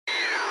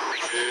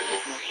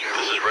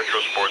This is Retro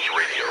Sports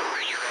Radio.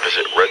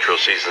 Visit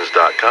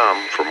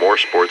RetroSeasons.com for more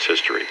sports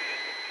history.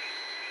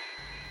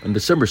 On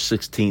December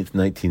 16,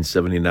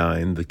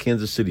 1979, the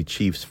Kansas City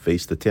Chiefs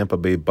faced the Tampa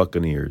Bay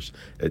Buccaneers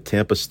at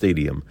Tampa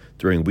Stadium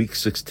during Week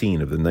 16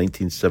 of the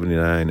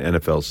 1979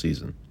 NFL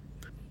season.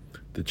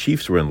 The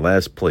Chiefs were in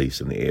last place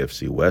in the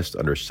AFC West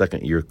under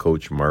second-year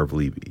coach Marv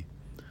Levy.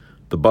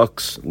 The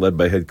Bucs, led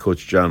by head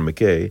coach John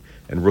McKay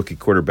and rookie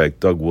quarterback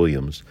Doug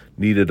Williams,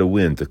 needed a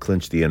win to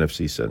clinch the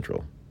NFC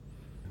Central.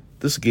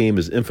 This game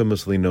is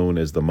infamously known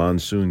as the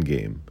Monsoon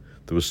Game.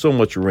 There was so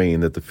much rain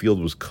that the field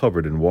was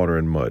covered in water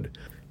and mud,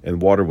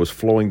 and water was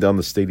flowing down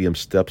the stadium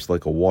steps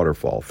like a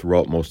waterfall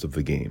throughout most of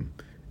the game.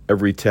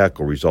 Every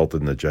tackle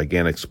resulted in a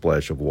gigantic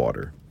splash of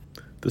water.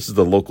 This is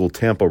the local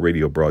Tampa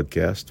radio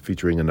broadcast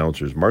featuring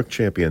announcers Mark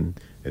Champion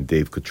and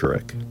Dave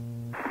Kucherek.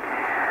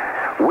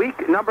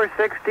 Week number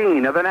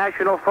 16 of the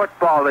National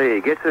Football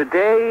League. It's a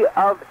day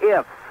of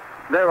ifs.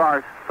 There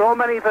are so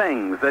many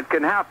things that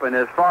can happen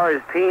as far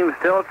as teams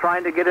still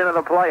trying to get into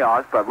the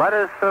playoffs, but let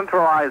us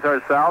centralize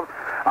ourselves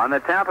on the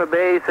Tampa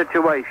Bay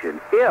situation.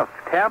 If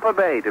Tampa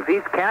Bay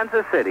defeats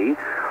Kansas City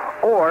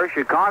or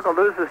Chicago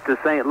loses to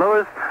St.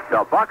 Louis,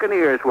 the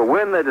Buccaneers will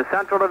win the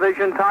Central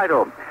Division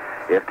title.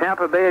 If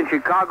Tampa Bay and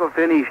Chicago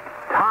finish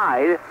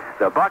tied,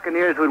 the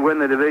Buccaneers would win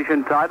the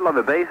division title on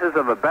the basis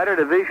of a better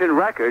division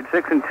record,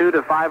 6-2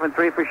 to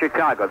 5-3 for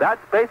Chicago.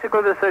 That's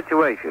basically the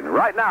situation.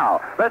 Right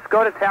now, let's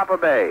go to Tampa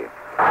Bay.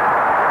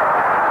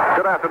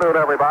 Good afternoon,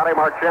 everybody.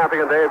 Mark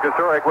Champion, Dave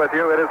Kucherek with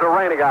you. It is a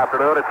rainy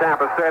afternoon at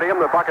Tampa Stadium.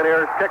 The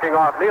Buccaneers kicking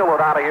off. Neil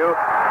O'Donoghue.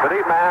 The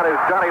deep man is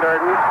Johnny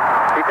Durden.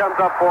 He comes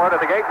up for it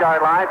at the 8-yard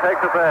line,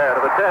 takes it there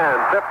to the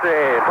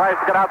 10, 15, tries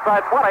to get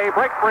outside 20,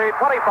 breaks free,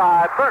 25,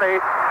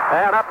 30,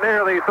 and up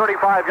near the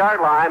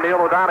 35-yard line.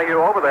 Neil O'Donoghue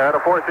over there to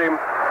force him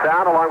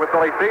down along with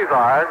Billy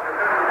Cesar.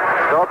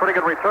 So a pretty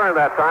good return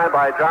that time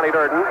by Johnny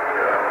Durden.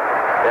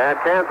 And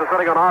Kansas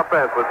sitting on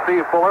offense with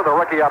Steve Fuller, the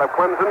rookie out of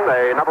Clemson,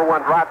 a number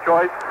one draft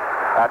choice.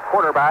 At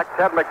quarterback,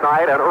 Ted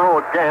McKnight and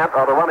Earl Gant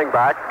are the running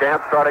backs.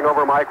 Gant starting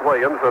over Mike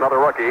Williams, another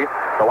rookie.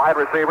 The wide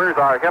receivers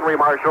are Henry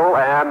Marshall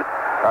and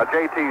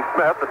J.T.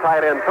 Smith. The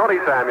tight end,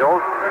 Tony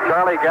Samuels,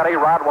 Charlie Getty,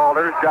 Rod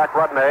Walters, Jack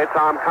Rudnay,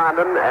 Tom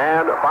Condon,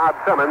 and Bob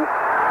Simmons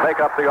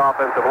make up the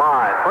offensive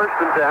line. First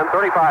and 10,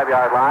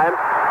 35-yard line,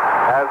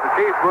 as the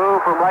Chiefs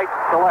move from right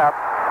to left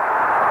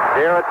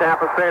here at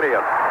Tampa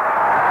Stadium.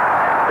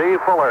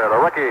 Steve Fuller, the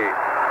rookie,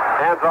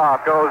 hands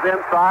off, goes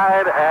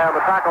inside, and the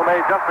tackle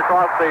made just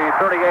across the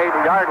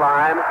 38-yard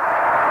line.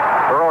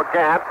 Earl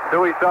Gant,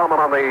 Dewey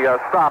Selman on the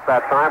stop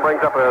that time,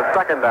 brings up a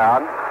second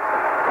down.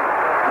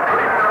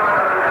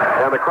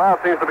 And the crowd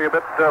seems to be a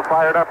bit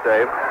fired up,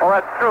 Dave. Oh,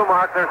 that's true,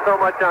 Mark. There's so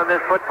much on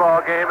this football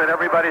game, and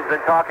everybody's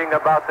been talking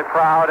about the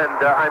crowd, and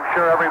I'm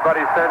sure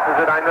everybody senses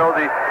it. I know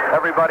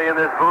everybody in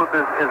this booth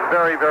is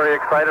very, very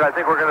excited. I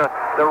think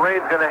the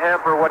rain's going to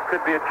hamper what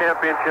could be a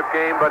championship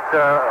game, but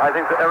I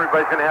think that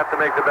everybody's going to have to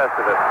make the best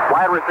of it.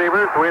 Wide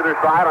receivers to either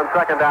side on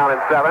second down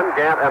and 7.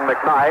 Gant and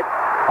McKnight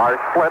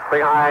are split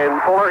behind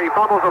Fuller. He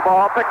fumbles the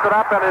ball, picks it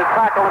up, and is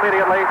tackled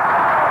immediately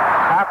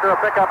after a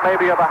pickup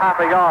maybe of a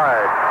half a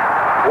yard.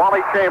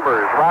 Wally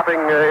Chambers wrapping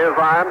his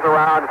arms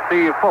around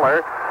Steve Fuller,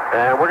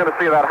 and we're going to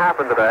see that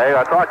happen today.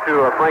 I talked to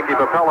Frankie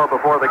Papello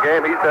before the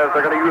game. He says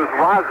they're going to use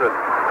rosin.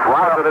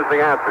 Rosin is the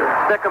answer.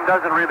 Stickum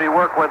doesn't really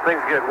work when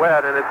things get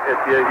wet, and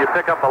you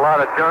pick up a lot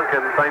of junk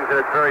and things,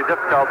 and it's very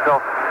difficult. So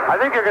I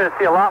think you're going to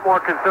see a lot more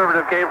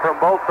conservative game from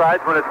both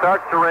sides. When it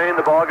starts to rain,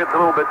 the ball gets a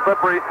little bit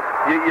slippery.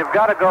 You've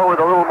got to go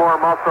with a little more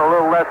muscle, a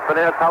little less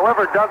finesse.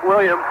 However, Doug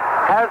Williams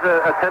has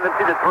a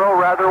tendency to throw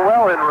rather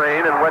well in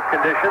rain and wet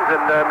conditions,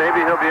 and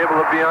maybe he'll be able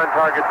to be on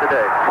target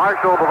today.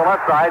 Marshall to the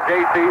left side,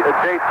 J.T.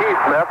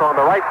 Smith on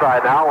the right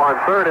side now on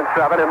 3rd and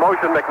 7. In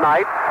motion,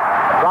 McKnight.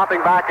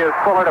 Dropping back is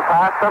Fuller to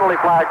pass. Penalty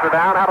flags are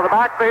down out of the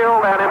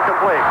backfield and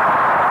incomplete.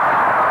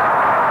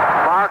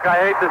 Mark,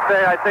 I hate to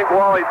say, I think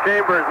Wally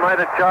Chambers might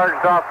have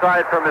charged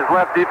offside from his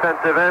left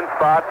defensive end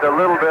spot a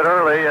little bit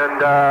early,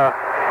 and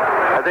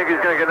I think he's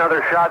going to get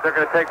another shot. They're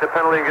going to take the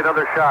penalty and get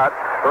another shot.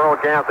 Earl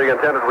Gant, the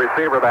intended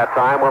receiver that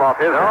time, went off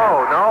his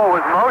hand. No, it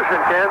was motion,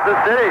 Kansas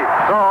City.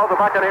 So the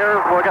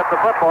Buccaneers will get the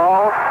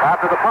football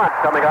after the punt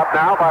coming up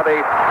now by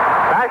the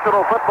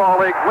National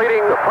Football League's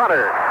leading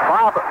punter,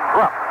 Bob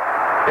Grupp.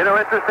 You know,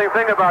 interesting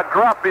thing about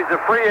Grupp, he's a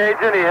free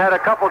agent. He had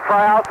a couple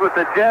tryouts with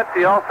the Jets.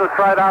 He also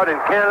tried out in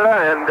Canada,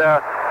 and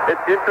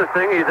it's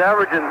interesting. He's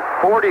averaging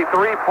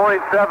 43.7,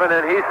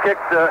 and he's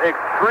kicked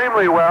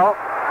extremely well.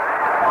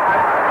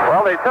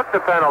 Well, they took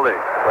the penalty.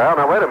 Well,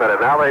 now, wait a minute.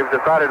 Now they've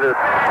decided to...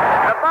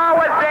 The ball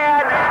was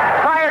dead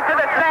prior to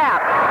the snap.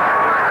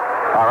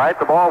 All right,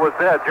 the ball was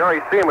dead.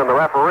 Jerry Seaman, the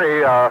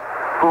referee,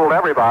 fooled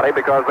everybody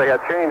because they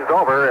had changed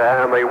over,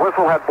 and the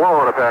whistle had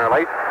blown,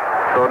 apparently.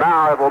 So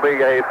now it will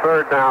be a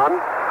 3rd down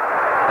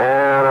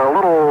and a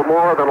little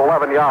more than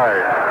 11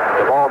 yards.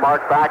 The ball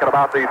marked back at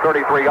about the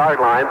 33-yard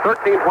line.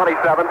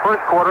 13:27,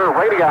 first quarter,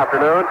 rainy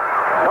afternoon.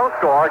 No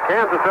score,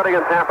 Kansas City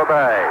and Tampa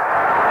Bay.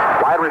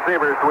 Wide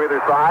receivers to either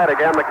side.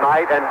 Again,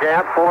 McKnight and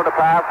Gant forward to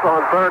pass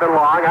on third and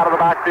long. Out of the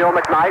backfield,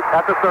 McKnight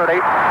at the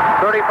 30,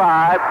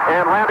 35,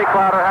 and Randy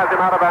Crowder has him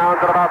out of bounds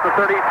at about the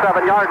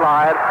 37-yard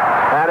line,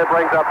 and it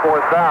brings up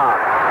fourth down.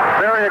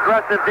 Very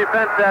aggressive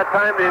defense that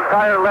time, the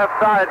entire left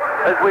side,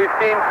 as we've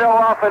seen so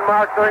often,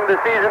 Mark, during the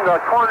season. The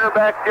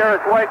cornerback, Jarris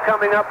White,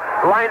 coming up,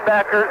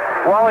 linebackers,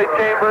 Wally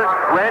Chambers,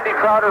 Randy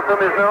Crowder from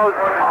his nose,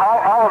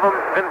 all of them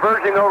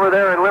converging over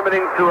there and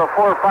limiting to a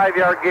 4 or 5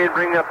 yard gain,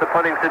 bringing up the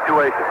punting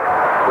situation.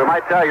 We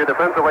might tell you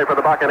defensively for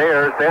the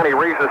Buccaneers, Danny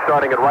Reese is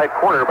starting at right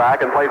cornerback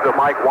and plays with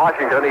Mike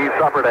Washington. He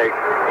suffered a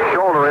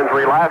shoulder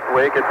injury last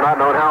week. It's not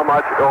known how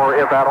much or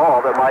if at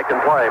all that Mike can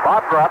play.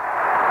 Bob Grupp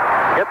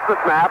gets the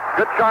snap.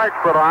 Good charge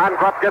put on.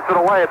 Grupp gets it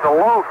away. It's a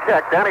low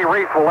kick. Danny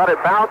Reese will let it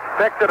bounce,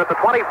 fix it at the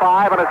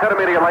 25, and it's hit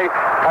immediately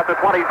at the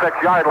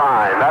 26-yard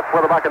line. That's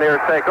where the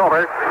Buccaneers take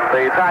over.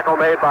 The tackle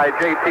made by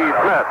J.T.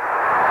 Smith.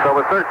 So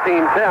with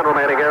 13-10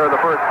 remaining here in the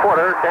first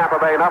quarter, Tampa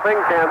Bay nothing,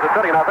 Kansas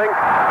City nothing,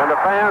 and the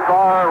fans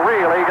are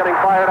really getting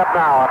fired up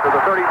now after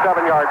the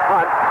 37-yard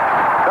punt.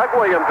 Doug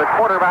Williams at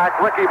quarterback,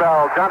 Ricky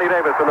Bell, Johnny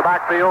Davis in the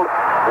backfield,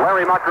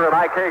 Larry Mucker and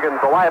Ike Higgins,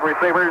 the wide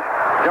receivers,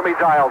 Jimmy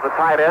Giles at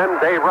tight end,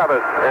 Dave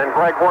Revis and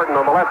Greg Horton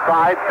on the left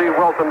side, Steve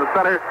Wilson the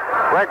center,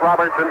 Greg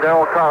Roberts and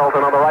Darrell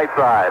Carlton on the right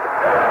side.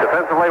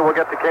 Defensively, we'll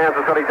get to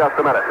Kansas City just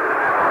a minute.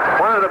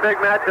 One of the big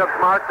matchups,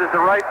 Mark, is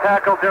the right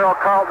tackle, Darrell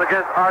Carlton,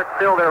 against Art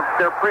Still, their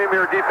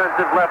premier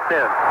defensive left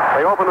end.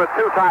 They open with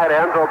two tight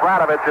ends.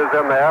 Obradovich is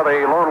in there.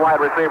 The lone wide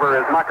receiver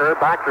is Mucker.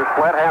 Backs are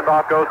split.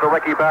 Handoff goes to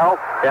Ricky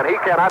Bell, and he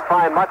cannot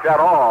find much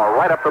at all.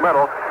 Right up the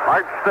middle,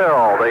 Art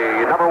Still,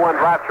 the number 1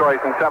 draft choice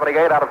in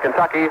 78 out of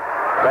Kentucky,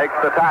 makes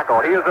the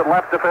tackle. He is at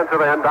left defensive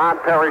end. Don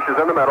Parrish is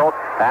in the middle,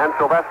 and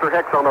Sylvester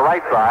Hicks on the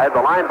right side.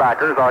 The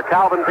linebackers are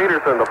Calvin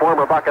Peterson, the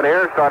former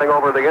Buccaneer, starting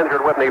over the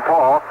injured Whitney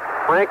Paul.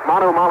 Frank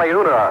Manu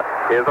Maliuna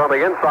is on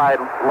the inside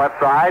left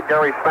side.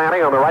 Gary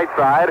Spanny on the right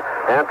side,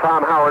 and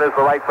Tom Howard is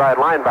the right side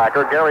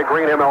linebacker. Gary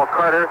Green, M.L.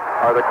 Carter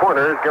are the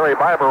corners. Gary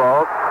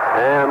Barbaro,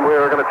 and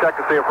we're going to check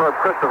to see if Herb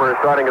Christopher is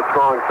starting at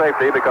strong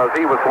safety because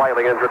he was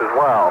slightly injured as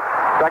well.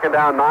 Second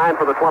down 9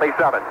 for the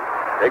 27.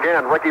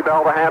 Again, Ricky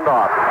Bell the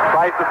handoff.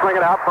 Tries to swing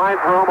it out,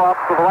 finds room off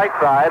to the right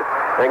side,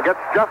 and gets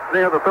just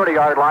near the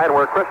 30-yard line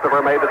where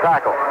Christopher made the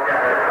tackle.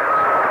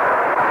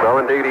 So,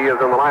 indeed, he is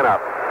in the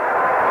lineup.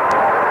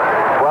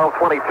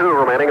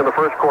 12:22 remaining in the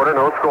first quarter,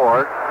 no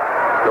score.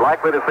 You're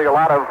likely to see a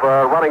lot of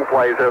running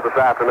plays here this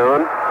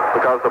afternoon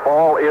because the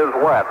ball is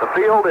wet. The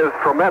field is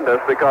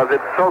tremendous because it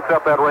soaks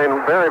up that rain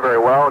very,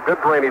 very well. Good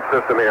drainage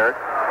system here.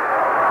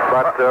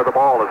 But the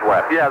ball is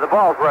wet. Yeah, the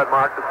ball's wet,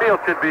 Mark. The field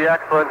should be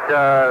excellent.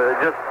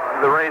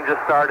 The rain just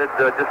started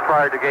just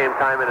prior to game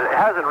time, and it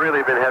hasn't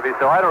really been heavy,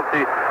 so I don't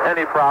see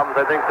any problems.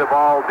 I think the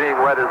ball being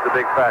wet is the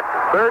big factor.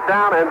 Third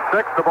down and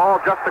 6, the ball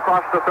just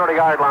across the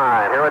 30-yard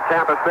line here at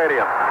Tampa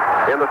Stadium.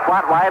 In the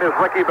slot right is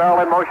Ricky Bell.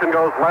 In motion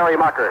goes Larry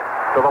Mucker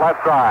to the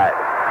left side.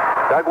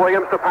 Doug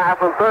Williams to pass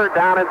on third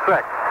down and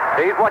 6.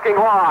 He's looking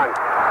long.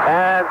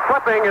 And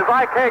slipping is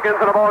Ike Higgins,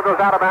 and the ball goes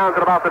out of bounds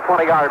at about the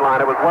 20-yard line.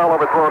 It was well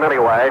overthrown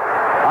anyway.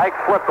 Ike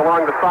slipped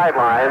along the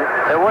sideline.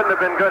 It wouldn't have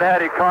been good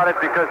had he caught it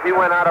because he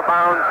went out of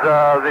bounds.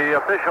 The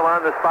official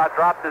on the spot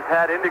dropped his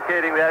hat,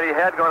 indicating that he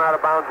had gone out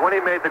of bounds. When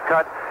he made the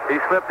cut,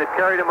 he slipped. It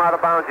carried him out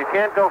of bounds. You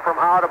can't go from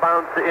out of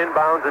bounds to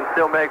inbounds and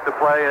still make the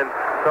play, and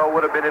so it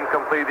would have been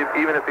incomplete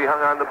even if he hung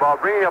on the ball,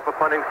 bringing up a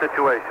punting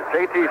situation.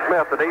 J.T.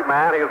 Smith, the deep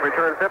man, he has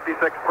returned 56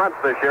 punts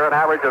this year, an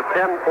average of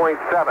 10.7.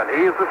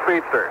 He is the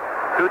speedster.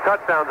 2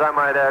 touchdowns, I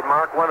might add,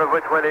 Mark, one of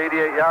which went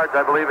 88 yards,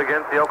 I believe,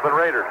 against the Oakland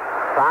Raiders.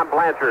 Tom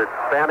Blanchard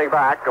standing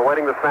back,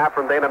 awaiting the snap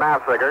from Dana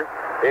Nassiger.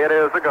 It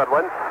is a good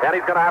one, and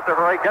he's going to have to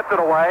hurry. Gets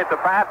it away. It's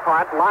a bad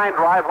punt. Line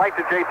drive right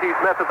to J.T.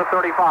 Smith at the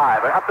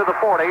 35, up to the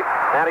 40,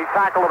 and he's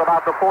tackled at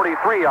about the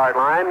 43-yard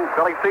line.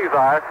 Billy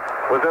Cesar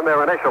was in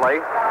there initially,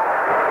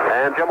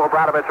 and Jim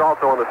Obradovich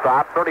also on the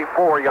stop.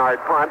 34-yard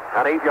punt,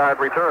 an 8-yard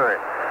return.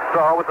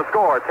 So with the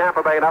score,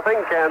 Tampa Bay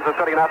nothing, Kansas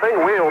City nothing.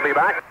 We'll be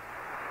back.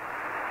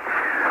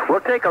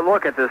 We'll take a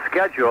look at the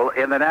schedule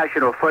in the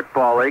National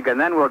Football League,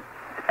 and then we'll,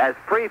 as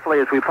briefly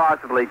as we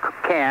possibly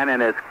can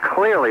and as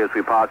clearly as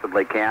we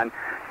possibly can,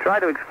 try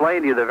to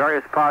explain to you the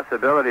various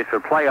possibilities for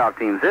playoff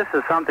teams. This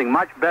is something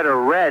much better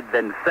read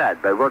than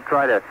said, but we'll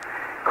try to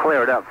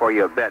clear it up for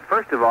you a bit.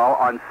 First of all,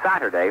 on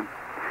Saturday,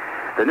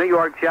 the New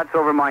York Jets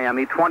over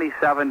Miami,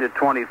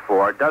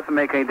 27-24. It doesn't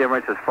make any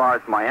difference as far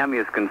as Miami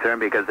is concerned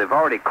because they've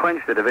already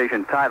clinched the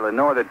division title, and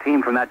no other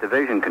team from that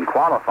division can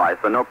qualify,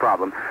 so no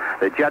problem.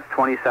 The Jets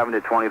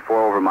 27-24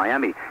 over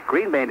Miami.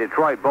 Green Bay and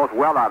Detroit both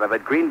well out of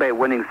it. Green Bay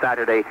winning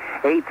Saturday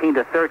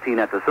 18-13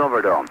 at the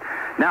Silverdome.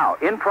 Now,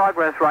 in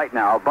progress right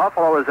now,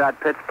 Buffalo is at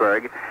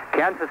Pittsburgh,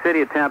 Kansas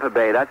City at Tampa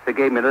Bay. That's the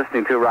game you're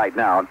listening to right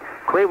now.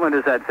 Cleveland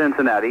is at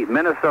Cincinnati,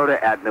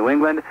 Minnesota at New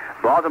England,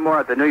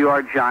 Baltimore at the New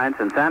York Giants,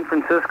 and San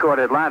Francisco at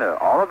Atlanta.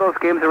 All of those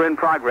games are in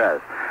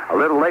progress. A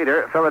little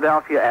later,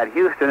 Philadelphia at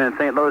Houston and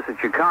St. Louis at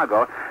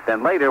Chicago.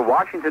 Then later,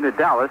 Washington at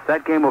Dallas.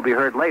 That game will be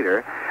heard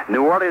later.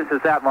 New Orleans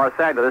is at Los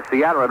Angeles,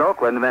 Seattle at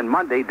Oakland, and then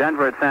Monday,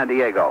 Denver at San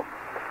Diego.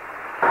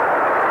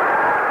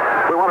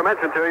 We want to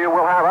mention to you,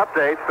 we'll have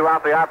updates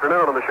throughout the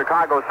afternoon on the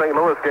Chicago-St.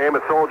 Louis game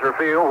at Soldier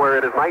Field, where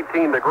it is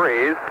 19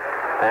 degrees.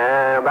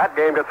 And that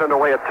game gets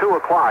underway at 2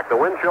 o'clock. The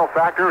wind chill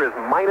factor is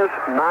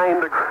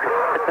 -9 degrees.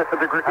 That's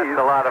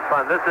a lot of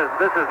fun. This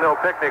is no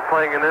picnic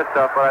playing in this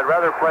stuff, but I'd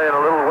rather play in a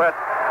little wet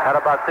at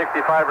about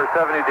 65 or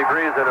 70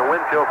 degrees than a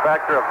wind chill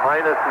factor of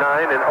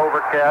 -9 and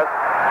overcast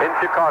in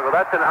Chicago.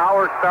 That's an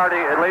hour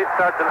starting. It late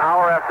starts an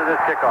hour after this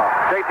kickoff.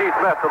 J.T.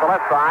 Smith to the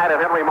left side,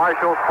 and Henry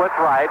Marshall splits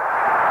right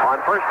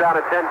on first down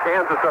and 10,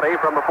 Kansas City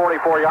from the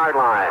 44-yard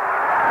line.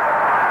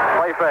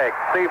 Play fake.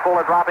 Steve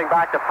Fuller dropping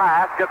back to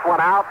pass. Gets one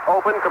out.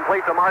 Open.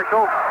 Complete to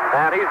Marshall.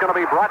 And he's going to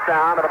be brought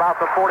down at about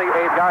the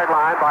 48-yard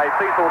line by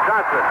Cecil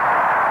Johnson.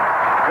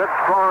 Good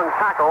strong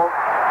tackle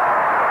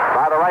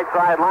by the right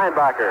side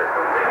linebacker,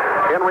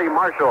 Henry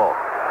Marshall.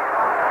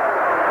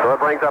 So it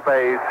brings up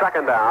a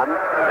second down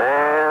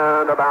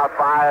and about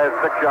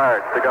 5-6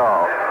 yards to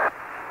go.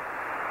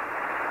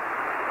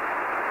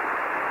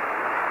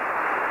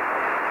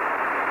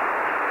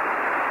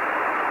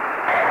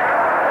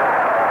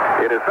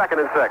 It is 2nd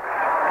and 6.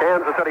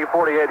 Kansas City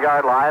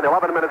 48-yard line.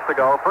 11 minutes to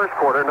go. First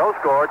quarter. No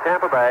score.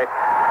 Tampa Bay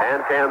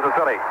and Kansas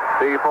City.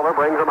 Steve Fuller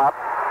brings them up.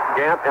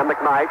 Gant and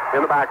McKnight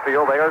in the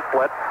backfield. They are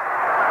split.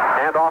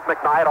 Hand off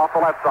McKnight off the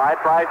left side.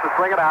 Tries to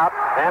string it out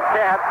and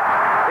can't.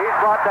 He's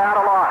brought down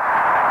a loss.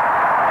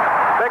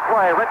 Big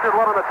play. Richard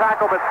Wood on the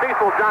tackle, but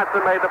Cecil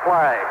Johnson made the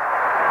play.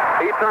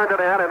 He turned it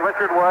in, and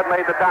Richard Wood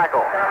made the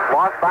tackle.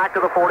 Lost back to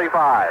the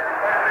 45.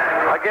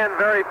 Again,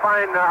 very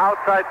fine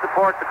outside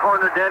support. The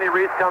corner, Danny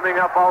Reese coming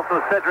up.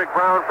 Also, Cedric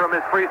Brown from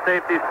his free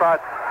safety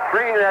spot,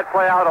 stringing that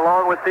play out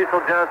along with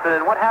Cecil Johnson.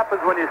 And what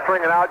happens when you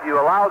string it out? You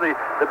allow the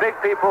big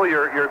people,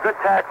 your good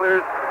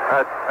tacklers,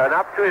 an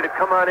opportunity to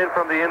come on in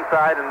from the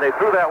inside, and they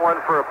threw that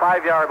one for a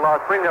 5-yard loss,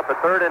 bringing up a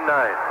 3rd and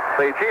 9.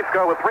 The Chiefs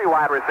go with 3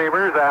 wide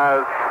receivers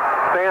as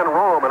Stan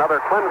Rome, another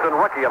Clemson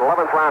rookie, an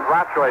 11th round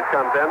draft choice,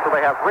 comes in. So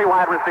they have 3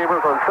 wide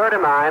receivers on 3rd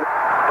and 9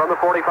 from the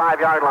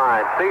 45-yard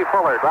line. Steve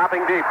Fuller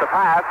dropping deep to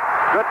pass.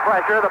 Good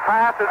pressure. The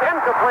pass is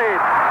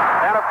incomplete.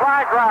 And a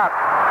flag drop.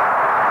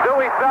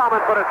 Dewey Selman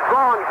put a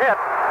strong hit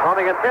on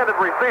the intended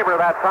receiver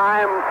that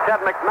time,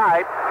 Ted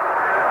McKnight.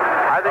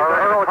 I think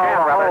they're going to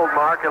call a hold,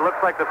 Mark. It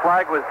looks like the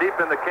flag was deep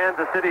in the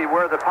Kansas City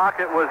where the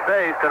pocket was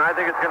based, and I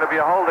think it's going to be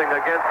a holding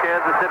against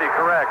Kansas City,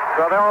 correct.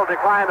 So they'll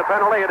decline the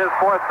penalty. It is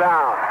 4th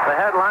down. The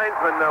head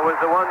linesman was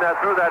the one that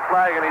threw that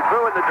flag, and he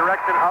threw in the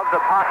direction of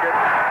the pocket.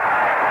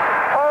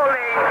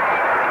 Holding.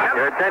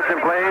 Your attention,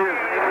 please.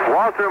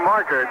 Walter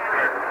Markert.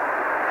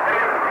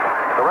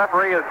 The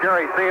referee is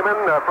Jerry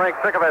Seaman. Frank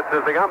Sikovitz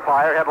is the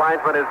umpire. Head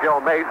linesman is Joe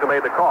Mays, who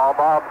made the call.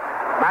 Bob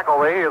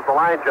McElwee is the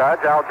line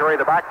judge. Al Jury,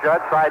 the back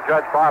judge. Side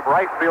judge Bob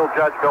Rice. Field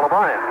judge Bill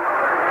O'Brien.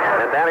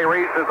 And Danny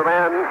Reese is the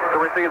man to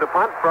receive the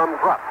punt from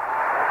Grupp.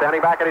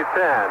 Standing back at his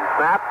 10.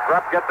 Snap.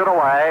 Grupp gets it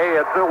away.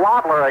 It's a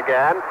wobbler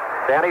again.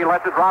 Danny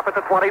lets it drop at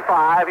the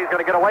 25. He's going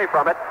to get away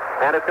from it.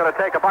 And it's going to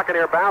take a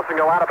Buccaneer bounce and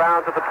go out of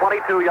bounds at the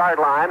 22-yard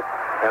line.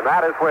 And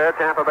that is where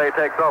Tampa Bay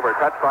takes over.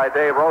 Touched by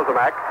Dave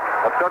Rosamek.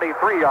 A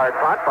 33-yard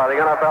punt by the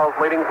NFL's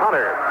leading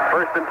punter.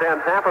 1st and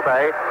 10, Tampa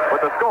Bay with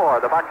the score.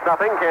 The Bucs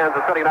nothing,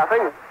 Kansas City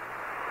nothing.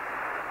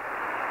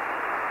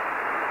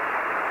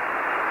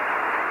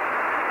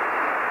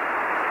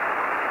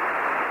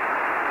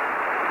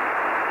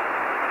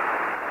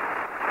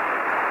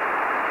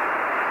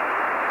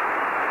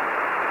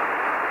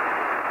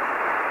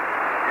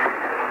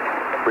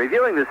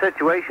 Reviewing the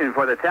situation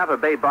for the Tampa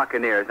Bay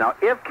Buccaneers. Now,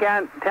 if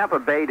Tampa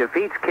Bay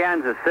defeats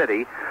Kansas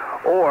City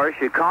or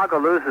Chicago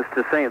loses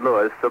to St.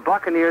 Louis, the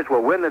Buccaneers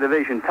will win the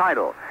division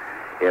title.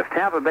 If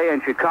Tampa Bay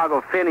and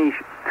Chicago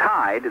finish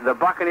tied, the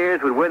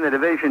Buccaneers would win the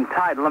division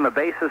title on the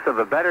basis of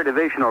a better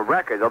divisional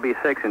record. They'll be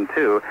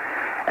 6-2,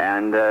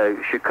 and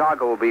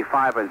Chicago will be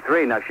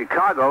 5-3. Now,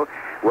 Chicago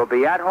will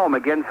be at home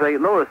against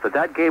St. Louis, but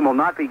that game will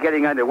not be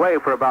getting underway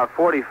for about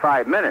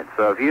 45 minutes.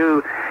 So if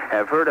you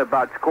have heard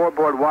about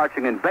scoreboard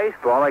watching in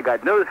baseball, I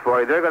got news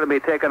for you. They're going to be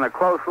taking a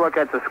close look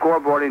at the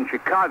scoreboard in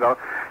Chicago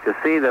to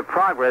see the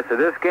progress of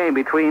this game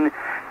between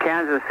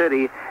Kansas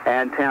City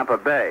and Tampa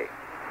Bay.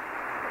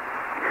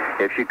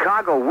 If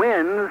Chicago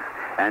wins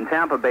and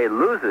Tampa Bay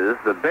loses,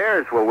 the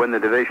Bears will win the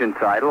division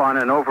title on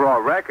an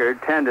overall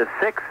record 10-6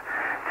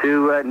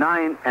 to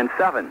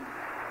 9-7.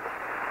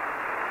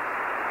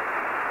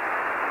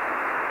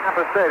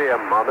 Tampa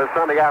Stadium on this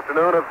Sunday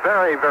afternoon, a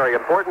very, very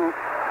important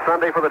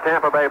Sunday for the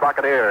Tampa Bay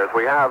Buccaneers.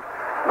 We have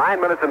 9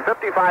 minutes and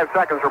 55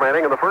 seconds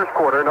remaining in the first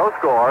quarter. No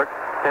score.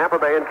 Tampa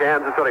Bay and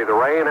Kansas City. The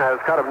rain has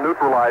kind of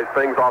neutralized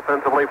things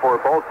offensively for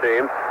both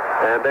teams.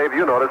 And, Dave,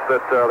 you noticed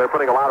that they're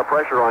putting a lot of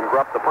pressure on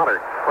Grupp, the punter.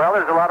 Well,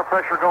 there's a lot of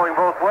pressure going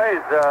both ways.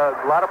 A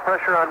lot of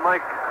pressure on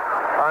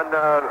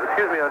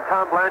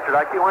Tom Blanchard.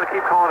 I want to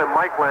keep calling him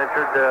Mike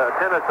Blanchard.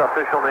 Tennis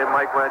official named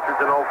Mike Blanchard's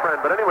an old friend.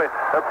 But anyway,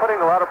 they're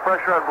putting a lot of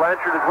pressure on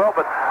Blanchard as well.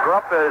 But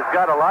Grupp has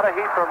got a lot of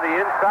heat from the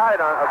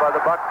inside by the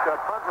Bucs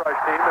punt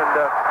rush team and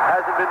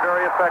hasn't been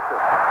very effective.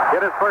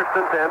 It is 1st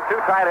and 10. 2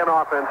 tight end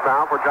offense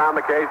now for John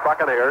McKay's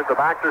Buccaneers. The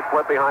backs are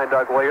split behind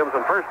Doug Williams.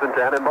 And 1st and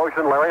 10 in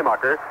motion, Larry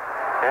Mucker.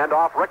 Hand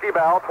off Ricky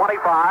Bell, 25.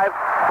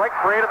 Breaks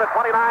free to the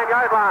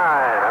 29-yard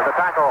line. And the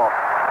tackle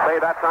made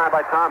that time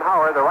by Tom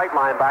Howard, the right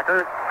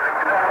linebacker.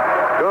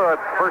 Good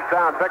first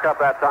down pickup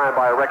that time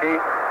by Ricky,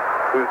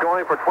 who's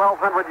going for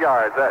 1,200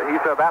 yards. He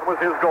said that was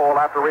his goal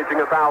after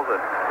reaching 1,000.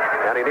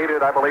 And he needed,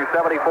 I believe,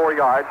 74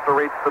 yards to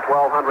reach the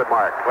 1,200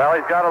 mark. Well,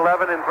 he's got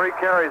 11 and 3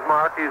 carries,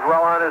 Mark. He's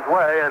well on his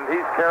way, and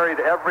he's carried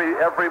every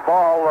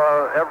ball,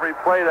 every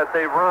play that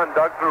they've run.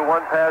 Dug through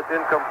one pass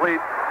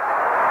incomplete.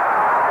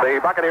 The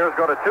Buccaneers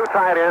go to 2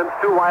 tight ends,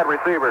 2 wide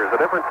receivers, a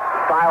different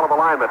style of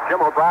alignment. Jim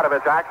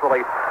Obradovich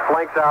actually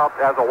flanks out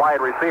as a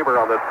wide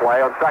receiver on this play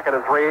on 2nd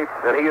and 3,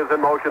 and he is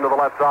in motion to the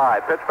left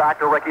side. Pitch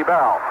back to Ricky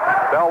Bell.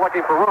 Bell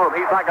looking for room.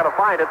 He's not going to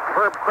find it.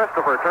 Herb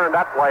Christopher turned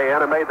that play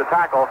in and made the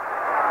tackle.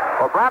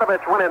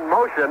 Obradovich went in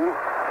motion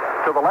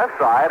to the left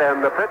side, and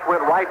the pitch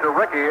went right to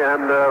Ricky,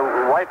 and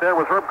right there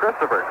was Herb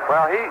Christopher.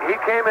 Well, he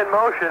came in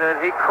motion,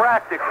 and he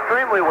cracked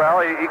extremely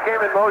well. He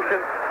came in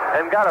motion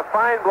and got a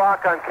fine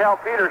block on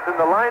Cal Peterson,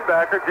 the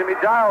linebacker. Jimmy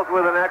Giles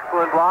with an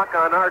excellent block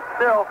on Art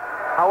Still.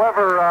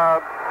 However,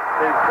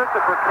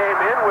 Christopher came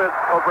in with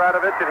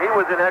Obradovich, and he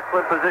was in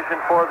excellent position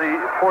for the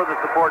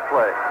support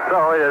play.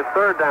 So it is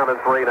 3rd down and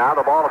 3 now.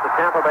 The ball at the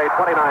Tampa Bay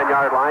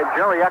 29-yard line.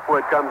 Jerry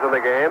Eckwood comes in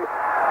the game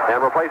and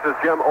replaces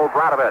Jim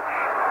Obradovich.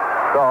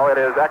 So it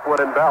is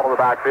Eckwood and Bell in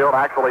the backfield.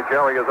 Actually,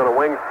 Jerry is in a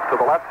wing to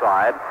the left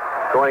side.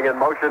 Going in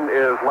motion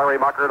is Larry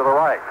Mucker to the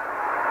right.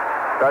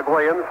 Doug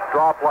Williams,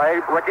 draw play.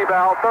 Ricky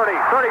Bell, 30,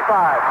 35.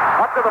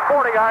 Up to the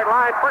 40-yard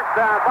line. First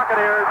down,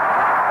 Buccaneers.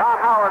 Tom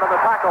Howard on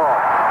the tackle.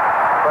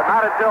 But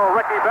not until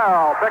Ricky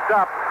Bell picked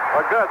up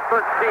a good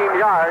 13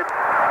 yards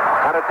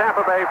and a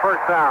Tampa Bay first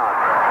down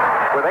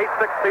with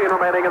 8:16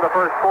 remaining in the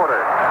first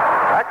quarter.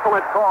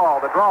 Excellent call,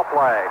 the draw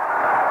play.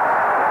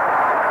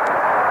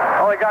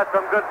 Oh, he got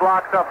some good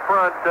blocks up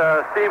front.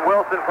 Steve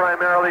Wilson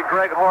primarily,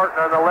 Greg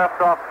Horton on the left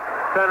off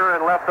center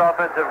and left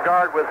offensive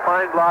guard with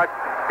fine blocks.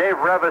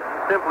 Dave Revis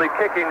simply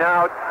kicking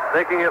out,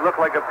 making it look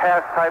like a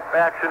pass-type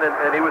action,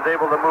 and he was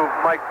able to move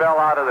Mike Bell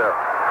out of there.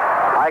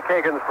 Mike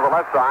Hagan's to the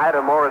left side,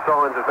 and Morris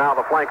Owens is now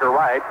the flanker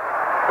right.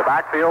 The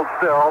backfield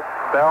still,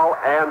 Bell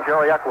and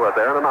Jerry Eckwood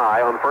there in an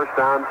eye on first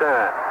down 10.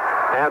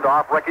 Hand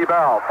off Ricky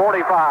Bell,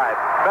 45.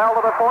 Bell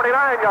to the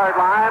 49-yard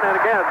line, and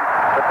again,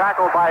 the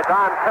tackle by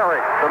Don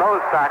Terry, the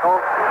nose tackle.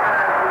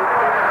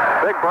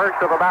 Big burst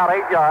of about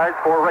 8 yards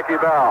for Ricky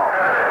Bell,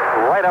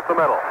 right up the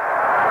middle.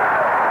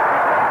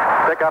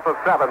 Pickup of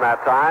 7 that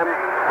time,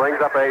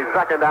 brings up a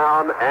second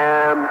down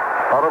and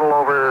a little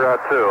over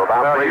 2,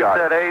 about 3 yards.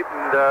 Well, you said 8,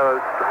 and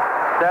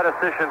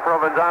statistician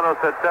Provenzano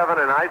said 7,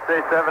 and I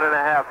say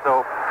 7.5,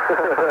 so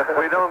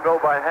we don't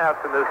go by halves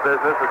in this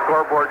business. The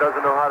scoreboard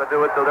doesn't know how to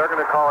do it, so they're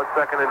going to call it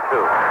 2nd and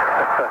 2.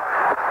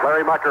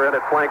 Larry Mucker in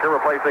at flanker,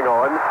 replacing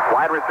Owens.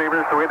 Wide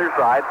receivers to either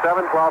side.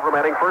 7-12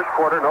 remaining. First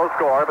quarter, no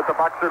score, but the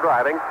Bucs are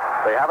driving.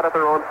 They have it at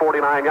their own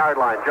 49-yard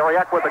line. Jerry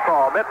Eckwood the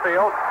call.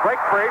 Midfield, break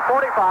free,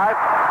 45.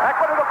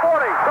 Eckwood to the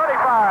 40,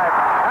 35.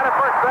 And a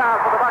first down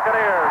for the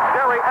Buccaneers.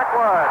 Jerry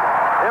Eckwood.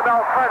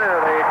 M.L.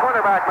 Carter, the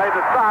cornerback, made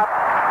the stop,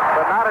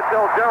 but not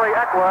until Jerry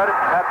Eckwood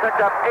had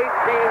picked up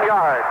 18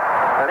 yards.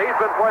 And he's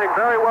been playing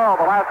very well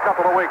the last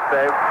couple of weeks,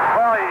 Dave.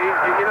 Well,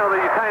 you know,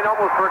 you kind of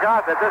almost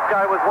forgot that this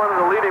guy was one of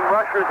the leading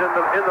rushers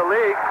in the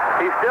league.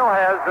 He still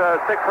has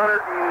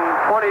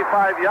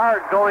 625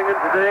 yards going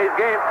into today's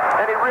game,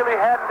 and he really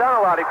hadn't done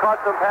a lot. He caught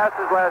some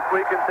passes last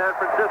week in San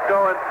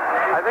Francisco, and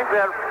I think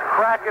that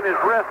crack in his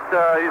wrist,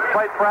 his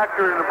slight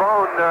fracture in the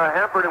bone,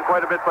 hampered him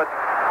quite a bit, but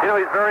you know,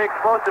 he's very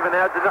explosive and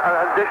adds an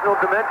additional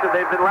dimension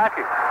they've been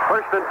lacking.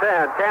 First and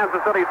 10,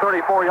 Kansas City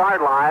 34-yard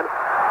line.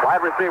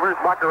 Wide receivers,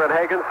 Mucker and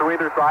Hagan to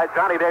either side.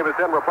 Johnny Davis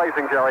in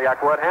replacing Jerry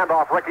Eckwood. Hand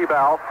off Ricky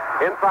Bell.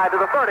 Inside to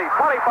the 30,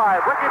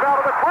 25. Ricky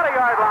Bell to the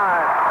 20-yard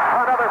line.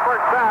 Another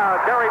first down.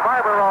 Jerry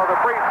Barbaro, the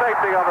free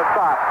safety on the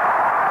stop.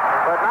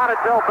 But not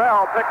until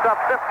Bell picked up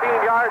 15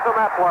 yards on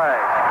that play.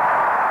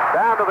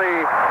 Down to the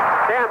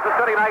Kansas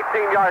City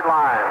 19-yard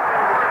line.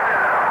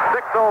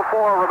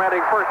 6:04 remaining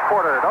first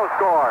quarter. No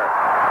score.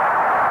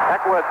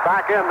 Eckwood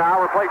back in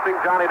now, replacing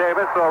Johnny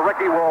Davis. So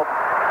Ricky will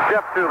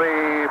shift to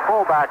the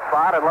fullback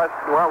spot unless,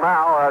 well,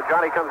 now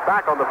Johnny comes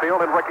back on the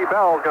field, and Ricky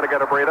Bell is going to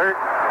get a breather.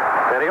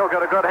 And he'll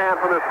get a good hand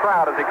from this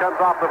crowd as he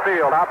comes off the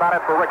field. How about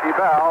it for Ricky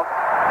Bell?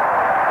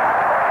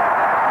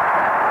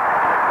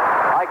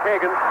 Mike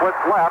Hagan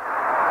splits left.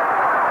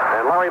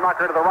 And Larry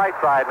Mucker to the right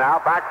side now.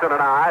 Backs in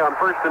an eye on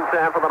first and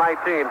 10 for the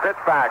 19. Pitch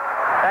back.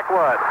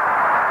 Eckwood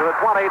to the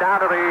 20, down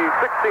to the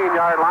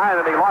 16-yard line,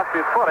 and he lost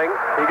his footing.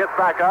 He gets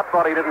back up,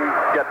 thought he didn't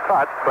get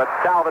touched, but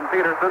Calvin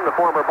Peterson, the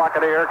former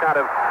Buccaneer, kind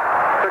of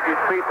took his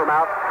feet from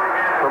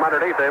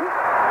underneath him.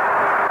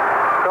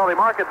 So they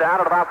mark it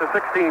down at about the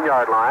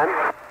 16-yard line.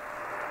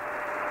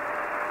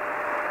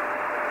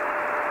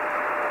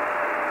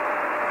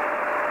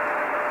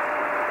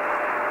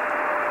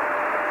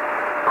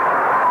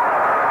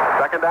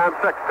 Second down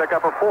 6, pick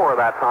up a 4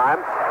 that time.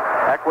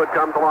 Eckwood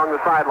comes along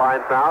the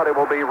sidelines now. It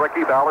will be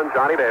Ricky Bell and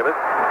Johnny Davis.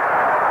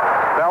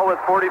 Bell with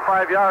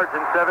 45 yards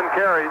and 7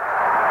 carries.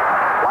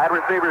 Wide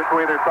receivers to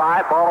either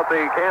side. Ball at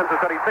the Kansas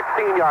City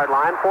 16-yard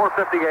line.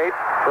 4:58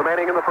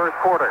 remaining in the first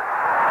quarter.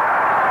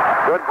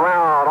 Good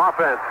ground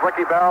offense.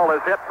 Ricky Bell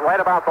is hit right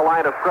about the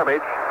line of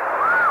scrimmage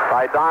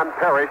by Don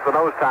Parrish, the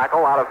nose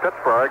tackle out of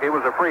Pittsburgh. He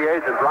was a free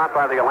agent dropped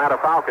by the Atlanta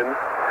Falcons.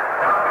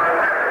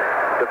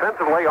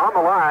 Defensively, on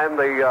the line,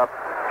 the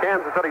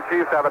Kansas City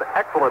Chiefs have an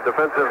excellent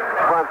defensive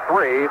front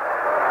three,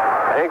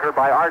 anchored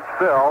by Art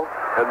Still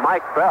and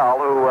Mike Bell,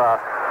 who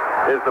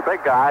is the big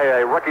guy,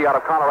 a rookie out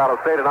of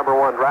Colorado State, a number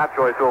 1 draft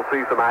choice. We'll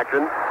see some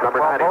action. Number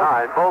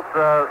 99. Both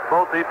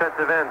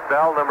defensive ends,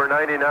 Bell, number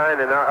 99,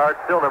 and Art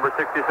Still, number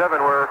 67,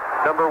 were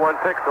number 1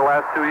 picks the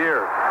last 2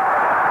 years.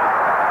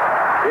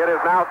 It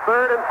is now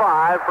 3rd and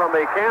 5 from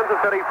the Kansas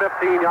City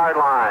 15-yard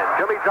line.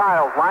 Jimmy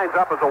Giles lines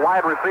up as a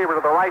wide receiver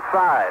to the right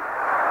side.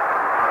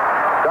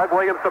 Doug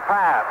Williams to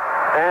pass,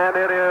 and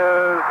it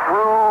is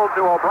ruled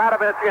to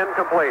Obradovic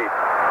incomplete.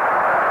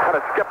 Kind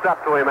of skipped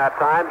up to him that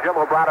time, Jim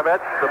Obradovic.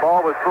 The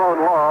ball was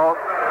thrown low,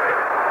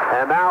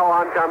 and now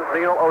on comes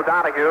Neil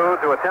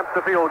O'Donoghue to attempt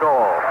the field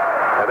goal.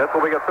 And this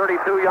will be a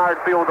 32-yard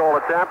field goal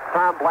attempt.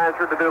 Tom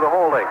Blanchard to do the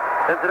holding.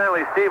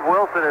 Incidentally, Steve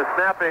Wilson is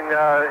snapping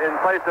in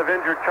place of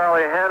injured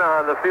Charlie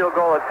Hanna on the field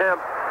goal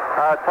attempt.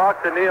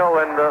 Talked to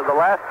Neil, and the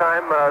last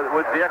time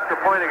with the extra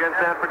point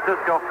against San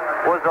Francisco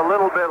was a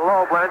little bit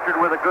low. Blanchard,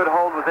 with a good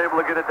hold, was able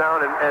to get it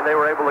down, and they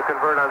were able to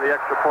convert on the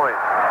extra point.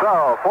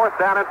 So, 4th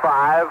down and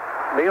 5.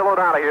 Neil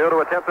O'Donoghue to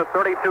attempt a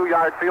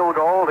 32-yard field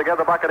goal to give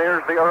the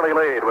Buccaneers the early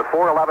lead with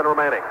 4:11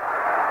 remaining.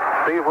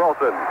 Steve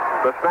Wilson.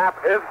 The snap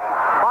is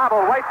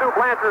bobbled right through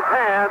Blanchard's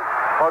hands.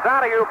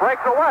 O'Donoghue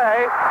breaks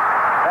away,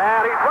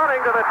 and he's running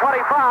to the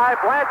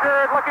 25.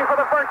 Blanchard looking for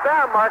the first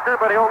down marker,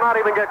 but he'll not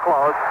even get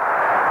close.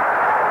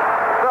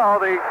 So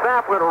the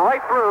snap went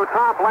right through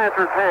Tom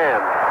Blanchard's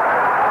hands.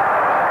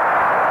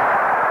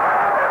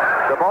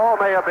 The ball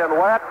may have been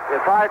wet.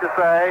 It's hard to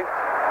say.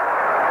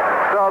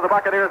 So the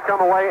Buccaneers come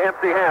away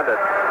empty-handed.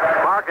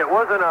 Mark, it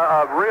wasn't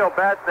a real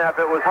bad snap.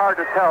 It was hard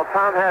to tell.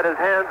 Tom had his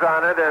hands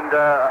on it, and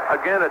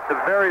again, it's a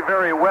very,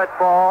 very wet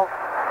ball.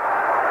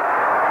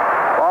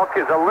 Ball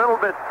is a little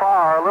bit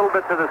far, a little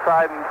bit to the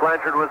side, and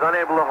Blanchard was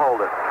unable to hold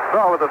it.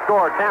 So with the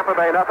score, Tampa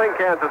Bay nothing,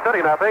 Kansas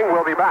City nothing.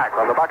 We'll be back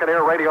on the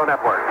Buccaneer Radio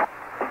Network.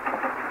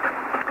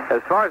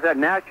 As far as that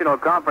National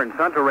Conference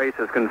Central race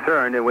is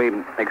concerned, and we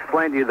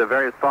explained to you the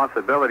various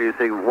possibilities,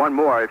 see, one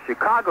more. If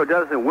Chicago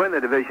doesn't win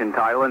the division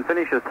title and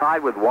finishes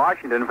tied with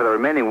Washington for the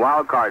remaining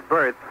wild card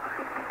berth,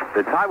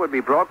 the tie would be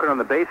broken on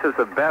the basis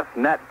of best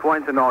net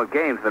points in all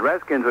games. The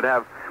Redskins would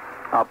have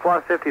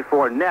plus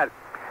 54 net,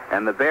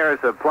 and the Bears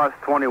have plus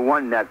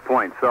 21 net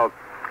points. So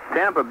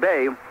Tampa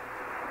Bay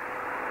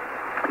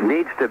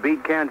needs to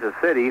beat Kansas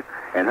City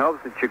and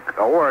hopes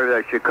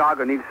that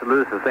Chicago needs to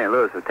lose to St.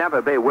 Louis. If Tampa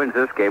Bay wins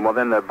this game, well,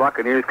 then the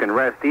Buccaneers can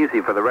rest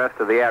easy for the rest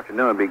of the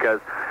afternoon because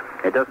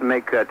it doesn't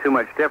make too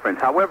much difference.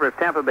 However, if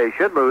Tampa Bay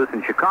should lose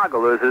and Chicago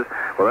loses,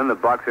 well, then the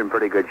Bucs are in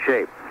pretty good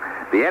shape.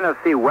 The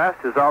NFC West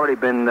has already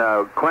been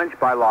clinched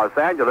by Los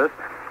Angeles.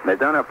 They've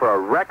done it for a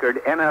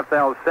record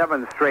NFL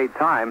 7th straight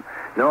time.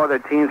 No other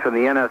teams from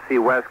the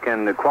NFC West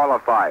can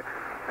qualify.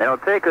 It'll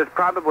take us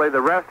probably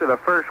the rest of the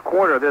first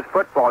quarter of this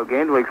football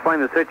game to explain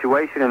the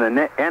situation in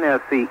the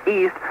NFC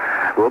East.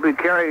 We'll be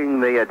carrying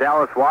the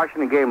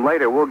Dallas-Washington game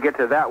later. We'll get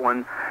to that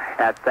one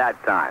at that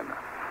time.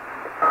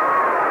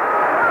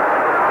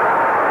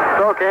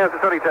 So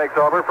Kansas City takes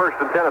over, 1st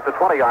and 10 at the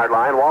 20-yard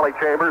line. Wally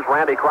Chambers,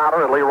 Randy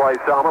Crowder, and Leroy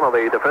Selman on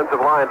the defensive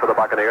line for the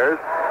Buccaneers.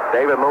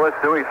 David Lewis,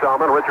 Dewey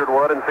Selman, Richard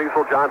Wood, and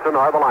Cecil Johnson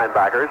are the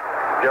linebackers.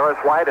 Jarris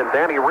White and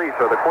Danny Reese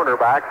are the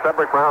cornerbacks.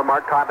 Cedric Brown,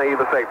 Mark Cotney,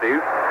 the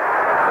safeties.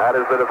 That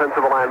is the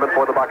defensive alignment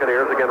for the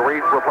Buccaneers. Again,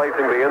 Reese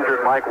replacing the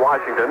injured Mike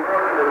Washington,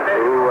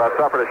 who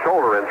suffered a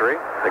shoulder injury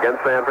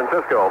against San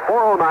Francisco.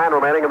 4:09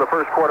 remaining in the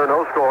first quarter,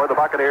 no score. The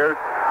Buccaneers,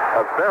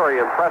 a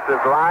very impressive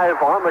drive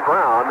on the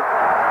ground,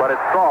 but it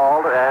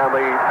stalled, and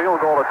the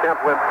field goal attempt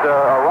went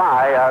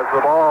awry as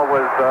the ball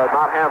was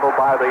not handled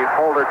by the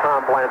holder,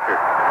 Tom Blanchard.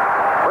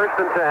 1st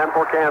and 10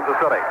 for Kansas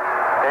City.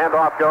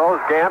 Handoff goes.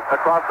 Gant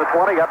across the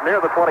 20, up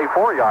near the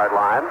 24-yard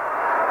line.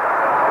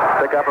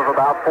 Pickup of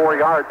about 4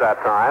 yards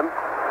that time.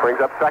 Brings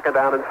up 2nd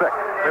down and 6.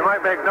 We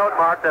might make note,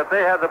 Mark, that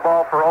they had the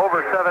ball for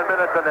over 7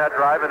 minutes on that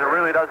drive, and it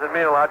really doesn't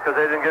mean a lot because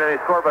they didn't get any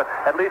score, but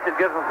at least it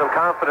gives them some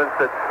confidence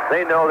that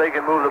they know they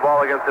can move the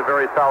ball against a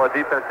very solid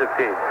defensive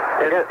team.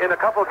 In a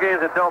couple of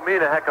games, it don't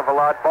mean a heck of a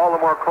lot.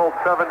 Baltimore Colts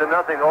 7-0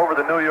 over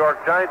the New York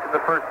Giants in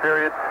the first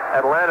period.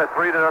 Atlanta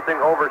 3-0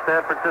 over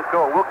San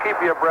Francisco. We'll keep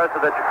you abreast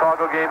of that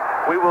Chicago game.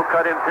 We will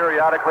cut in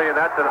periodically, and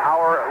that's an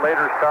hour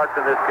later start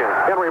than this game.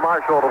 Henry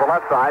Marshall to the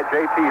left side.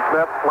 J.T.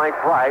 Smith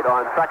flanked right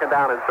on 2nd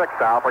down and 6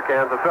 now for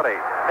Kansas City.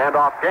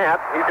 Handoff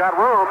Gant. He's got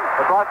room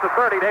across the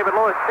 30. David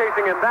Lewis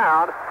chasing him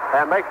down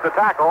and makes the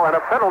tackle, and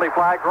a penalty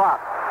flag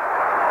dropped.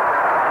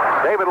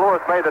 David Lewis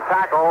made the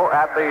tackle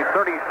at the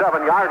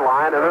 37-yard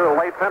line, and then a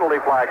late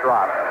penalty flag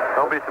drop.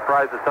 Don't be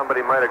surprised if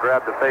somebody might have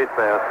grabbed the face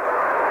mask.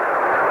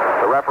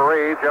 The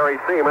referee, Jerry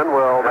Seaman,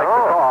 will make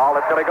the call.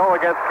 It's going to go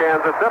against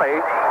Kansas City.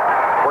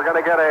 We're going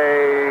to get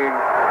a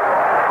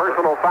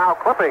personal foul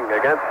clipping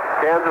against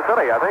Kansas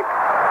City. I think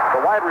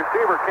the wide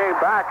receiver came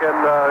back and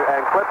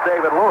clipped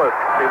David Lewis.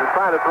 He was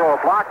trying to throw a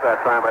block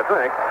that time, I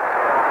think.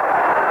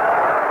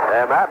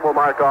 And that will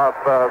mark off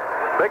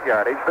big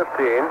yardage,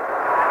 15.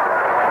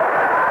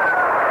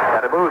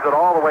 And it moves it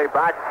all the way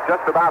back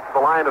just about to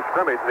the line of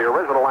scrimmage, the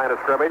original line of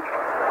scrimmage,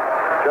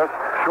 just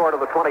short of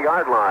the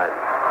 20-yard line.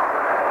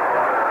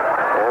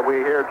 And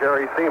we hear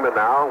Jerry Seaman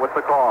now with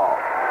the call.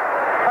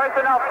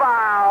 Personal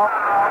foul.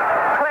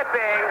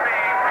 Clipping.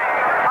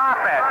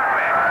 Offense.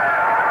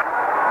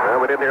 Well,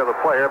 we didn't hear the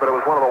player, but it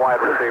was one of the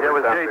wide receivers. It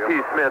was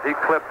J.T. Smith. He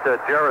clipped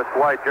Jarris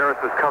White. Jarris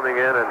was coming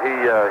in, and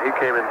he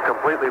came in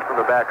completely from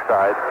the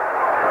backside.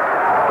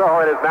 So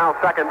it is now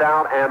 2nd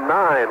down and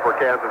 9 for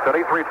Kansas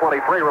City.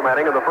 3:23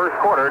 remaining in the first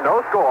quarter.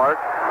 No score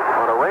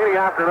on a rainy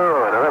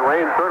afternoon, and that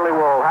rain certainly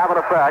will have an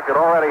effect. It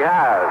already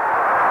has.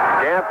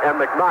 Gant and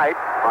McKnight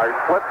are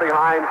split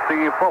behind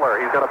Steve Fuller.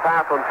 He's going to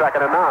pass on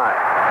 2nd and 9.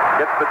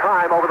 Gets the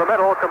time over the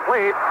middle,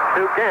 complete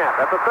to Gant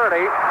at the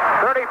 30,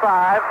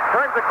 35,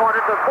 turns the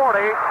corner to 40,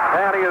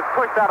 and he is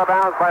pushed out of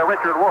bounds by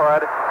Richard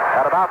Wood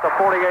at about the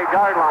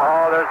 48-yard line.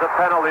 Oh, there's a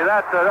penalty.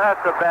 That's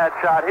a bad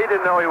shot. He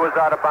didn't know he was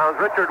out of bounds.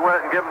 Richard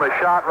went and gave him a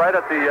shot right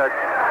at the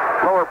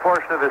lower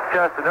portion of his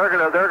chest, and they're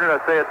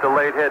gonna say it's a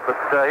late hit, but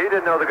he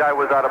didn't know the guy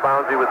was out of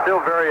bounds. He was still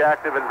very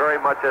active and very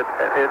much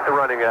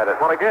running at it.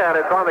 Well, again,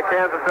 it's on the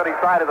Kansas City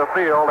side of the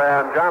field,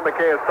 and John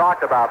McKay has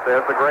talked about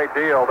this a great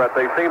deal, that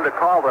they seem to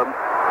call them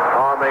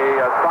on the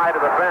side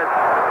of the bench.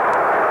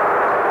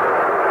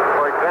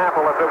 For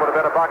example, if it would have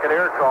been a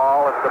Buccaneer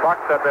call, if the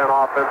Bucs had been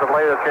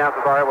offensively, the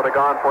chances are it would have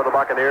gone for the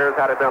Buccaneers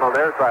had it been on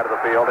their side of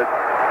the field.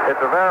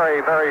 It's a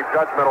very, very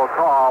judgmental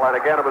call, and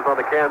again, it was on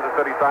the Kansas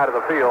City side of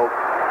the field.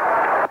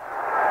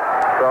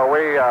 So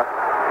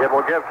it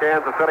will give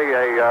Kansas City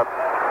a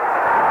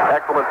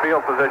excellent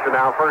field position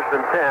now, 1st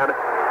and 10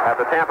 at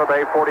the Tampa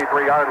Bay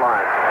 43-yard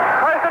line.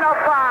 Personal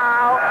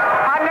foul.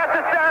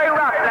 Unnecessary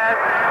roughness.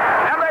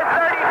 Number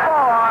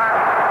 34.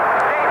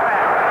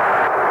 Defense.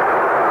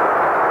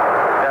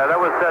 Yeah, that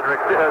was Cedric.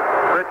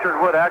 Richard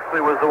Wood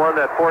actually was the one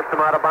that forced him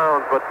out of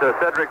bounds, but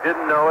Cedric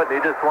didn't know it, and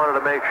he just wanted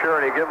to make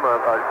sure, and he gave him a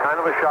kind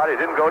of a shot. He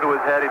didn't go to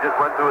his head. He just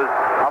went to his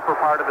upper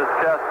part of his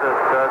chest,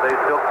 and they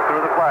still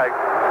threw the flag.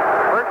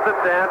 1st and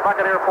 10,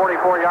 Buccaneer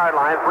 44-yard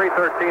line,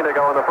 3:13 to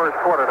go in the first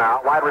quarter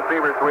now. Wide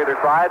receivers to either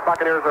side.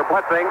 Buccaneers are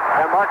blitzing,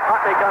 and Mark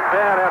Putney comes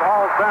in and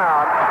hauls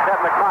down Ted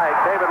McKnight.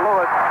 David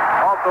Lewis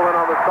also in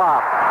on the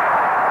stop.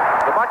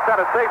 The Bucs had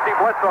a safety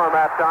blitz on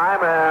that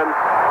time, and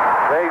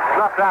they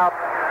snuffed out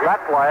that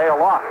play, a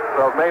loss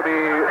of maybe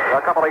a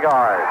couple of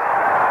yards.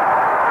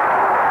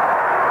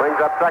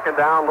 Brings up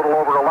 2nd down, a little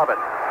over 11.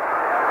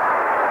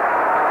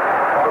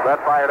 So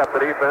that fired up the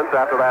defense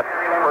after that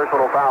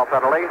personal foul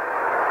penalty.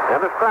 And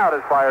this crowd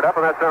is fired up,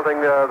 and that's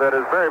something that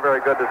is very, very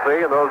good to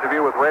see. And those of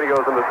you with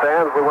radios in the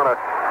stands, we want to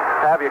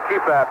have you keep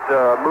that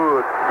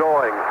mood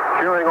going,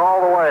 cheering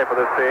all the way for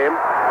this team.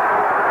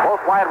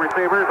 Both wide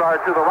receivers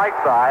are to the right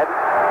side.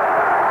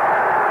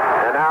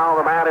 And now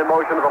the man in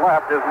motion to the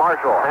left is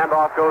Marshall.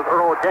 Handoff goes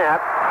Earl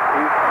Gant.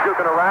 He's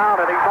juking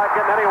around, and he's not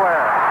getting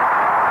anywhere.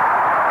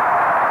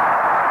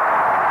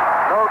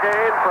 No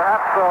gain,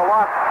 perhaps a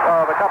loss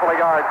of a couple of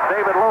yards.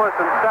 David Lewis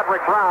and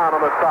Cedric Brown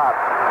on the stop.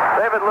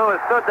 David Lewis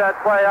stood that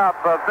play up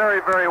very,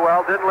 very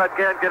well. Didn't let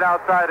Gant get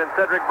outside, and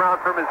Cedric Brown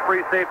from his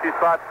free safety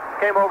spot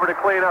came over to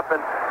clean up.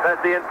 And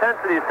the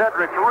intensity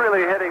Cedric's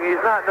really hitting.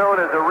 He's not known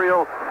as a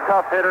real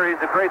tough hitter.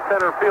 He's a great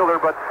center fielder,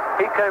 but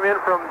he came in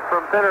from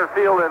center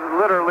field and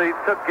literally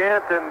took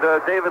Gant and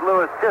David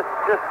Lewis just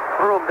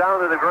threw him down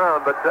to the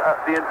ground. But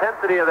the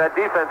intensity of that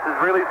defense is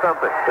really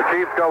something. The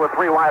Chiefs go with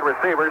 3 wide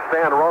receivers.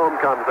 Stan Rome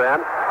comes in,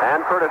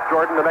 and Curtis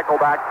Jordan, the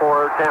nickelback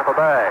for Tampa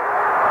Bay.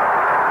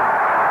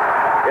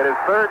 It is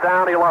 3rd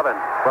down 11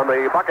 from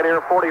the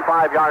Buccaneer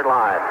 45-yard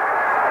line.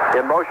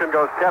 In motion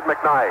goes Ted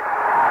McKnight.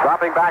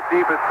 Dropping back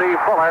deep is Steve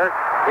Fuller.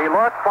 He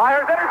looks,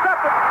 fires,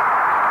 intercepted.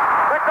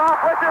 Picked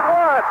off Richard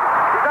Wood.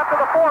 He's up to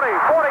the 40,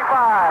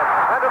 45,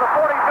 and to the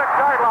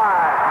 46-yard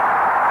line.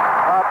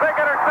 A big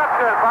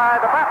interception by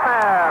the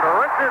Batman,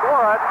 Richard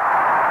Wood.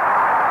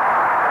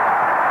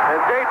 And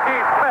J.T.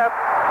 Smith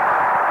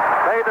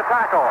made the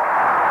tackle.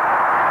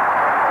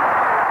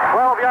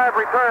 12-yard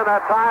return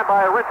that time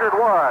by Richard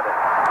Wood.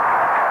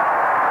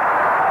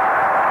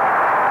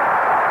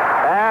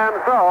 And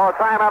so,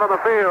 timeout on the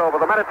field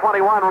with 1:21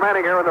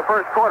 remaining here in the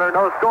first quarter.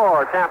 No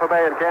score, Tampa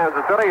Bay and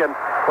Kansas City. And,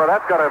 well,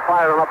 that's going to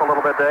fire him up a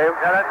little bit, Dave.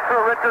 Yeah, that's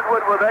true. Richard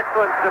Wood with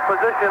excellent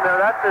position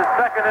there. That's his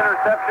 2nd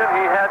interception.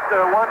 He had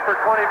 1 for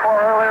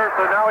 24 earlier,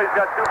 so now he's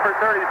got 2 for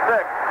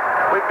 36.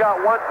 We've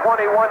got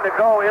 1:21 to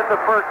go in the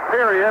first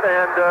period,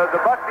 and the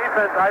Bucs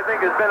defense, I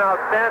think, has been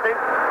outstanding.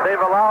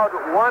 They've allowed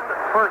 1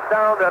 first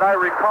down that I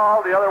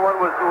recall. The other one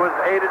was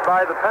aided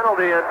by the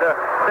penalty, and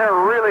they're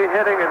really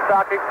hitting and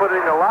stocking,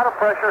 putting a lot of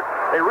pressure.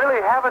 They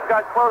really haven't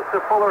got close to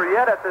Fuller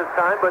yet at this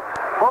time, but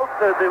most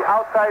of the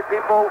outside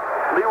people,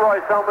 Leroy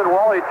Selman,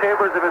 Wally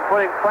Chambers, have been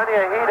putting plenty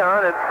of heat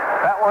on, and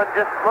That one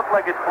just looked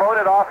like it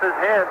floated off his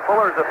hand.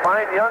 Fuller's a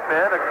fine young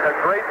man, a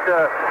great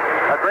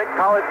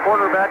college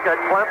quarterback at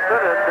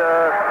Clemson,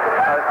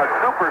 and a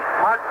super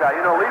smart guy.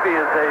 You know,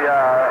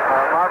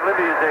 Marv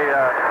Levy is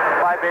a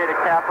Phi Beta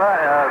Kappa.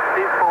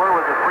 Steve Fuller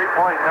was a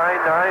 3.99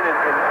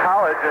 in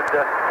college, and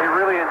he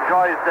really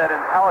enjoys that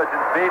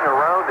intelligence being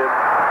around him.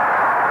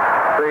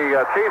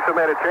 The Chiefs have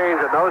made a change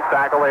at nose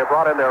tackle. They have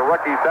brought in their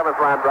rookie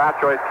 7th-round draft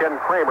choice, Ken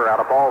Kramer,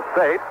 out of Ball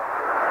State,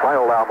 my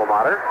old alma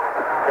mater.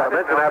 Got to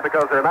mention that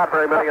because there are not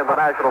very many in the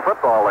National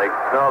Football League.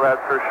 No,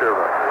 that's for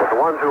sure. But the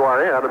ones who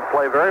are in and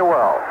play very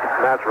well,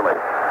 naturally.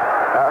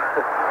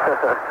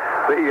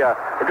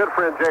 The good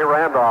friend Jay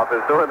Randolph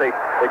is doing the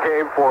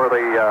game for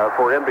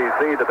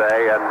NBC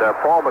today, and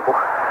Paul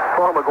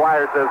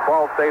McGuire says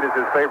Ball State is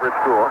his favorite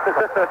school.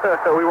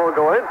 We won't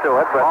go into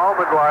it, but Paul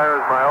McGuire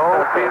is my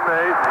old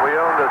teammate. We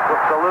owned a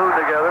saloon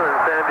together in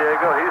San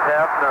Diego. He's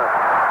half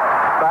nuts.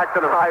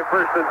 Saxon and High,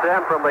 1st and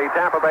 10 from the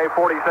Tampa Bay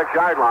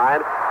 46-yard line.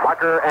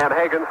 Mucker and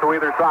Higgins to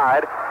either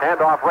side. Hand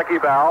off Ricky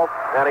Bell,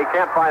 and he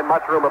can't find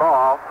much room at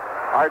all.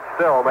 Art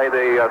Still made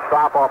the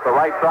stop off the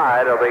right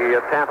side of the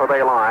Tampa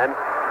Bay line.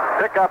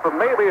 Pick up of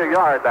maybe a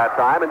yard that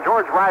time, and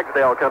George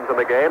Ragsdale comes in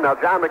the game. Now,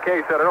 John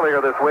McKay said earlier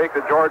this week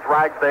that George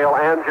Ragsdale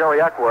and Jerry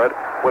Eckwood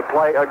would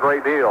play a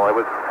great deal. It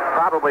was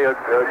probably a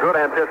good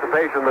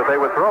anticipation that they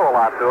would throw a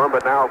lot to him,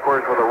 but now, of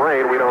course, with the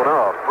rain, we don't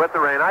know. With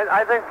the rain,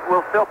 I think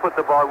we'll still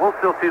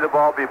see the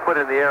ball be put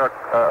in the air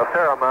a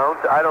fair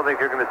amount. I don't think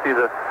you're going to see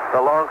the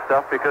long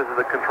stuff because of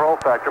the control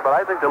factor, but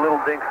I think the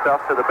little dink stuff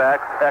to the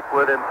backs,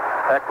 Eckwood and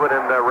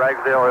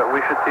Ragsdale,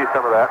 we should see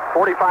some of that.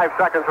 45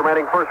 seconds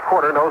remaining, first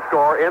quarter, no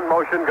score. In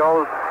motion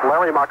goes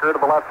Larry Mucker to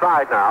the left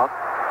side now.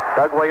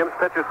 Doug Williams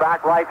pitches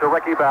back right to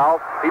Ricky Bell.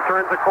 He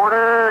turns the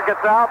corner,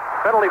 gets out.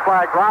 Penalty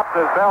flag drops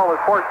as Bell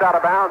is forced out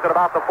of bounds at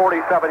about the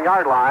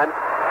 47-yard line.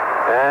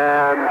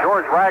 And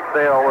George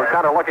Ragsdale was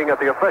kind of looking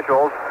at the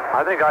officials.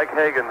 I think Ike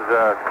Hagan's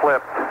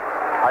clipped.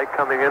 Ike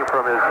coming in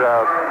from his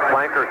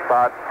flanker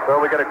spot.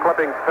 So we get a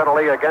clipping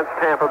penalty against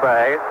Tampa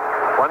Bay.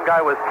 One guy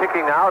was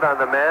kicking out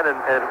on the man,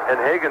 and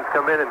Hagan's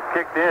come in and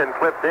clipped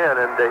in,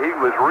 and he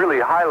was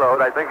really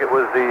high-load. I think it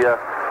was the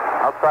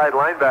outside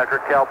linebacker,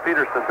 Cal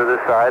Peterson, to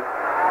this side.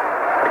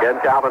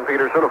 Again, Calvin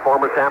Peterson, a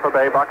former Tampa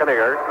Bay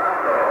Buccaneer.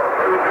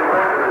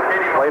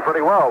 Played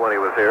pretty well when he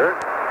was here,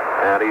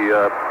 and he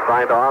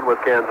signed on with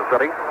Kansas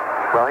City.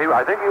 Well,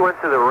 I think he went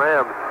to the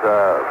Rams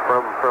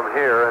from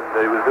here, and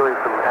he was doing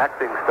some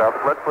acting stuff.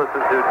 Let's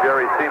listen to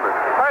Jerry Seaman.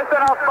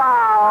 Personal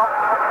foul,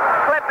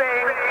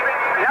 clipping,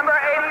 number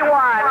 81,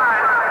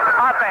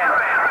 offense.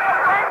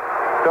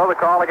 So the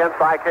call against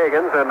Ike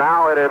Higgins, and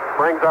now it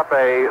brings up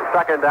a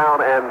 2nd down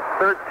and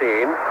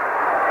 13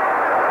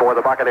 for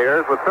the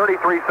Buccaneers with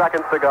 33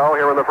 seconds to go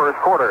here in the first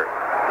quarter.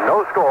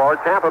 No score,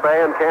 Tampa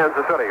Bay and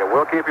Kansas City.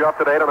 We'll keep you up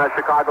to date on that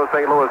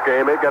Chicago-St. Louis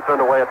game. It gets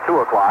underway at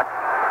 2 o'clock.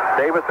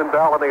 Davis and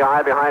Bell in the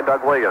eye behind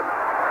Doug Williams.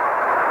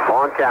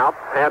 Long count.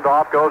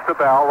 Handoff goes to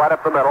Bell right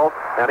up the middle,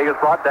 and he is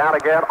brought down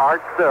again.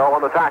 Art Still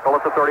on the tackle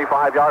at the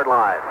 35-yard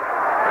line.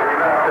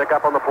 Pick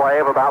up on the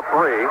play of about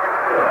 3,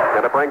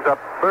 and it brings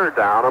up 3rd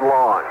down and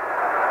long.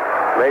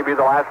 Maybe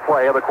the last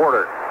play of the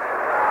quarter.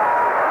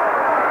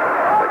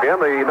 Again,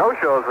 the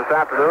no-shows this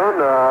afternoon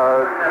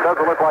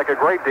doesn't look like a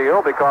great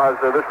deal because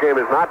this game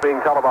is not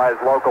being televised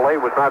locally.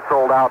 It was not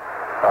sold out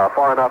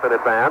far enough in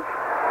advance.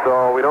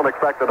 So we don't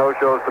expect the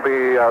no-shows to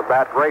be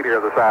that great here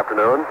this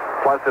afternoon.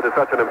 Plus, it is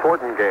such an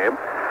important game.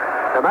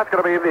 And that's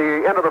going to be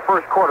the end of the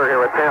first quarter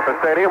here at Tampa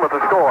Stadium with the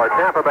score.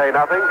 Tampa Bay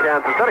nothing,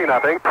 Kansas City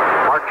nothing.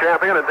 Mark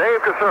Champion and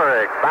Dave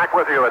Kasurik back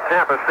with you at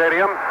Tampa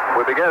Stadium.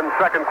 We begin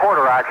second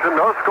quarter action.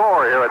 No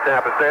score here at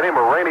Tampa Stadium.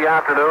 A rainy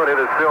afternoon. It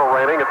is still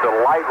raining. It's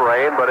a light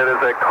rain, but it is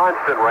a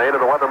constant rain,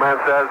 and the weatherman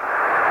says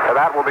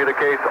that will be the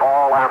case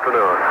all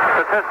afternoon.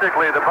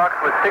 Statistically, the Bucs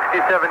with 67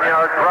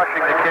 yards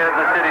rushing to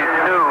Kansas City's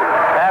 2,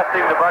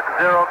 passing the Bucs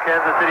 0,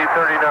 Kansas City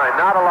 39.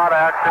 Not a lot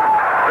of action,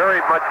 very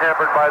much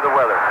hampered by the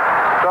weather.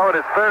 So it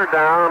is 3rd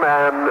down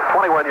and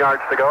 21 yards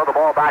to go. The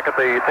ball back at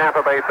the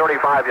Tampa Bay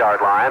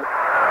 35-yard line.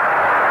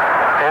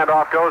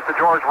 Handoff goes to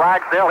George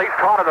Ragsdale. He's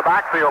caught in the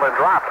backfield and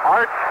dropped.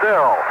 Art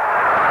Still,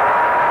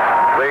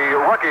 the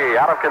rookie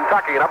out of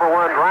Kentucky, number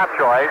 1 draft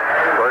choice,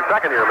 or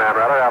second-year man,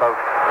 rather, out of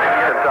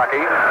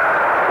Kentucky.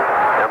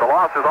 And the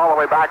loss is all the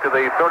way back to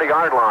the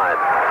 30-yard line.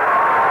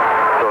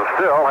 So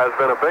Still has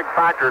been a big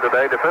factor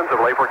today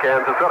defensively for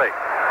Kansas City.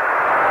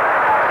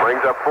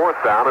 Brings up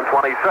 4th down and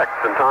 26,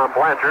 and Tom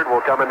Blanchard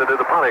will come in to do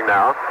the punting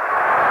now.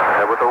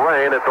 And with the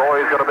rain, it's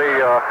always going to be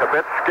a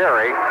bit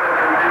scary.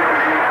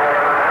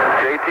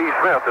 J.T.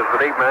 Smith is the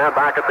deep man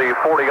back at the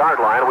 40-yard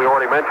line. We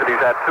already mentioned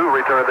he's had 2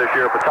 returned this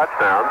year for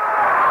touchdowns.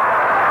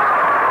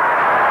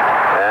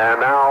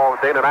 And now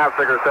Dana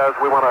Nafziger says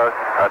we want a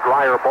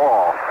drier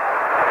ball.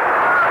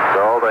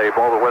 So they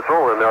blow the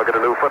whistle, and they'll get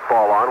a new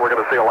football on. We're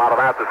going to see a lot of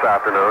that this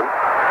afternoon.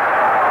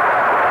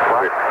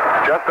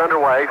 Just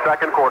underway,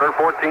 second quarter,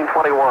 14-21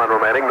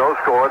 remaining, no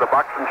score, the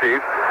Bucs and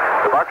Chiefs.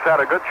 The Bucs had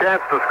a good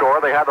chance to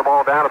score. They had the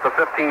ball down at the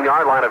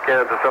 15-yard line of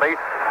Kansas City.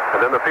 And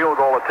then the field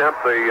goal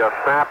attempt, the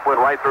snap went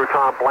right through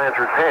Tom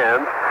Blanchard's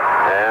hands,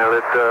 and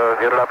it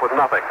ended up with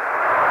nothing.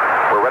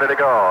 We're ready to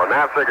go.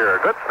 Nafziger,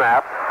 good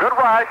snap, good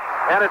rush,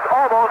 and it's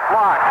almost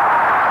blocked.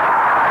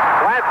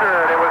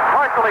 Blanchard, it was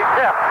partially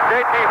tipped.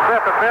 J.T.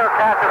 Smith, a fair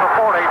catch at the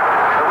 40.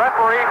 The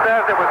referee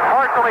says it was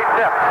partially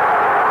tipped,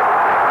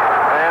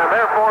 and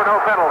therefore no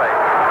penalty.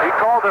 He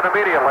called it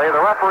immediately.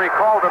 The referee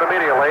called it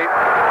immediately.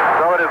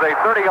 So it is a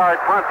 30-yard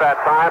punt that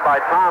time by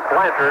Tom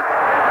Blanchard,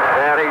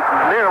 and he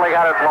nearly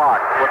had it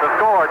blocked. With the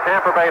score,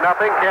 Tampa Bay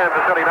nothing,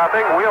 Kansas City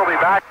nothing. We'll be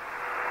back.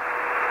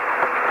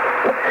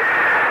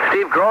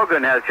 Steve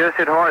Grogan has just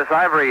hit Horace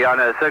Ivory on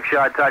a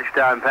 6-yard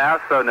touchdown pass.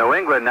 So New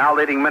England now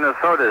leading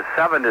Minnesota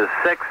 7-6.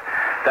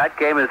 That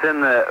game is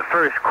in the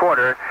first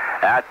quarter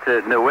at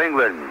New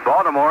England.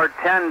 Baltimore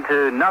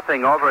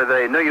 10-0 over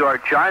the New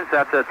York Giants.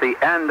 That's at the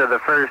end of the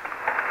first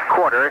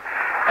quarter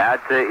at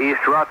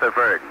East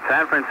Rutherford.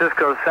 San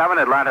Francisco 7,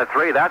 Atlanta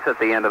 3. That's at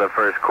the end of the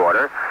first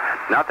quarter.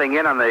 Nothing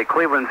in on the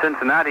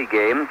Cleveland-Cincinnati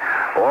game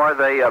or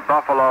the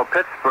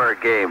Buffalo-Pittsburgh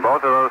game.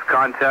 Both of those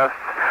contests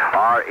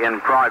are in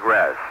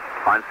progress.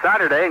 On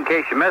Saturday, in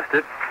case you missed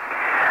it,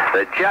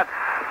 the Jets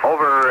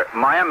over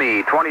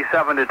Miami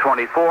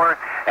 27-24,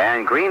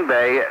 and Green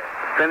Bay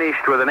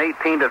finished with an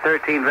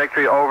 18-13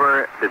 victory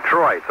over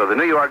Detroit. So the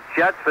New York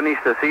Jets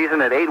finished the season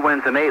at 8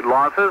 wins and 8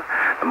 losses.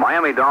 The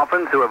Miami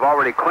Dolphins, who have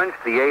already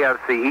clinched the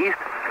AFC East,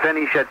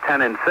 finish at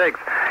 10-6.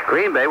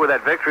 Green Bay, with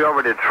that victory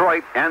over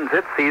Detroit, ends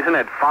its season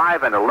at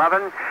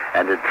 5-11,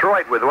 and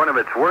Detroit, with one of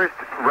its worst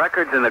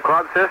records in the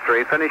club's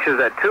history, finishes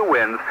at 2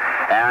 wins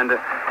and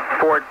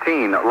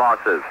 14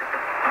 losses.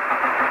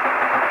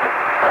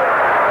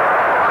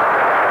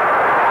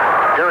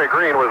 Gary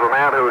Green was the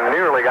man who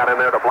nearly got in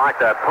there to block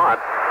that punt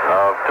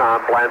of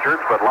Tom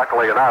Blanchard's, but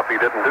luckily enough, he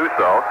didn't do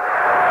so.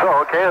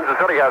 So Kansas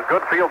City has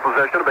good field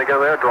position to begin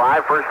their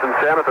drive, 1st and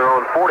 10 at their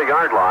own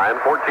 40-yard line,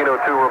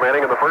 14:02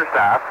 remaining in the first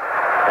half,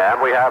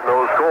 and we have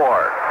no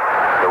score.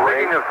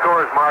 Speaking of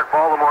scores, Mark,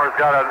 Baltimore's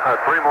got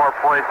 3 more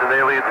points, and they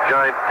lead the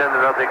Giants 10-0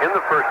 in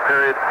the first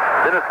period.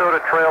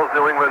 Minnesota trails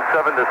New England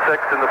 7-6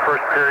 in the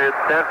first period.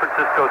 San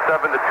Francisco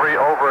 7-3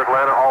 over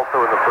Atlanta,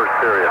 also in the first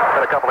period.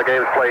 Had a couple of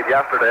games played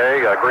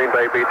yesterday. Green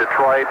Bay beat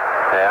Detroit,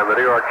 and the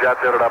New York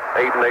Jets ended up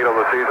 8-8 on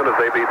the season as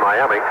they beat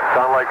Miami.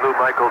 Sound like Lou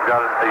Michaels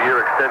got a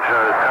year extension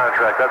on his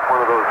contract. That's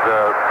one of those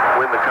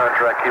win the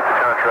contract, keep the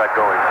contract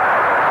going.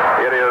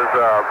 It is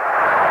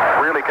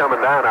really coming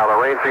down now. The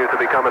rain seems to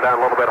be coming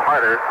down a little bit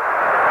harder.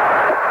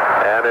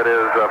 And it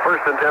is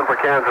 1st and 10 for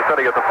Kansas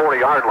City at the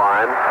 40-yard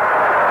line.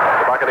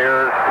 The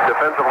Buccaneers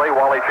defensively,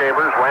 Wally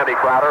Chambers, Randy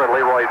Crowder, and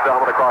Leroy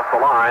Selman across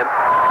the line.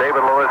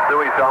 David Lewis,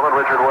 Dewey Selman,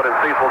 Richard Wood, and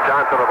Cecil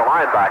Johnson are the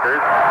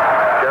linebackers.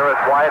 Jarris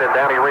White and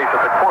Danny Reese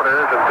at the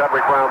corners, and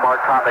Cedric Brown,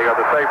 Mark Conley are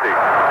the safeties.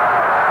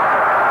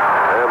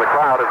 And the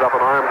crowd is up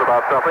in arms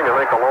about something. I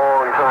think a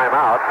long time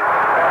out.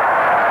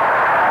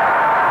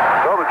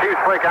 So the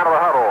Chiefs break out of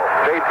the huddle.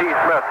 J.T.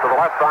 Smith to the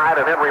left side,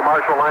 and Henry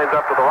Marshall lines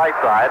up to the right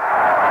side.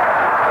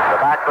 The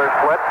backs are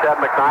split. Ted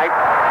McKnight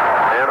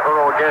and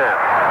Earl Gant.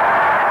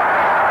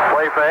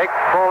 Play fake.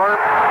 Fuller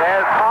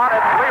has caught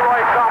it.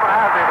 Leroy Selman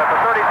has him at the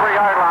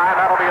 33-yard line.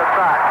 That'll be a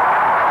sack.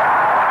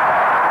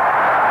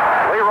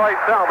 Leroy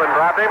Selman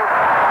grabbed him.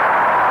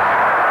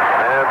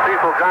 And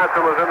Cecil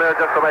Johnson was in there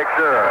just to make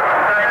sure.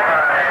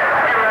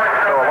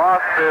 So a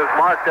loss is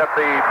marked at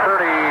the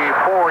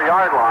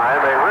 34-yard line.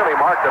 They really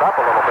marked it up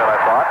a little bit, I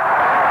thought.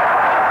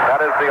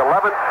 That is the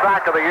 11th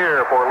sack of the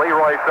year for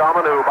Leroy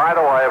Selman, who, by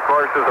the way, of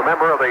course, is a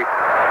member of the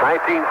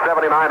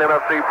 1979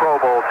 NFC Pro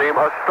Bowl team,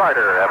 a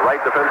starter at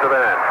right defensive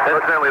end.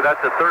 Incidentally,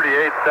 that's the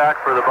 38th sack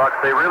for the Bucs.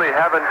 They really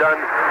haven't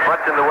done much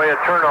in the way of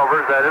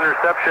turnovers. That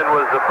interception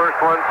was the first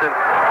one since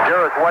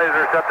Jarris White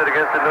intercepted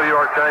against the New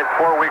York Giants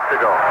 4 weeks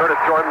ago. Curtis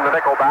Jordan, the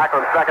nickel back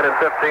on 2nd and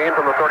 15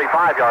 from the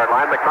 35-yard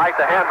line. McKnight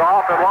the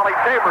handoff, and Wally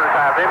Chambers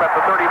has him at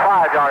the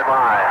 35-yard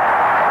line.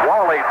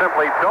 Wally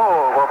simply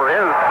dove over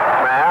his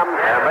man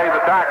and made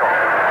the tackle.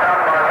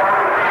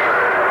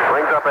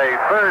 Brings up a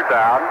 3rd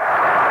down.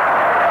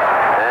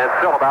 And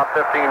still about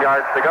 15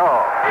 yards to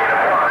go.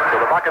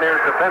 So the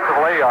Buccaneers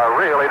defensively are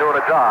really doing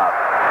a job.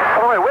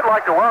 By the way, we'd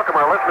like to welcome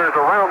our listeners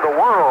around the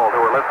world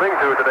who are listening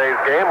to today's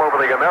game over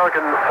the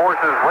American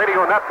Forces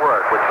Radio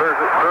Network, which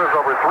serves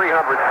over 300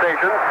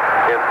 stations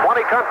in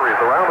 20 countries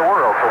around the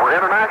world. So we're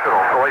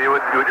international. So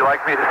would you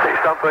like me to say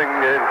something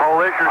in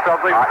Polish or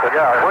something?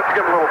 Yeah, why don't you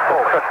give them a little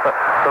Polish?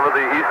 Some of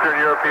the Eastern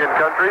European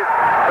countries.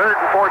 3rd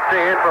and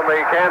 14 from the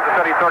Kansas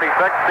City 36.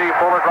 Steve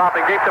Fuller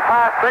dropping deep to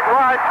pass. Big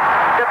rush.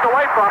 Gets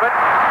away from it.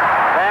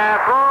 And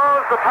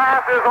throws. The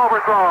pass is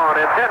overthrown.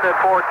 Intended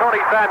for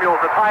Tony Samuels,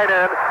 the tight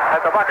end,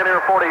 at the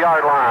Buccaneer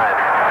 40-yard line.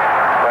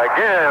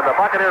 Again, the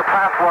Buccaneer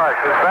pass rush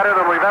is better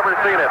than we've ever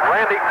seen it.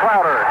 Randy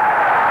Crowder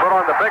put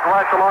on the big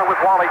rush along with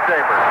Wally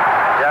Chambers.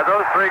 Yeah,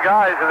 those 3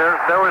 guys, and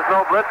there was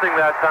no blitzing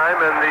that time,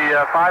 and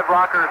the 5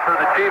 blockers for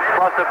the Chiefs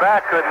plus a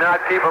back could not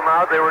keep them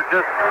out. They were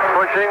just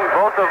pushing.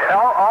 All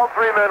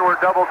 3 men were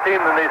double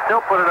teamed, and they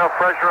still put enough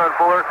pressure on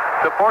Fuller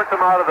to force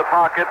him out of the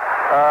pocket.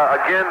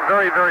 Again,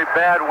 very, very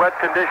bad wet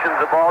conditions.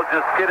 The ball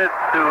just skidded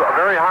to a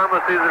very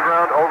harmless piece of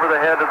ground over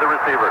the head of the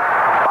receiver.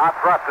 Bob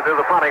Truss to do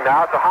the punting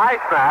now. It's a high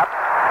snap.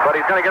 but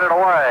he's going to get it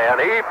away,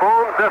 and he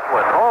booms this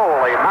one.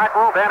 Holy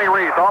mackerel, Danny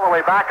Reese all the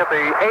way back at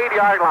the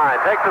 8-yard line.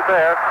 Takes it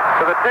there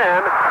to the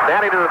 10,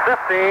 Danny to the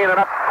 15, and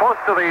up close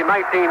to the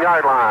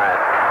 19-yard line.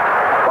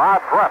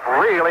 Bob Drupp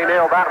really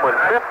nailed that one.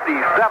 57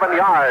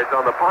 yards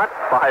on the punt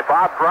by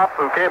Bob Drupp,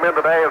 who came in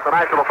today as the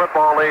National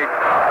Football League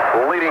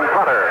leading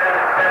punter.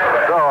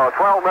 So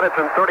 12 minutes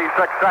and 36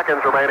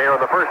 seconds remain here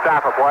in the first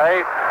half of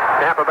play.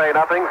 Tampa Bay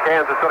nothing,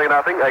 Kansas City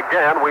nothing.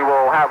 Again, we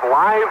will have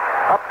live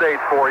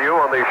updates for you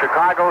on the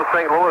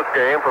Chicago-St. Louis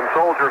game from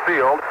Soldier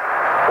Field,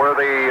 where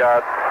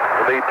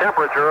the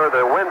temperature,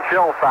 the wind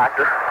chill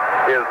factor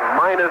is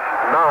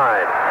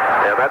 -9.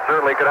 And that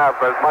certainly could have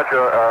as much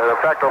an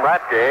effect on that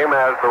game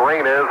as the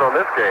rain is on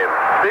this game.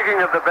 Speaking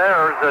of the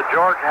Bears,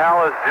 George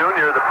Halas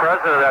Jr., the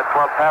president of that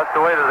club, passed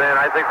away today, and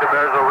I think the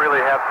Bears will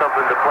really have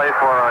something to play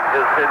for on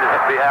in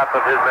behalf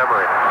of his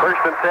memory.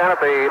 First and 10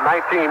 at the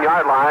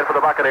 19-yard line for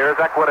the Buccaneers.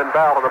 Eckwood and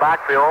Bell in the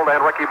backfield,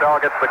 and Ricky Bell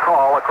gets the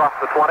call across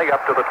the 20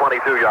 up to the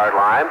 22-yard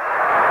line.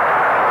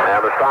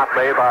 And the stop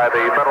made by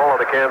the middle of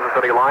the Kansas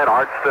City line.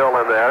 Art's still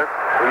in there.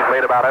 He's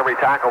made about every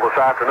tackle this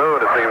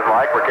afternoon, it seems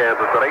like, for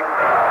Kansas City.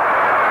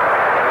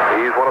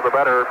 He's one of the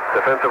better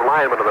defensive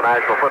linemen in the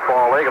National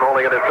Football League and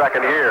only in his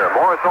second year.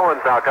 Morris Owens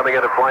now coming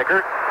in at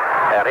flanker,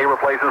 and he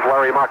replaces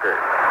Larry Mucker.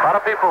 A lot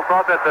of people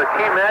thought that the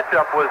key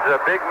matchup was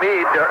Big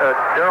Mead,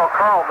 Daryl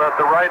Carlton at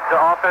the right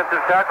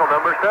offensive tackle,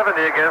 number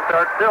 70, against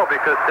Art Still,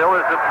 because Still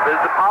is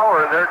the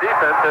power in their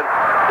defense, and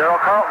Daryl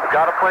Carlton's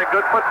got to play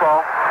good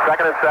football.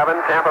 Second and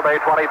 7, Tampa Bay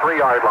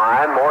 23-yard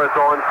line. Morris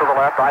Owens to the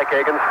left, Ike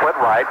Hagan split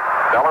right.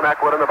 Bell and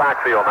Eckwood in the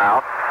backfield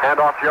now.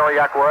 Hand off Jerry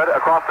Eckwood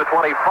across the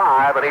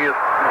 25, and he is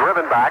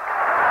driven back.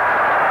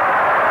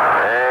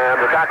 And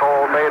the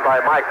tackle made by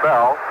Mike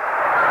Bell.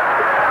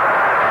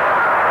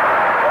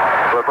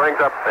 So it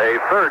brings up a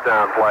third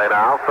down play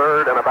now,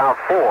 third and about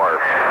 4.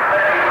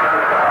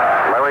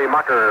 Larry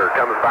Mucker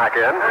comes back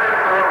in.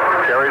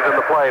 Carries in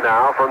the play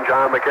now from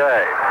John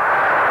McKay.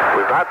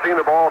 We've not seen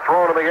the ball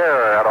thrown in the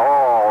air at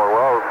all, or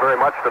well, very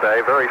much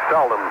today, very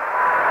seldom.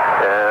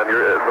 And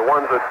the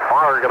ones that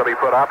are going to be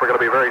put up are going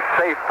to be very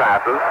safe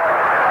passes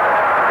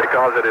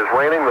because it is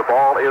raining, the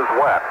ball is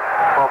wet.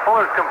 Well,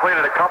 Fuller's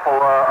completed a couple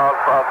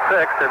of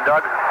 6, and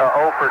Doug's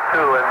 0 for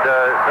 2, and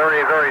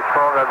very, very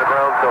strong on the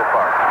ground so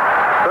far.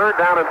 Third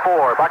down and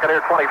 4,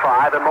 Buccaneer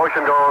 25. In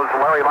motion goes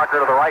Larry Mucker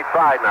to the right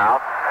side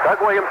now.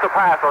 Doug Williams to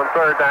pass on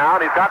third down.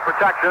 He's got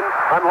protection.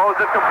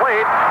 Unloads it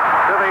complete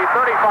to the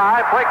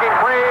 35. Breaking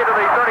free to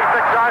the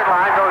 36-yard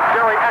line goes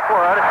Jerry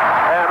Eckwood.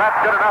 And that's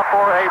good enough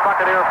for a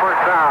Buccaneer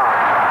first down.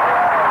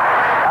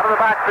 Out of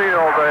the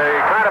backfield, the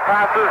kind of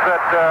passes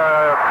that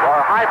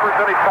are high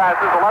percentage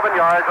passes, 11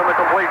 yards on the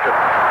completion.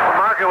 Well,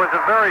 Mark, it was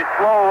a very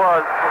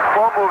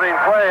slow-moving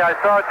play. I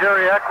saw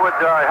Jerry Eckwood.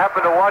 I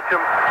happened to watch him,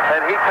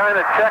 and he kind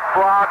of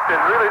check-blocked and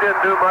really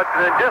didn't do much,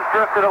 and then just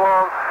drifted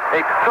along. He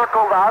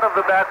circled out of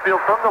the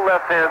backfield from the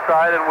left-hand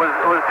side and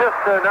was just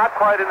not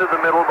quite into the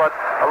middle, but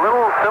a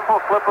little simple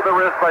slip of the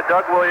wrist by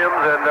Doug Williams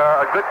and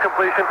a good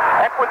completion.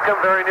 Eckwood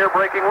come very near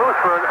breaking loose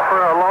for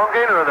a long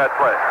gainer in that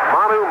play.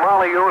 Manu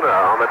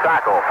Maliuna on the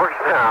tackle. First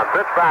down,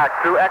 pitch back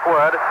to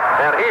Eckwood,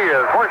 and he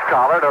is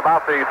horse-collared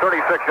about the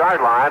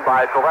 36-yard line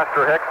by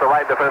Sylvester Hicks, the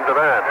right defensive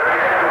end.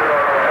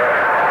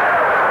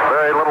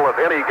 Very little of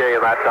any gain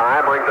that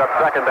time. Brings up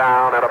second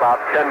down and about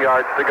 10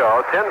 yards to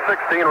go.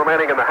 10-16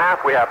 remaining in the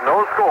half. We have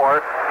no score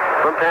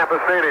from Tampa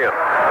Stadium.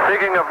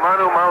 Speaking of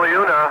Manu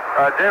Maliuna,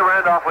 Jay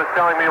Randolph was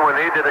telling me when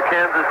he did a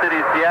Kansas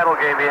City-Seattle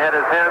game, he had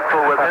his hands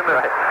full with him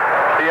and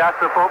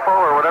Tuiasosopo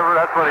or whatever.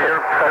 That's one of your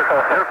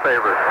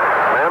favorites.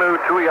 Manu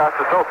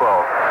Tuiasosopo,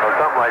 or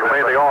something like that.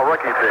 Made the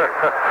all-rookie team.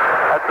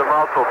 That's a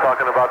mouthful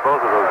talking about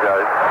both of those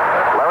guys.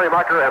 Larry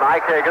Mucker and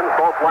Ike Hagan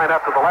both line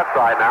up to the left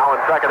side now, and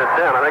second and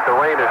 10. I think the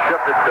rain has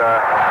shifted.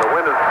 The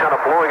wind is kind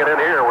of blowing it in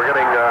here. We're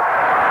getting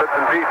bits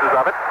and pieces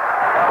of it.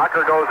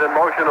 Mucker goes in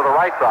motion to the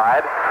right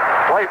side.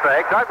 Play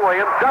fake. Doug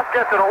Williams just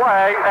gets it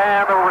away,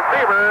 and the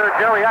receiver,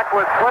 Jerry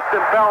Eckwood, slipped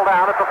and fell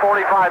down at the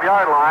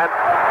 45-yard line.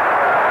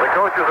 The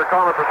coaches are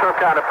calling for some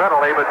kind of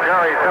penalty, but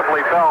Jerry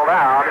simply fell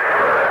down.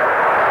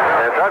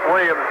 And Doug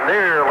Williams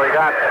nearly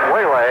got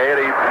waylaid.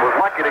 He was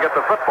lucky to get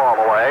the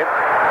football away.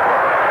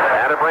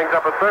 And it brings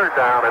up a third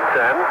down and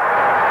 10.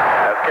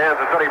 As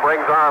Kansas City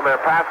brings on their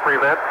pass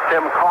prevent,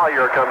 Tim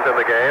Collier comes in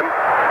the game.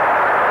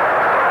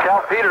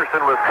 Cal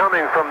Peterson was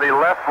coming from the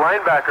left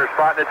linebacker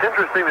spot, and it's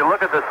interesting to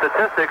look at the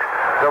statistics.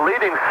 The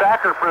leading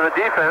sacker for the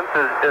defense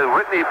is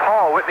Whitney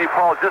Paul. Whitney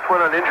Paul just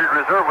went on injured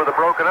reserve with a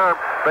broken arm,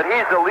 but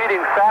he's the leading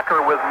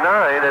sacker with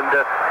 9, and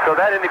so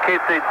that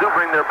indicates they do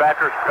bring their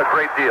backers a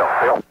great deal.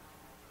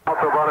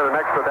 Also running an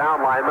extra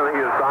down lineman. He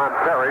is Don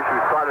Parrish, who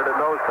started at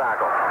nose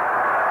tackle.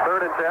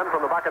 Third and 10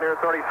 from the Buccaneer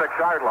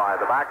 36-yard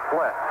line. The back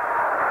split.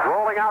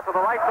 Rolling out to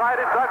the right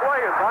side is Doug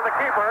Williams on the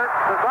keeper.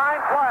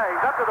 Design play.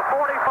 He's up to the 45.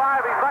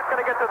 He's not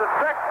going to get to the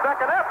 6.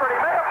 Second effort. He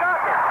may have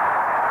gotten it.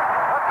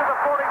 Up to the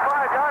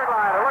 45-yard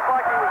line. It looked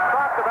like he was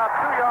stopped about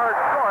 2 yards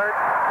short.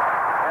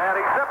 And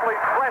he simply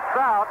splits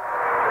out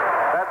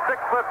that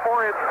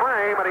 6'4"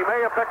 frame, and he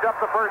may have picked up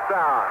the first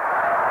down.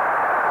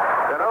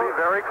 Going to be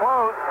very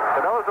close.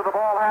 The nose of the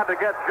ball had to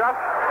get just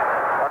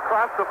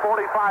across the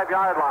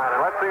 45-yard line,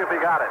 and let's see if he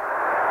got it.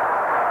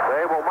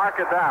 They will mark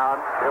it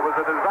down. It was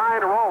a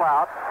design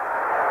rollout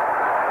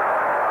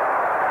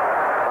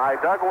by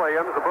Doug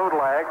Williams, the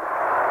bootleg.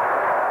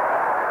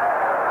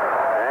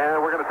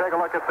 And we're going to take a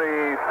look at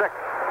the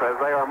sticks as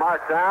they are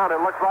marked down.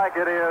 It looks like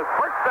it is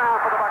first down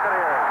for the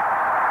Buccaneers.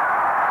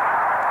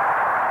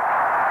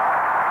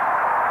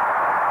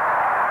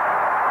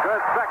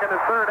 Good second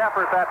and third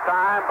effort that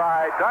time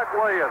by Doug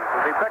Williams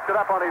as he picked it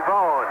up on his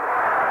own.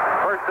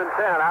 First and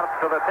 10 out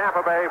to the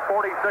Tampa Bay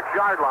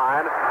 46-yard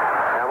line.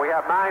 And we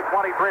have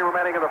 9:23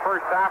 remaining in the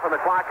first half, and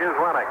the clock is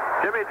running.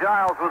 Jimmy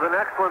Giles with an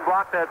excellent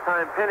block that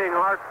time, pinning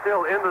Hart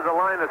still into the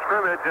line of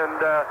scrimmage, and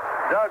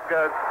Doug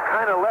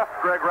kind of left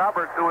Greg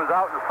Roberts, who was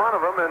out in front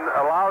of him, and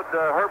allowed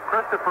Herb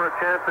Christopher a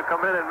chance to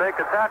come in and make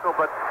a tackle.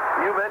 But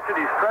you mentioned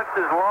he stretched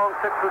his long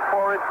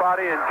 6'4"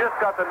 body and just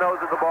got the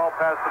nose of the ball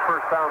past the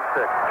first down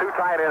stick. Two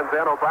tight ends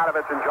in,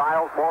 Obradovic and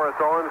Giles, Morris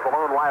Owens, the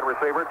lone wide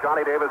receiver,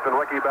 Johnny Davis and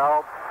Ricky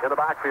Bell in the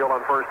backfield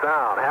on first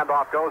down.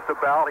 Handoff goes to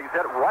Bell. He's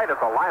hit right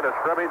at the line of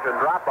scrimmage and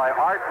dropped by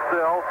Art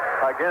Still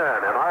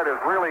again. And Art is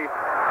really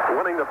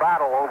winning the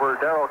battle over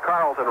Darryl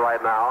Carlton right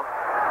now.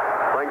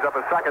 Brings up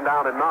a second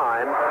down and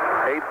 9.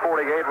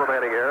 8:48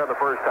 remaining here in the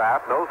first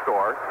half. No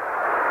score.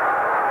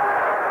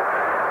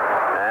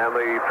 And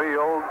the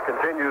field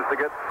continues to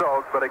get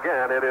soaked, but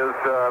again, it is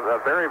a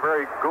very,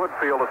 very good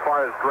field as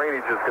far as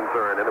drainage is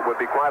concerned, and it would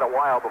be quite a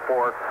while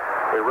before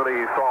we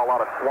really saw a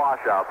lot of swash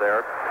out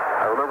there.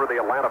 I remember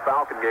the Atlanta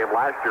Falcon game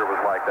last year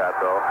was like that,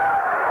 though.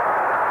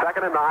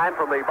 Second and 9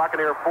 from the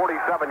Buccaneer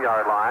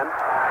 47-yard line.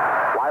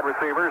 Wide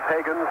receivers,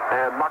 Higgins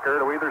and Mucker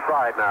to either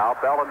side now.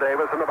 Bell and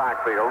Davis in the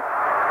backfield.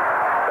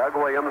 Doug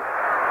Williams,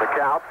 the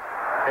count.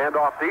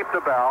 Handoff deep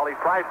to Bell. He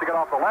tries to get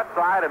off the left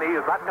side, and he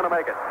is not going to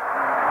make it.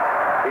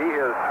 He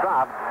is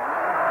stopped.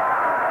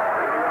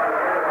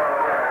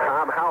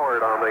 Tom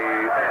Howard on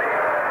the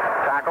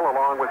tackle,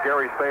 along with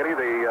Jerry Spady,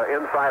 the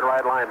inside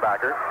right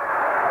linebacker.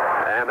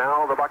 And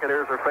now the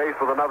Buccaneers are faced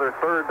with another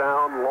third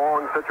down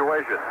long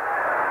situation.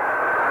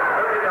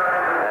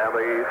 And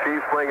the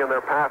Chiefs bring in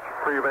their pass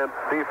prevent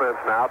defense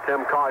now.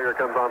 Tim Collier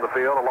comes on the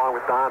field along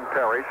with Don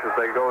Parrish as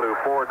they go to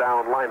 4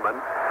 down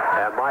linemen.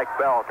 And Mike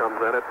Bell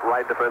comes in at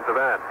right defensive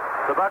end.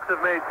 The Bucs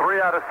have made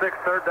 3 out of 6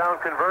 third down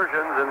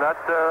conversions, and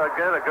that's,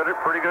 again, a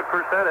pretty good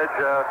percentage.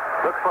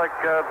 Looks like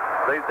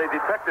they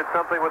detected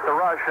something with the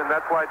rush, and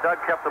that's why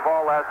Doug kept the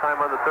ball last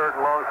time on the third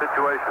and long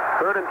situation.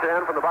 Third and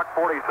 10 from the Buck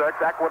 46.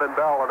 Eckwood and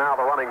Bell are now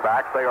the running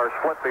backs. They are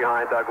split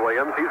behind Doug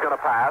Williams. He's going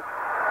to pass.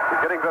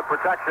 He's getting good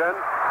protection.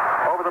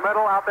 Over the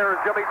middle, out there is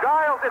Jimmy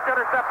Giles. It's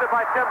intercepted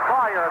by Tim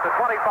Collier at the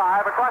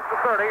 25, across the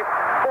 30,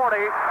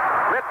 40,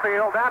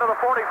 midfield, down to the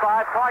 45,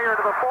 Collier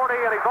to the 40,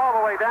 and he's all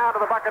the way down to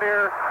the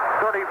Buccaneer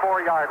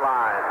 34-yard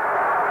line.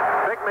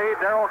 Big Meade,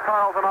 Darryl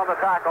Carlton on the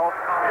tackle.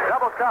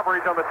 Double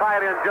coverage on the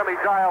tight end, Jimmy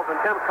Giles, and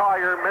Tim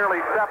Collier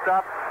merely stepped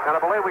up, and I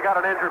believe we got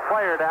an injured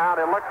player down.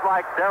 It looks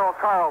like Darryl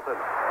Carlton.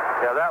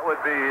 Yeah, that would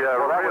be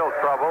real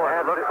trouble,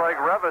 and it looks like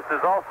Revis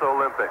is also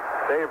limping.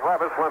 Dave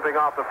Revis limping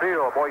off the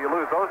field. Boy, you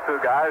lose those two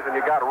guys, and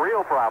you got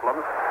real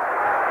problems.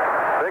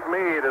 Big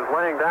Meade is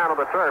laying down on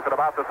the turf at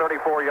about the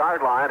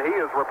 34-yard line. He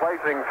is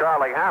replacing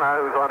Charlie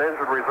Hanna, who's on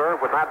injured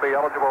reserve, would not be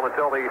eligible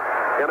until the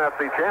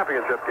NFC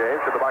Championship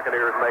game, should the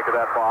Buccaneers make it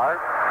that far.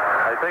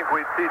 I think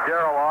we'd see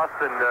Darrell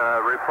Austin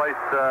replace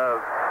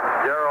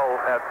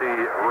Darrell at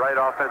the right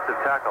offensive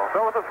tackle.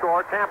 So with the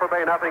score, Tampa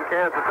Bay nothing,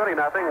 Kansas City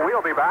nothing. We'll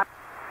be back.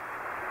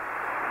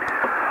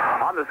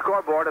 On the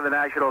scoreboard of the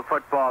National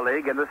Football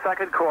League, in the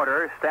second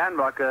quarter,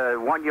 Stanbuck a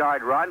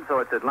 1-yard run, so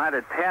it's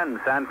Atlanta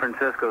 10, San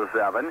Francisco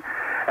 7.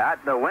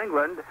 At New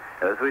England,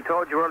 as we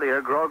told you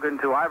earlier, Grogan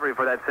to Ivory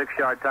for that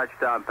 6-yard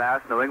touchdown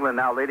pass. New England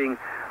now leading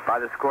by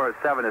the score of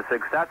 7-6.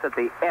 That's at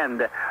the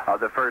end of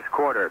the first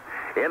quarter.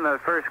 In the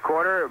first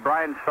quarter,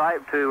 Brian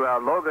Stipe to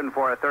Logan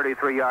for a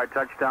 33-yard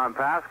touchdown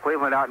pass.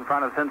 Cleveland out in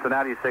front of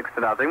Cincinnati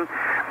 6-0.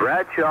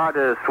 Bradshaw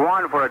to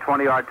Swan for a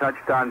 20-yard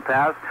touchdown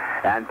pass.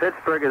 And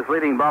Pittsburgh is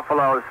leading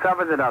Buffalo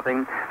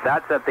 7-0.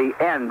 That's at the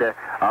end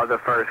of the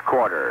first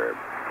quarter.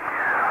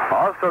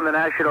 Also in the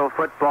National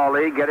Football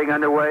League, getting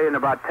underway in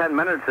about 10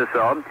 minutes or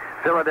so,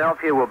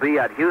 Philadelphia will be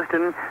at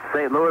Houston.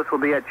 St. Louis will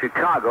be at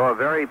Chicago. A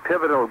very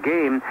pivotal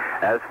game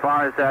as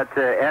far as that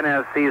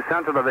NFC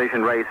Central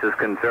Division race is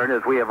concerned,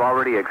 as we have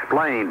already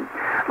explained.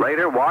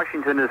 Later,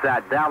 Washington is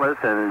at Dallas,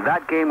 and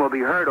that game will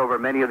be heard over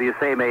many of these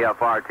same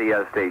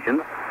AFRTS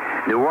stations.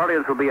 New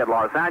Orleans will be at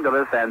Los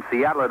Angeles, and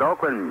Seattle at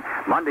Oakland.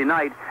 Monday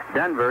night,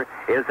 Denver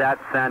is at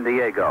San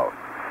Diego.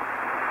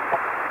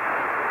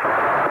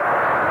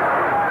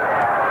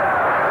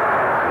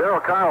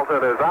 Darryl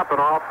Carlton is up and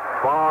off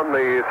on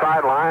the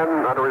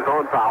sideline under his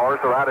own power,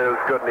 so that is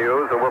good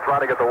news, and we'll try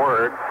to get the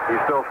word.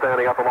 He's still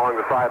standing up along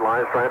the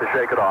sidelines trying to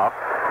shake it off.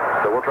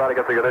 So we'll try to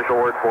get the initial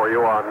word for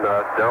you on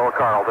Darryl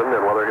Carlton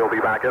and whether he'll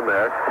be back in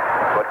there.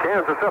 But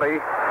Kansas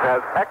City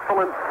has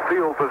excellent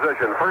field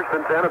position. 1st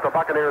and 10 at the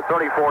Buccaneers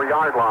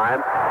 34-yard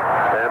line.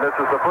 And this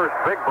is the first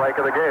big break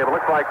of the game. It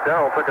looks like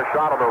Darryl took a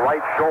shot on the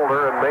right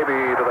shoulder and maybe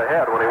to the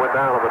head when he went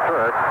down on the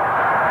turf.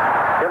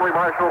 Henry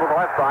Marshall to the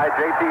left side.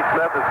 J.T.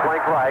 Smith is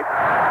flank right.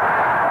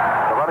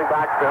 The running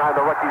backs behind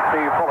the rookie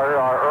Steve Fuller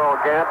are Earl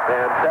Gant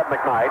and Ted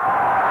McKnight.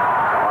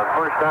 On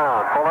 1st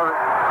down, Fuller,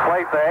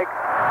 play fake,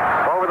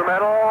 over the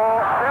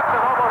middle, tipped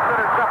and almost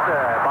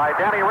intercepted by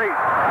Danny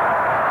Reese.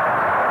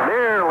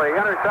 Nearly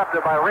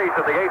intercepted by Reese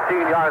at the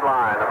 18-yard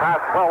line. The pass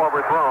well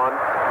overthrown.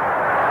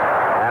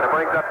 And it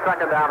brings up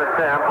 2nd down and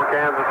 10 for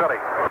Kansas City.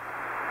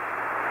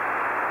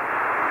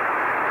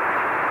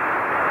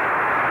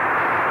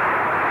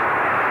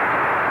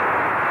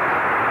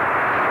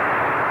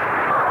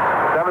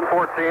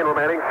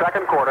 Remaining,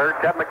 2nd quarter.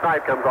 Ted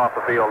McKnight comes off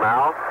the field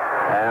now.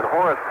 And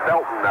Horace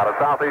Belton out of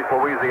Southeast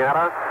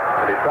Louisiana,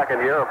 in his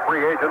 2nd year, a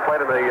free agent,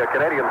 played in the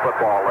Canadian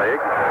Football League,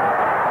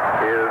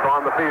 is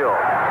on the field.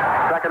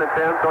 2nd and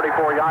 10,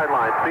 34-yard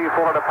line. Steve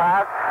Fuller to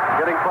pass,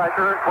 getting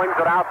pressure, swings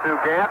it out to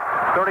Gant,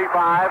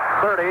 35,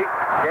 30.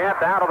 Gant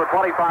down to the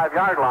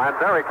 25-yard line,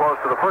 very close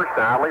to the 1st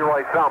down.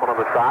 Leroy Selman on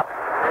the stop.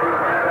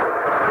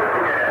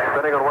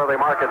 Depending on where they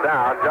mark it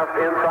down, just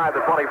inside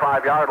the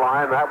 25-yard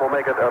line, that will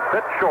make it a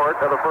bit short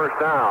of the 1st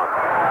down.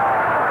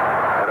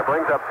 And it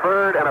brings up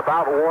 3rd and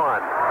about 1.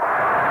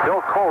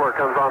 Bill Kohler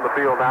comes on the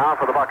field now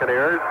for the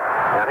Buccaneers,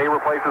 and he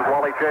replaces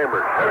Wally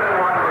Chambers.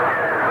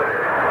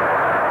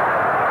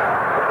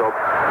 So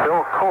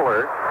Bill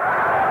Kohler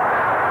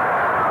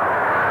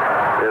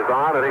is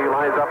on, and he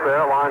lines up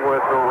there along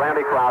with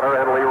Randy Crowder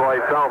and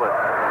Leroy Selman.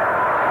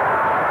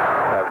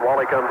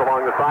 Wally comes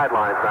along the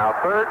sidelines now.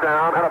 3rd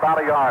down and about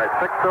a yard.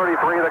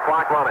 6:33, the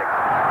clock running.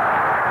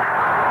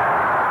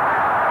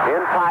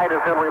 Inside is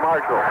Henry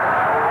Marshall.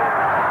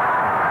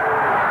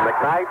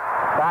 McKnight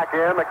back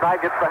in. McKnight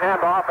gets the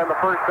handoff and the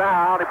 1st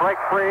down. He breaks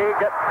free,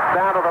 gets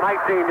down to the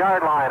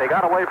 19-yard line. He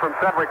got away from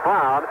Cedric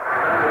Brown,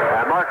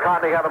 and Mark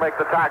Cotney had to make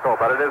the tackle,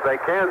 but it is a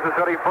Kansas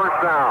City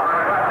 1st down.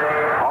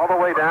 All the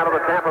way down to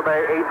the Tampa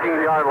Bay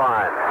 18-yard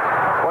line.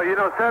 Well, you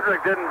know,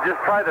 Cedric didn't just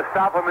try to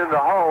stop him in the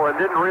hole and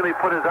didn't really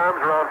put his arms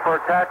around for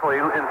a tackle.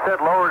 He instead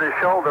lowered his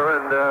shoulder,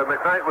 and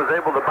McKnight was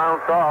able to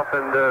bounce off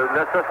and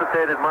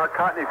necessitated Mark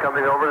Cotney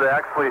coming over to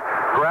actually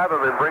grab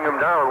him and bring him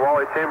down.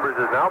 Wally Chambers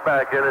is now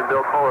back in, and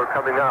Bill Kohler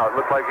coming out. It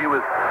looked like he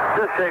was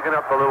just shaken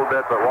up a little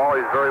bit, but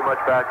Wally's very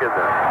much back in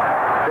there.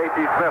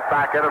 J.T. Smith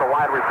back in at a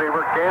wide receiver.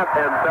 Gant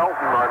and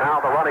Belton are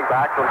now the running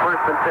backs on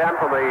 1st and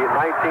 10 from the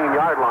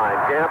 19-yard line.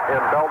 Gant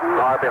and Belton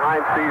are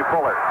behind Steve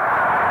Fuller.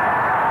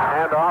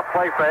 Off,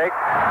 play fake,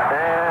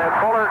 and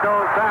Fuller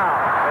goes down.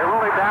 They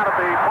roll him down at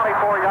the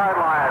 24-yard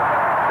line.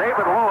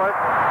 David Lewis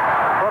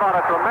put on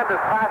a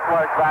tremendous pass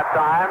rush that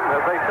time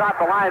as they shot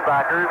the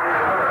linebackers.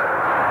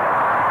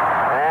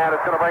 And it's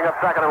going to bring up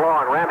 2nd and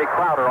long. Randy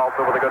Crowder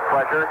also with a good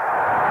pressure.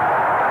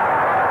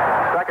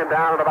 2nd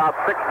down and about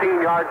 16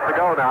 yards to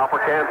go now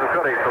for Kansas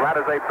City. So that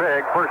is a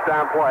big 1st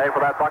down play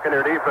for that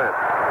Buccaneer defense.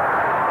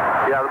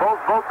 Yeah, both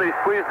they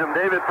squeezed him.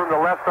 David from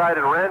the left side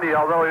and Randy,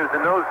 although he was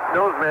the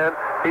nose man,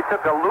 he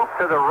took a loop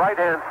to the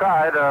right-hand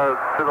side,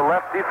 to the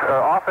left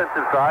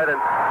offensive side, and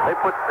they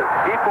put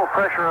equal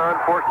pressure on,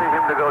 forcing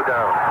him to go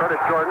down. Curtis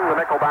Jordan, the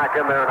nickel back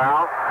in there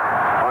now,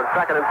 on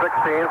 2nd and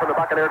 16 from the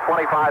Buccaneer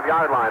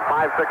 25-yard line.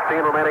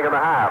 5:16 remaining in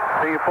the half.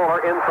 Steve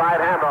Fuller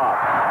inside handoff.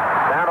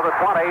 Down to the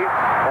 20,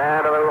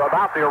 and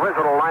about the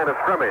original line of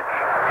scrimmage.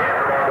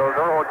 Goes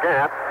Earl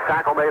Gant,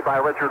 tackle made by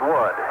Richard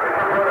Wood.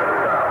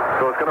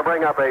 So it's going to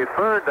bring up a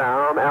 3rd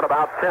down and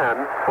about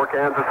 10 for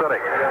Kansas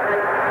City.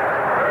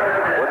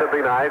 Wouldn't it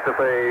be nice if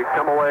they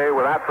come away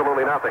with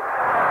absolutely nothing?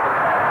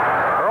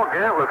 Earl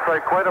Gant looks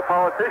like quite a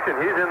politician.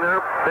 He's in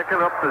there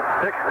picking up the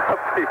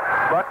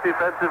Buck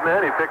defensive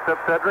man. He picked up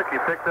Cedric. He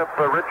picked up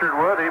Richard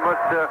Wood. He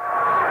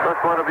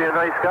must want to be a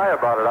nice guy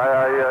about it.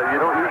 You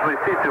don't usually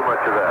see too much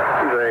of that.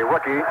 He's a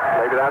rookie.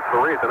 Maybe that's the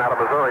reason. Out of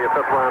Missouri, a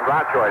 5th-round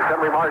draft choice.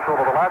 Henry Marshall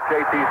to the left.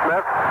 J.T.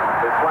 Smith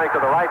is flanked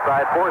to the right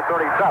side.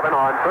 4:37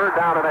 on 3rd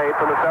down and 8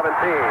 from the 17.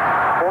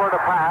 Fuller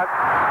to pass.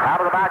 Out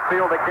of the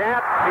backfield to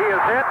Gant. He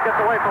is hit. Gets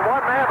away from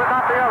one man, but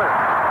not the other.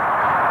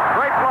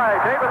 Great play.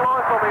 David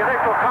Lewis on the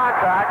initial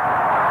contact.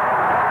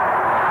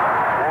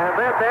 And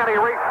then Danny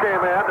Reese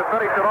came in to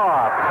finish it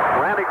off.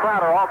 Randy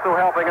Crowder also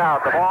helping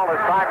out. The ball is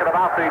back at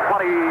about the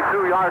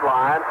 22-yard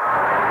line.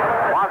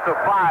 Loss of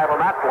 5 on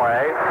that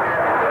play.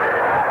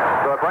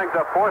 So it brings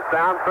up 4th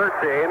down,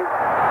 13.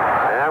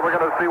 And we're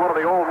going to see one of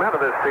the old men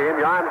of this team,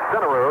 Jan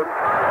Stenerud,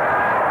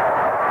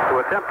 to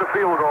attempt a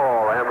field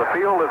goal. And the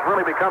field is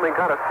really becoming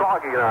kind of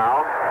soggy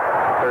now.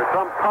 There's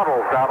some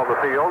puddles out on the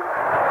field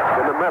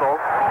in the middle.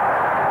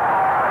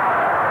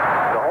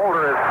 The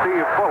holder is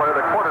Steve Fuller,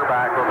 the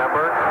quarterback,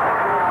 remember.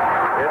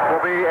 It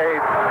will be a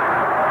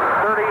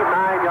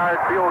 39-yard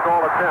field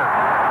goal attempt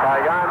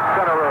by Jan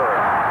Stenerud.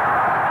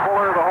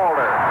 Fuller, the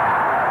holder.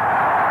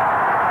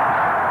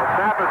 The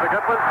snap is a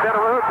good one.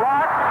 Stenerud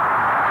blocked.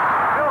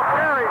 Still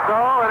carries,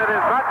 though, and it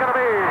is not going to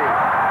be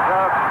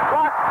the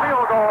blocked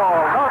field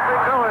goal.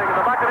 Nothing doing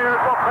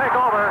Buccaneers will take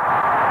over.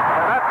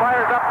 And that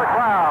fires up the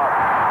crowd.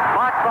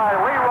 Blocked by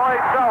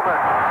Leroy Selman.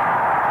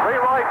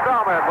 Leroy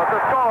Selman with the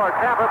score.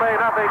 Tampa Bay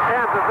nothing,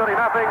 Kansas City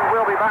nothing.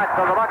 We'll be back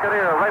on the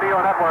Buccaneer Radio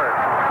Network.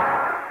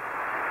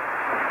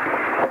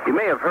 You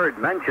may have heard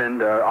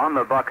mentioned on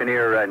the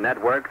Buccaneer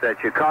Network that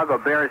Chicago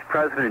Bears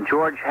president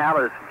George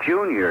Halas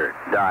Jr.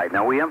 died.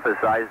 Now, we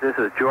emphasize this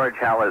is George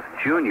Halas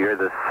Jr.,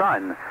 the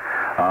son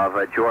of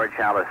George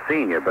Halas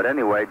Sr. But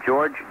anyway,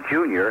 George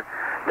Jr.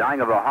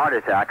 dying of a heart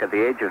attack at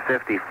the age of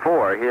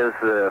 54. His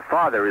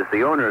father is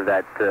the owner of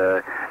that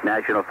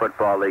National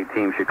Football League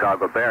team,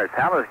 Chicago Bears.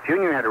 Halas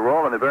Jr. had a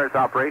role in the Bears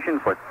operation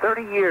for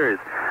 30 years,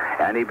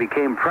 and he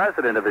became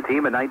president of the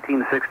team in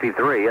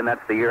 1963, and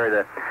that's the year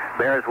the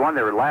Bears won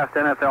their last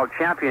NFL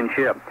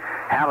championship.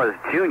 Halas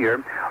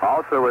Jr.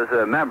 also was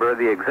a member of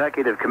the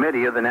executive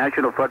committee of the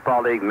National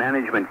Football League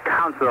Management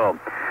Council.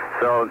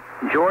 So,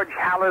 George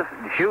Halas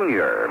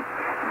Jr.,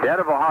 dead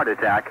of a heart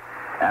attack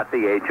at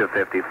the age of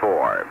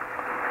 54.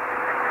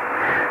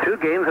 Two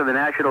games of the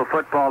National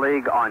Football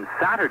League on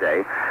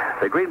Saturday.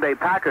 The Green Bay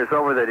Packers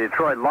over the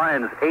Detroit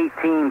Lions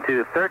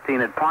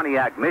 18-13 at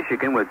Pontiac,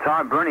 Michigan, with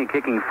Tom Burney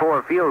kicking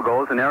 4 field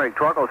goals and Eric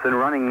Torkelson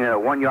running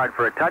 1 yard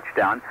for a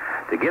touchdown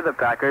to give the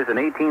Packers an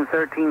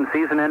 18-13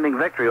 season-ending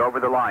victory over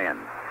the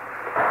Lions.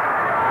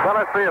 Well,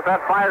 let's see if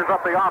that fires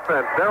up the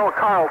offense. Darryl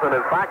Carlton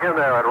is back in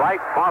there at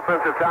right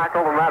offensive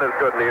tackle, and that is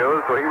good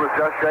news. So he was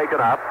just shaken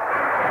up.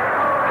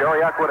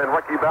 Jerry Eckwood and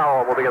Ricky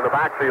Bell will be in the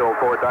backfield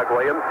for Doug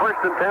Williams.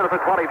 First and 10 at the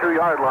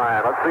 22-yard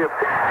line. Let's see if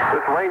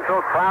this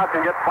rain-soaked crowd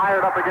can get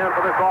fired up again for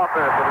this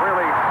offense and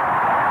really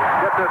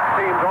get this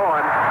team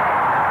going.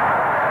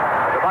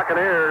 The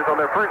Buccaneers,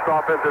 on their first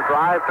offensive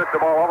drive, took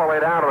the ball all the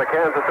way down to the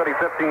Kansas City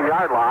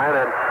 15-yard line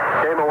and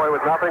came away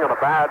with nothing on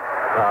a bad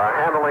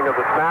handling of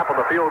the snap on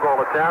the field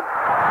goal attempt.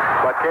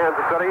 But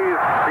Kansas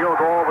City's field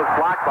goal was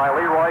blocked by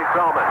Leroy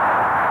Selman.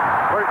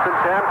 First and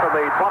 10 from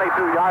the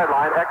 22-yard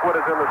line. Eckwood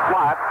is in the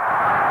slot.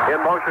 In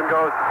motion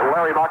goes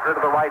Larry Mucker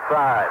to the right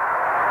side.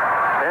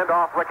 Hand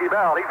off Ricky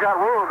Bell. He's got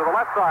room to the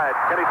left side.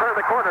 Can he turn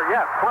the corner?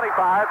 Yes.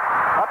 25.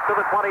 Up to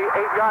the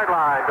 28-yard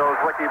line goes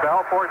Ricky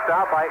Bell. Forced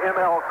out by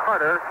M.L.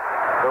 Carter,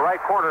 the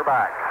right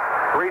quarterback.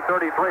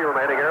 3:33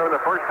 remaining here in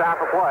the first half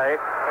of play.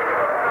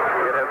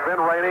 It has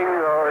been raining.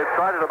 It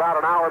started about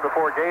an hour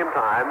before game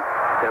time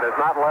and has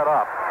not let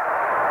up.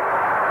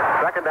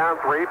 Second down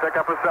 3. Pick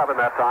up a 7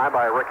 that time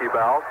by Ricky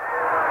Bell.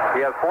 He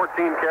has 14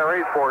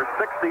 carries for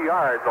 60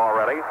 yards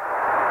already.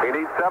 He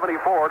needs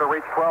 74 to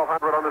reach 1,200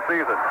 on the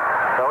season.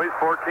 So he's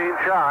 14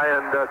 shy,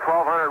 and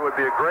 1,200 would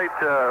be a great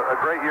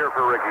year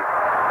for Ricky.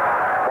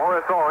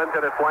 Morris Owens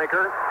in his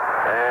flanker,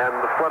 and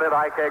the split-it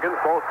Ike Higgins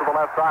close to the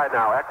left side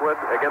now. Eckwood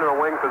again in a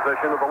wing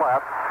position to the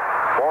left.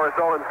 Morris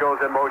Owens goes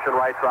in motion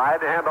right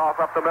side. Hand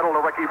off up the middle to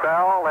Ricky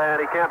Bell, and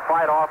he can't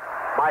fight off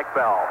Mike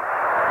Bell.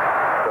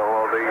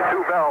 So the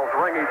two Bells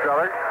ring each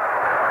other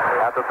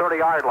at the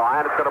 30-yard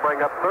line. It's going to bring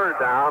up third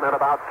down and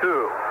about 2.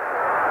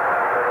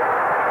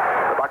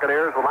 The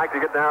Buccaneers would like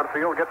to get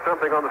downfield, get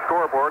something on the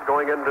scoreboard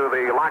going into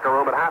the locker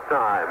room at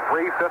halftime.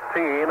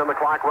 3:15 and the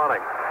clock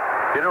running.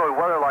 You know, with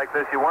weather like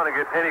this, you want to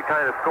get any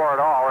kind of score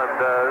at all, and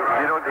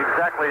you don't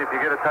exactly, if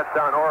you get a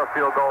touchdown or a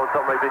field goal or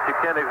something like this, you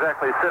can't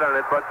exactly sit on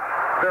it, but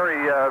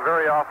very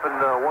often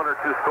one or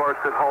two scores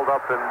could hold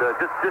up, and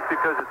just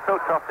because it's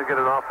so tough to get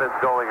an offense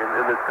going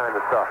in this kind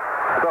of stuff.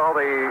 So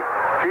the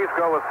Chiefs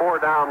go with 4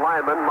 down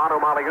linemen.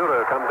 Manu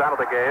Maliuta comes out of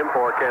the game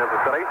for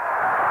Kansas City.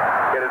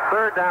 It is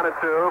third down and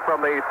 2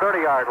 from the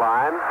 30-yard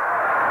line.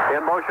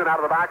 In motion out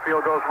of the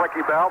backfield goes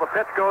Ricky Bell. The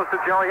pitch goes to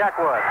Jerry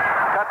Eckwood.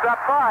 Cuts up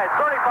 5,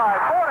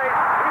 35, 40.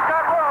 He's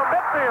got room,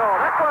 midfield.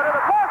 Eckwood in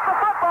the toss the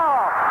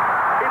football.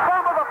 He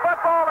fumbled the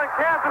football, and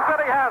Kansas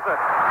City has it.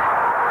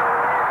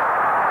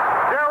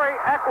 Jerry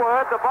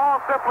Eckwood, the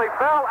ball simply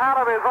fell out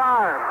of his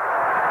arms.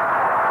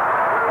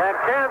 And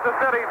Kansas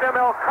City's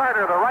M.L.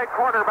 Carter, the right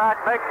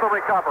quarterback, makes the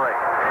recovery.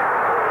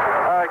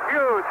 A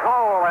huge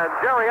hole, and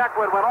Jerry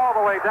Eckwood went all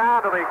the way down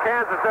to the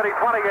Kansas City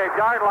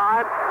 28-yard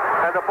line,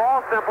 and the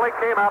ball simply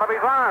came out of his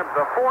arms.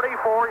 A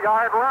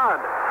 44-yard run.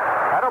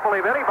 I don't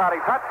believe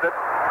anybody touched it.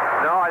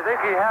 No, I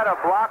think he had a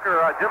blocker,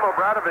 Jim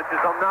Obradovich,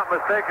 if I'm not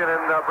mistaken, and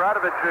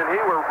Obradovich and he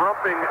were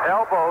rumping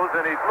elbows,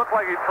 and he looked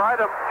like he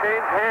tried to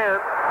change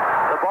hands.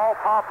 The ball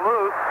popped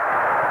loose,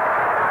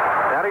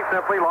 and he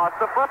simply lost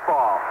the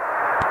football.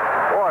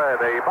 Boy,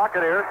 the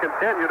Buccaneers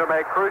continue to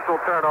make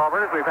crucial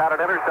turnovers. We've had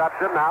an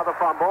interception, now the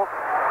fumble,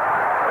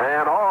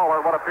 and all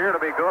in what appear to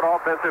be good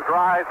offensive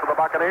drives for the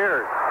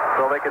Buccaneers.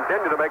 So they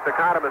continue to make the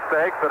kind of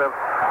mistakes that have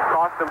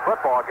cost them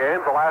football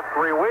games the last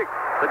 3 weeks.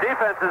 The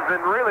defense has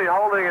been really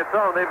holding its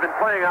own. They've been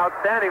playing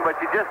outstanding, but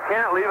you just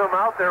can't leave them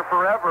out there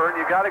forever, and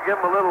you got to give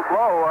them a little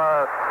blow.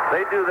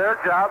 They do their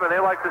job, and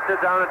they like to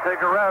sit down and take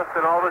a rest,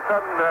 and all of a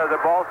sudden the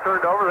ball's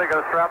turned over. They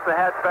got to strap the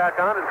hats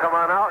back on and come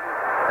on out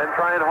and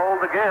try and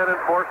hold again and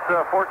force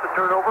a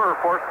turnover or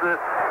force the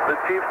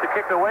Chiefs to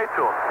kick away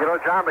to them. You know,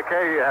 John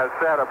McKay has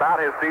said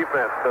about his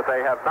defense that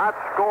they have not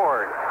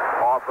scored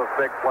off of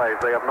big plays.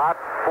 They have not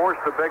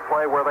forced a big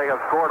play where they have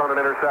scored on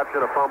an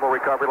interception, a fumble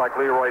recovery like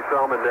Leroy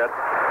Selman did.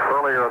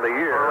 earlier in the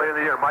year. Early in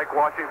the year, Mike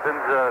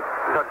Washington's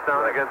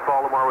touchdown against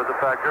Baltimore was a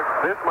factor.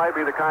 This might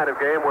be the kind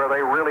of game where they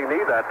really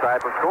need that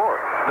type of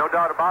score. No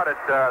doubt about it.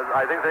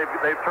 I think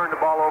they've turned the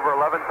ball over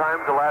 11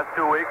 times the last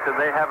 2 weeks, and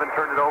they haven't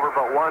turned it over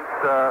but once.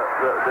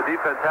 The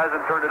defense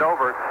hasn't turned it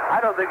over. I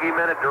don't think he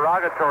meant it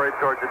derogatory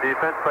towards the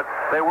defense, but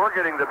they were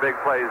getting the big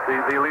plays.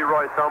 The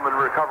Leroy Selman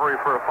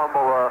recovery for a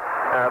fumble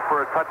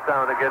for a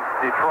touchdown against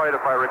Detroit,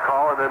 if I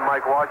recall, and then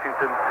Mike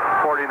Washington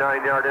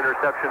 49-yard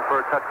interception for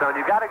a touchdown.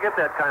 You got to get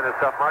that kind of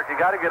stuff, Mark. You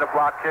got to get a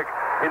block kick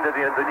into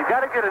the end zone. You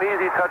got to get an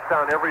easy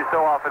touchdown every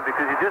so often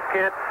because you just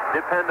can't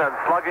depend on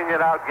slugging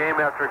it out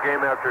game after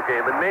game after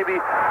game. And maybe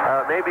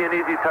an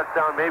easy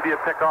touchdown, maybe a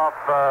pickoff,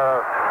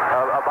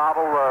 a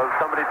bobble,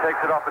 somebody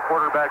takes it off the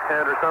quarterback's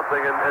hand or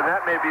something, and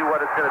that may be what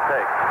it's going to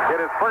take. It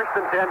is 1st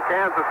and 10,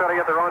 Kansas City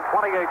at their own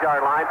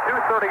 28-yard line.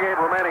 2:38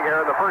 remaining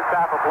here in the first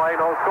half of play,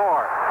 no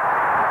score.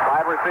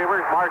 Wide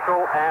receivers,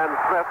 Marshall and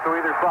Smith to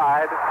either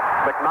side.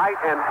 McKnight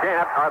and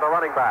Gant are the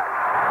running backs.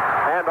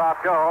 Handoff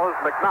goes,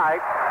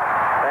 McKnight,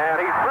 and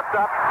he slipped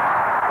up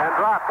and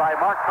dropped by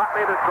Mark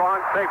Cotney, the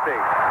strong safety.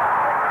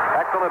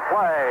 Excellent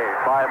play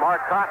by Mark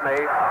Cotney.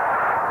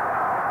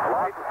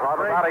 Great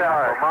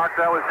tackle, Mark.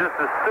 That was just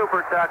a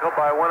super tackle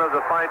by one of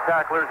the fine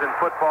tacklers in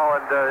football,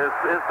 and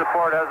his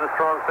support as a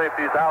strong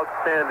safety is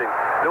outstanding.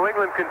 New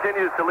England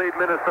continues to lead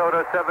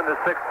Minnesota 7-6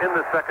 in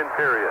the second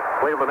period.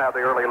 Cleveland have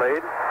the early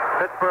lead.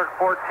 Pittsburgh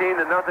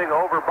 14-0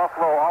 over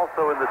Buffalo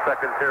also in the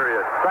second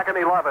period.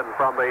 2nd 11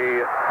 from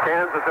the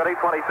Kansas City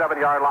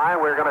 27-yard line.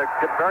 We're going to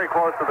get very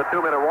close to the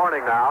 2-minute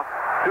warning now.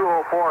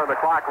 2:04 in the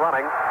clock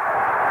running.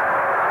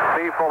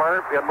 Steve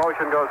Fuller, in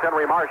motion goes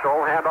Henry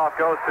Marshall. Handoff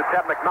goes to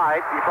Ted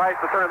McKnight. He tries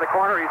to turn the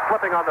corner. He's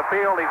slipping on the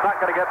field. He's not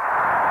going to get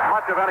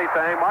much of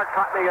anything. Mark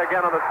Cotney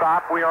again on the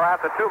stop. We are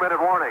at the 2-minute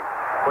warning.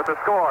 With the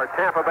score,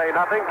 Tampa Bay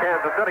nothing,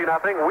 Kansas City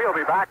nothing. We'll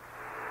be back.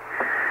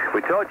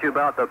 We told you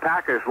about the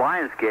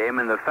Packers-Lions game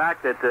and the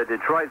fact that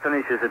Detroit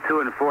finishes at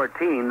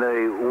 2-14.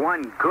 The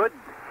one good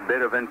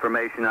bit of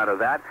information out of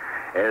that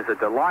is that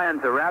the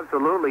Lions are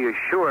absolutely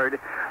assured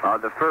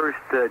of the first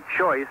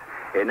choice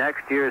in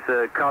next year's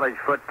college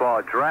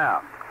football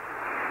draft.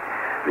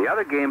 The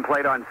other game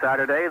played on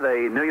Saturday,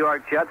 the New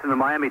York Jets and the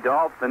Miami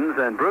Dolphins,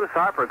 and Bruce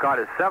Harper caught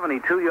a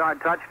 72-yard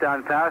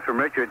touchdown pass from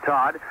Richard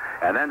Todd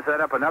and then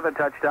set up another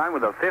touchdown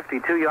with a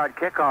 52-yard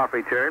kickoff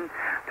return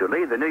to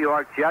lead the New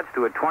York Jets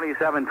to a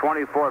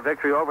 27-24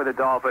 victory over the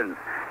Dolphins.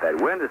 That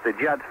win is the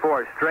Jets'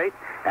 fourth straight,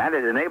 and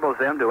it enables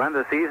them to end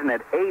the season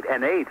at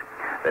 8-8.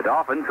 The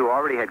Dolphins, who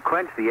already had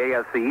clinched the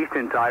AFC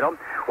Eastern title,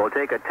 will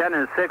take a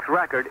 10-6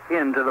 record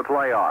into the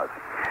playoffs.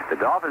 The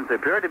Dolphins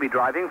appear to be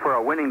driving for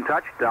a winning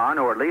touchdown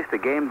or at least a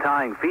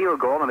game-tying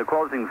field goal in the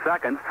closing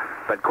seconds,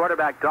 but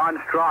quarterback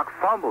Don Strock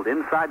fumbled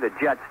inside the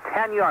Jets'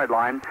 10-yard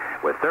line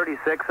with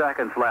 36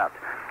 seconds left.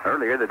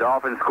 Earlier, the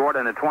Dolphins scored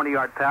on a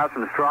 20-yard pass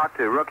from Strock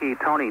to rookie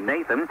Tony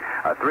Nathan,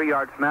 a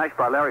 3-yard smash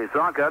by Larry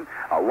Zonka,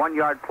 a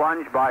 1-yard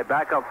plunge by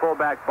backup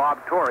fullback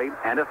Bob Torrey,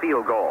 and a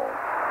field goal.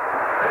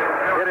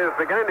 It is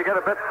beginning to get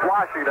a bit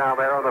sloshy down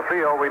there on the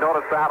field. We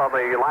noticed that on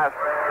the last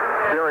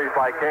series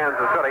by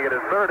Kansas City. It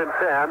is 3rd and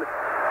 10.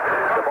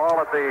 The ball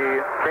at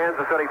the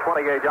Kansas City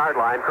 28-yard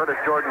line. Curtis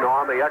Jordan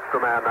on, the extra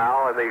man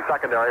now in the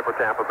secondary for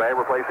Tampa Bay,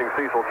 replacing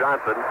Cecil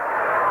Johnson.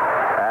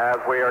 As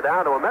we are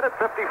down to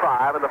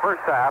 1:55 in the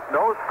first half,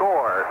 no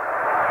score.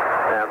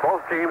 And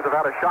both teams have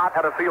had a shot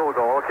at a field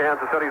goal.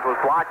 Kansas City's was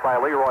blocked by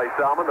Leroy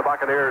Selman. The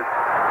Buccaneers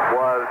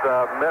was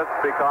missed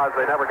because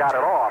they never got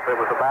it off. It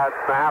was a bad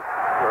snap,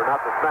 or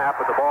not the snap,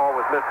 but the ball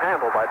was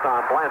mishandled by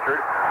Tom Blanchard.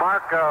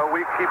 Mark,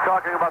 we keep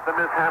talking about the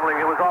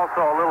mishandling. It was also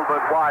a little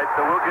bit wide,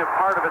 so we'll give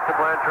part of it to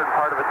Blanchard and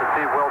part of it to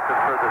Steve Wilson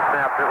for the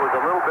snap. It was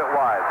a little bit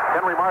wide.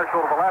 Henry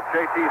Marshall to the left,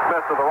 J.T.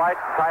 Smith to the right.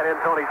 Tight end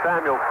Tony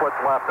Samuels splits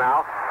left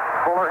now.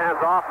 Fuller hands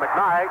off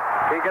McKnight.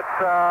 He gets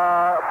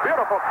a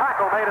beautiful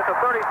tackle made at the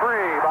 33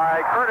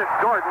 by Curtis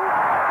Jordan,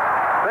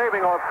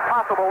 saving a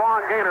possible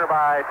long gainer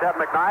by Ted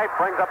McKnight.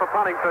 Brings up a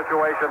punting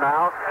situation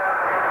now.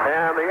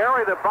 And the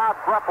area that Bob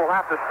Brepp will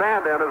have to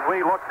stand in as we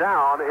look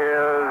down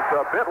is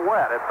a bit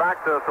wet. In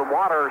fact, some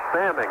water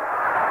standing.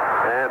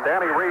 And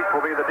Danny Reese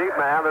will be the deep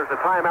man. There's a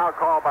timeout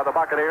called by the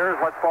Buccaneers.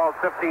 Let's pause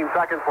 15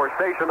 seconds for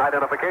station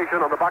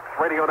identification on the Bucs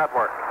Radio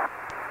Network.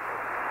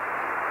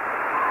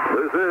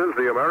 This is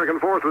the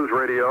American Forces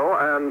Radio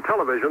and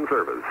Television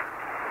Service.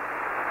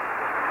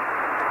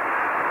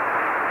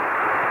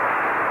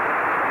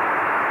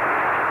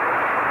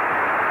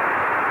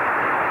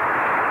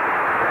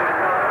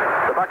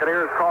 The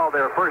Buccaneers called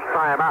their first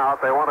time out.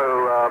 They want to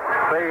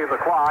save the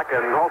clock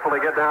and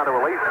hopefully get down to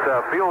at least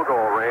field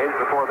goal range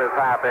before this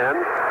half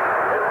ends.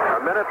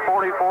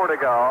 1:44 to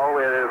go.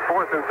 It is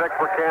 4th and 6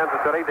 for Kansas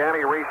City.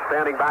 Danny Reese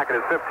standing back at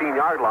his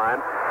 15-yard line.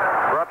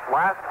 Brepp's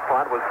last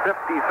punt was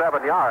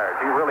 57 yards.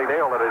 He really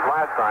nailed it his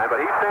last time,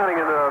 but he's standing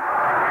in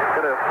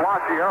a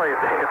sloshy area,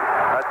 Dave.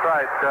 That's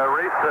right.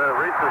 Reese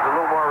is a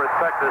little more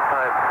respect this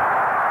time.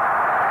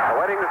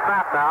 Awaiting the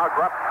snap now.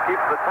 Brepp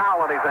keeps the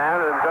towel in his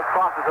hand and just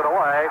tosses it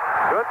away.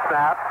 Good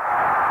snap.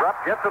 Brepp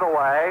gets it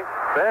away.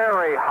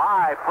 Very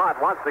high punt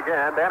once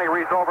again. Danny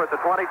Reese over at the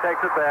 20,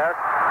 takes it there.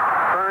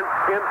 turns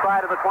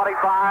inside of the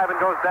 25 and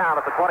goes down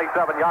at the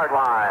 27-yard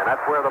line.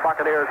 That's where the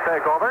Buccaneers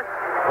take over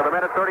with a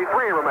minute 33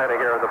 remaining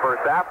here in the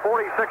first half.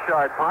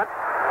 46-yard punt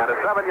and a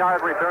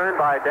 7-yard return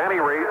by Danny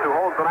Reese, who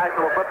holds the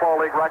National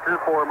Football League record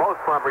for most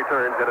punt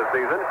returns in a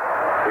season.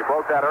 He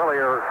broke that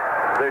earlier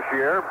this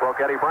year, broke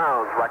Eddie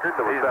Brown's record.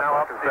 That was He's now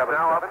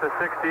up to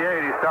 68.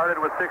 He started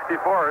with 64.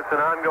 It's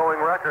an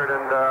ongoing record,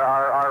 and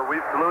we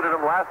saluted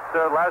him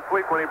last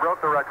week when he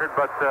broke the record,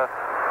 but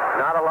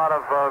not a lot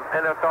of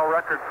NFL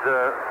records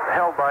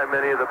held by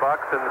many of the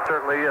Bucs, and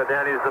certainly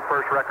Danny is the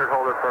first record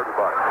holder for the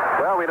Bucs.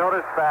 Well, we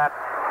noticed that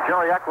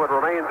Jerry Eckwood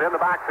remains in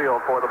the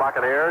backfield for the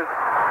Buccaneers,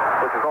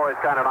 which is always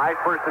kind of nice.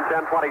 First and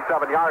 10,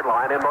 27-yard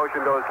line. In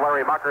motion goes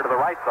Larry Mucker to the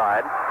right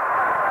side.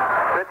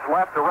 Pitch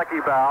left to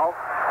Ricky Bell.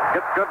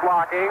 Gets good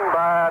blocking,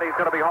 but he's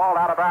going to be hauled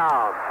out of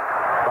bounds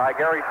by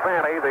Gary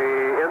Spanny,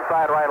 the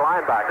inside right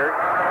linebacker.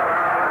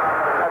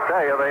 I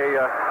tell you,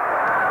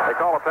 they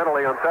call a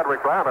penalty on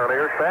Cedric Brown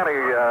earlier. Spanny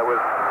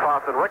was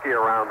tossing Ricky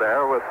around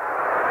there with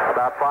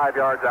about 5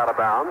 yards out of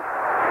bounds.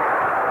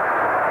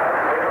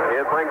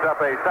 It brings up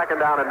a second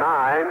down and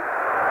 9.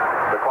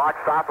 The clock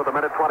stopped with a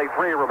minute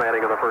 23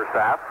 remaining in the first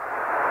half.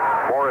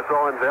 Morris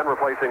Owens in,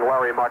 replacing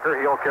Larry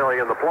Mucker. He'll carry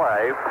in the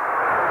play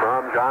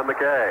from John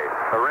McKay.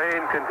 The rain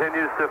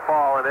continues to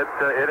fall, and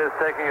it is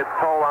taking its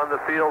toll on the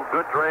field,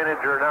 good drainage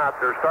or not.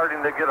 They're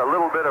starting to get a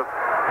little bit of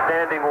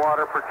standing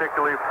water,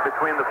 particularly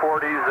between the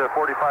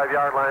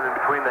 45-yard line and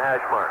between the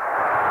hash marks.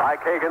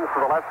 Mike Higgins to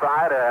the left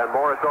side, and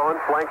Morris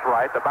Owens flanks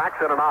right. The backs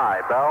in an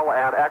eye, Bell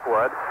and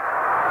Eckwood.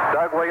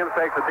 Doug Williams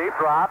takes a deep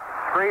drop.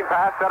 Screen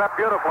pass set up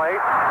beautifully.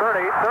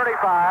 30, 35,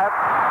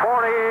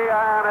 40,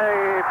 and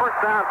a first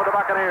down for the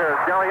Buccaneers.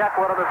 Gary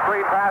Eckwood on the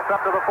screen pass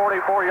up to the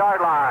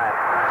 44-yard line.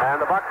 And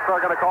the Bucs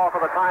are going to call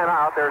for the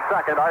timeout. Their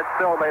second. Art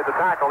Still made the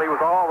tackle. He was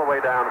all the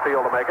way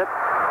downfield to make it.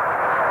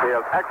 He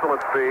has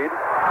excellent speed.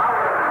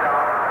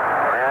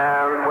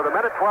 And with a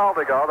minute 12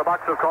 to go, the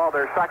Bucs have called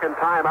their second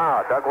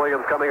timeout. Doug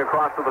Williams coming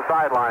across to the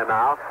sideline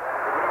now.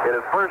 It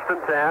is first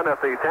and 10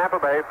 at the Tampa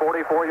Bay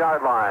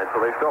 44-yard line,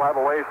 so they still have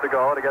a ways to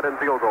go to get in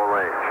field goal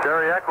range.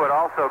 Jerry Eckwood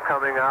also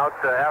coming out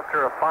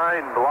after a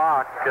fine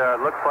block.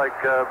 Looks like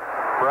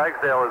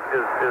Ragsdale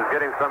is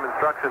getting some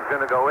instructions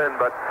going to go in,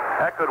 but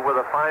Eckwood with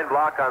a fine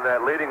block on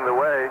that leading the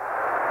way.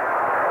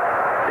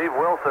 Steve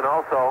Wilson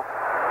also.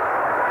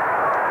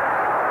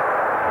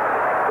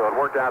 So it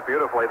worked out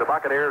beautifully. The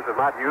Buccaneers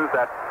have not used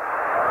that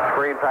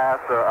screen pass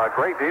a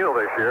great deal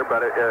this year, but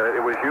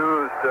it was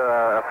used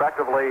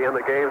effectively in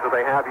the games that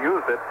they have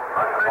used it.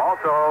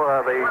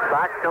 Also, the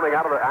backs coming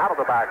out of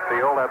the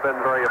backfield have been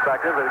very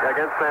effective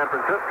against San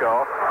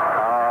Francisco.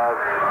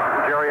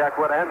 Jerry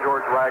Eckwood and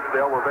George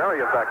Ragsdale were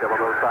very effective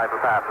on those type of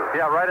passes.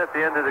 Yeah, right at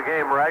the end of the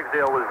game,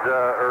 Ragsdale was,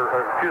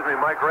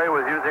 Mike Ray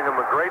was using them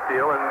a great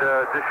deal, and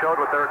just showed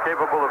what they're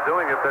capable of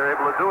doing if they're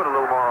able to do it a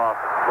little more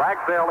often.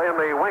 Ragsdale in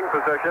the wing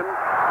position.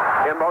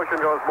 In motion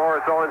goes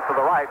Morris Owens to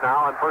the right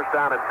now on first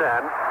down and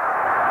 10.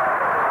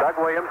 Doug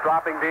Williams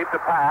dropping deep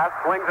to pass.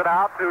 Swings it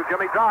out to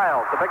Jimmy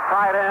Giles. The big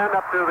tight end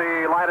up to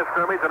the line of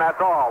scrimmage, and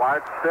that's all.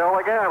 Art Still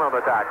again on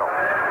the tackle.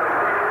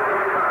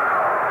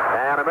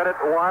 And a minute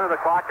 1, the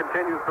clock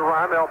continues to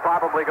run. They'll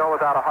probably go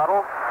without a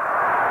huddle.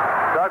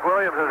 Doug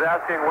Williams is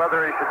asking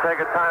whether he should take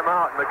a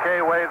timeout.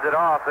 McKay waves it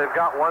off. They've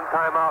got one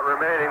timeout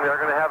remaining.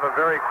 They're going to have a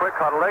very quick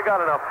huddle. They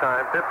got enough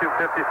time, 50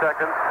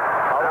 seconds.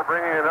 They're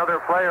bringing another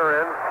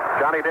player in.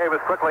 Johnny Davis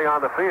quickly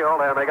on the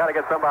field, and they got to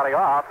get somebody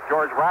off.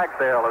 George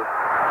Ragsdale is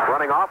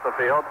running off the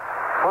field.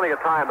 Plenty of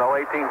time, though,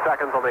 18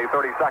 seconds on the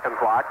 30-second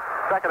clock.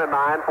 Second and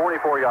 9,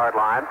 44-yard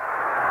line.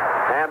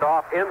 Hand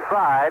off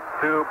inside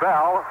to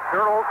Bell.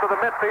 Hurls to the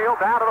midfield,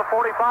 down to the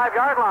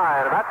 45-yard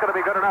line. And that's going to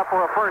be good enough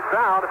for a first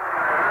down.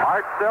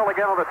 Art Still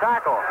again on the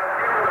tackle.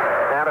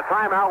 And a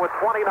timeout with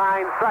 29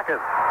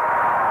 seconds.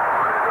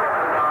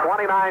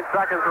 29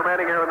 seconds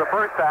remaining here in the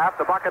first half.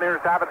 The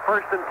Buccaneers have it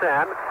first and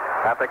 10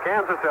 at the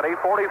Kansas City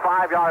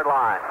 45-yard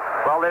line.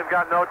 Well, they've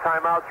got no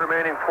timeouts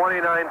remaining,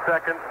 29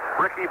 seconds.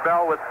 Ricky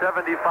Bell with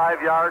 75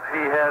 yards.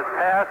 He has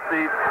passed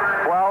the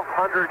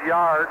 1,200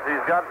 yards.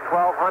 He's got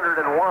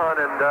 1,201,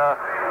 and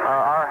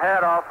our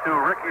hat off to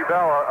Ricky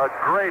Bell. A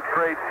great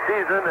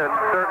season, and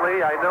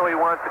certainly I know he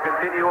wants to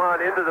continue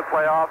on into the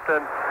playoffs,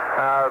 and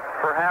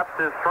perhaps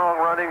his strong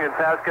running and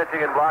pass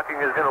catching and blocking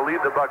is going to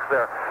lead the Bucs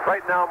there.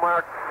 Right now,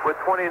 Mark, with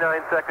 29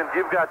 seconds,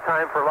 you've got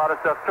time for a lot of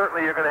stuff.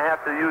 Certainly you're going to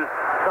have to use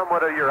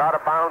somewhat of your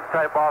out-of-bounds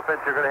type offense.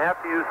 You're going to have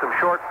to use some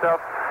short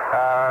stuff,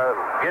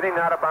 getting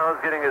out of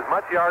bounds, getting as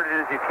much yardage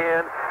as you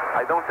can.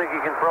 I don't think he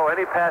can throw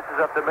any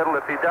passes up the middle.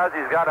 If he does,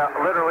 he's got to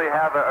literally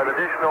have an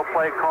additional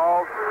play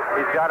called.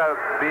 He's got to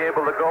be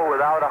able to go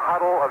without a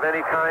huddle of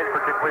any kind,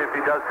 particularly if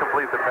he does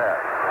complete the pass.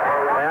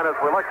 And as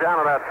we look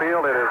down on that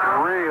field, it is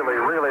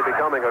really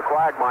becoming a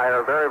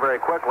quagmire very, very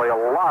quickly. A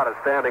lot of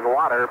standing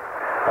water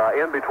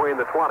in between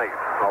the 20s.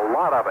 A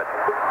lot of it.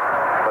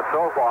 But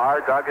so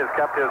far, Doug has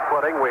kept his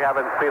footing. We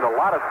haven't seen a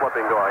lot of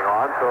slipping going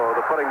on, so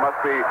the footing must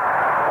be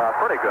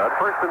pretty good.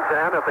 First and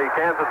 10 at the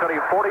Kansas City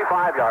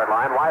 45-yard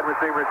line. Wide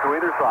receivers to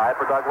either side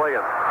for Doug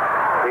Williams.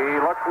 He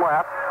looks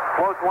left,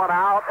 floats one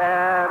out,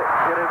 and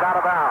it is out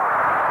of bounds.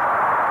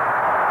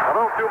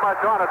 little too much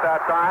on it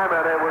that time,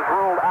 and it was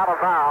ruled out of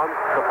bounds.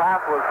 The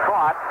pass was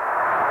caught,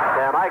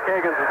 and Ike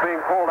Higgins is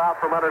being pulled out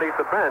from underneath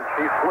the bench.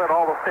 He slid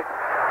all the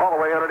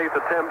way underneath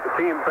the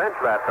team bench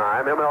that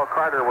time. M.L.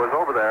 Carter was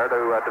over there to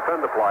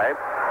defend the play.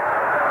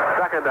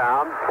 Second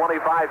down,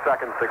 25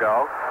 seconds to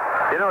go.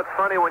 You know, it's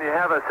funny when you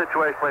have a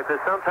situation like this.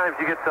 Sometimes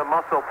you get some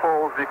muscle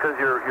pulls because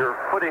your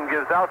footing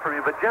gives out from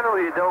you, but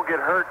generally you don't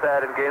get hurt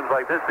bad in games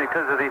like this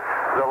because of the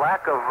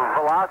lack of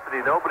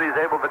velocity. Nobody's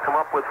able to come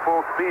up with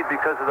full speed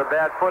because of the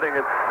bad footing.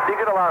 And you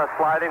get a lot of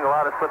sliding, a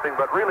lot of slipping,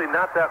 but really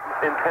not that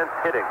intense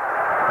hitting.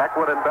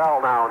 Eckwood and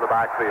Bell now in the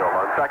backfield.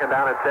 On second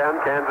down at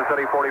 10, Kansas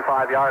City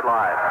 45-yard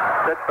line.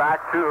 Sits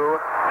back to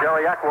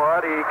Jerry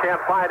Eckwood. He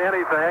can't find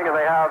anything, and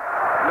they have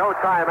no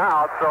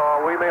timeout,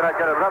 so we may not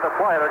get another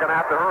play. They're going to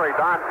have to hurry.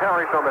 Don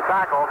Parrish on the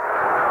tackle.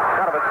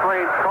 Kind of a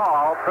strange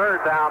call.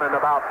 Third down and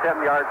about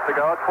 10 yards to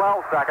go.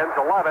 12 seconds,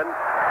 11.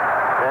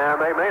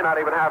 And they may not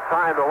even have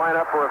time to line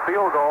up for a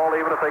field goal,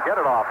 even if they get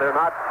it off. They're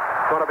not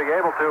going to be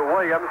able to.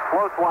 Williams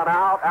floats one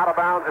out of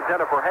bounds,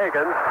 intended for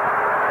Higgins.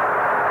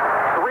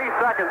 3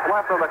 seconds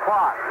left on the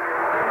clock.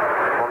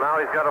 Well,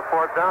 now he's got a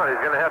fourth down.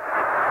 He's going to have to,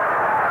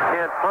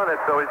 can't punt it,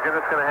 so he's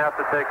just going to have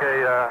to take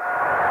a...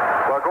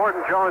 Well,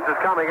 Gordon Jones is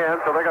coming in,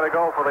 so they're going to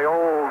go for the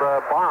old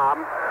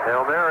bomb.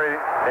 Hail Mary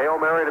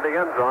to the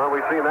end zone.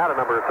 We've seen that a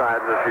number of times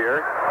this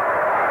year.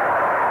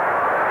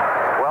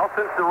 Well,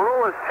 since the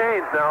rule has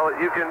changed now,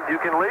 you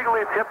can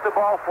legally tip the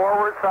ball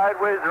forward,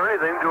 sideways, or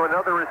anything to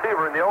another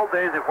receiver. In the old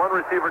days, if one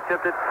receiver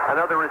tipped it,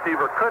 another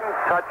receiver couldn't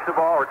touch the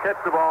ball or catch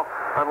the ball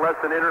unless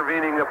an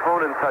intervening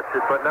opponent touched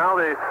it. But now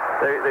they've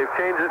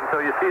changed it, and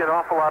so you see an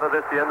awful lot of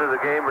this at the end of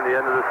the game and the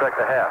end of the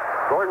second half.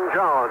 Gordon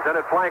Jones in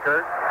at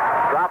flanker.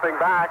 Dropping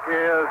back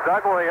is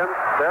Doug Williams.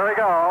 There he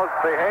goes.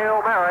 The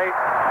Hail Mary.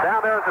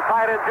 Down there is the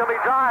tight end, Jimmy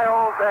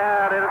Giles,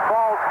 and it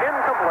falls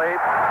incomplete.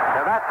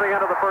 And that's the end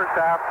of the first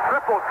half.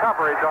 Triple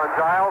coverage on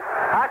Giles.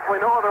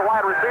 Actually, no other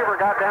wide receiver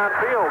got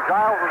downfield.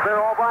 Giles was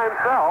there all by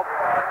himself.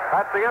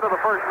 That's the end of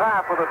the first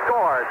half with a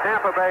score.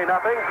 Tampa Bay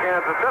nothing,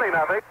 Kansas City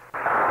nothing.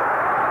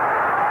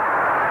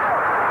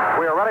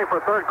 We are ready for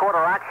third quarter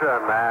action,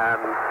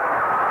 and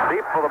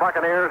deep for the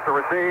Buccaneers to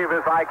receive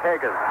is Ike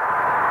Higgins.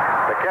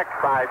 The kick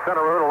by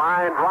Centeroo,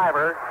 line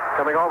driver.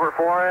 Coming over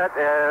for it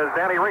is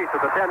Danny Reese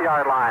at the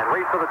 10-yard line.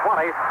 Reese to the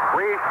 20.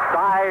 Reese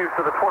dives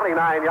to the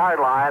 29-yard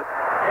line.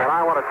 And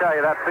I want to tell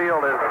you, that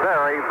field is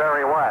very,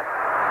 very wet.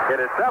 It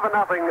is 7-0.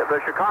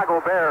 The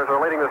Chicago Bears are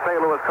leading the St.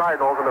 Louis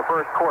Cardinals in the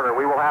first quarter.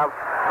 We will have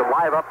some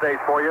live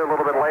updates for you a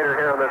little bit later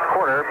here in this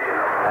quarter.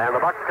 And the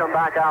Bucs come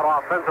back out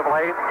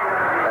offensively.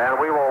 And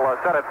we will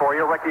set it for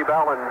you. Ricky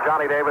Bell and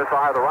Johnny Davis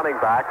are the running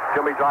backs.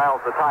 Jimmy Giles,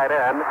 the tight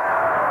end.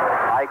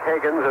 Ike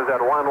Higgins is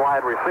at one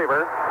wide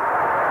receiver.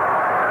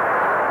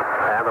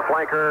 And the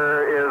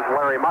flanker is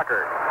Larry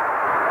Mucker.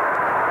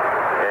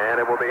 And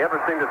it will be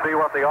interesting to see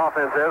what the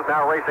offense is.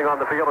 Now racing on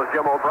the field is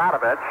Jim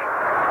Obradovich.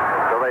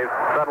 So they've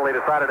suddenly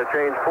decided to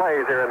change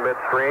plays here in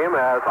midstream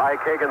as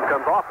Ike Higgins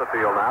comes off the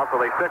field now. So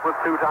they stick with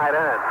two tight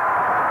ends.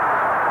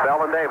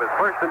 Bell and Davis.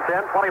 First and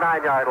 10,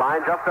 29-yard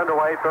line. Just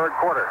underway, third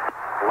quarter.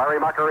 Larry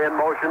Mucker in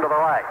motion to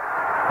the right.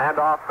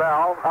 Handoff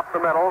Bell up the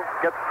middle.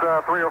 Gets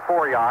 3 or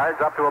 4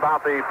 yards up to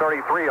about the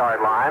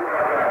 33-yard line.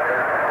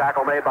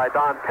 Tackle made by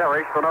Don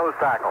Parrish, the nose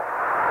tackle.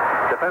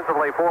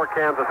 Defensively for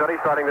Kansas City,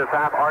 starting this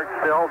half, Art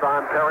Still,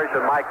 Don Parrish,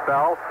 and Mike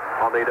Bell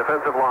on the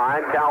defensive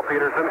line. Cal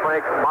Peterson,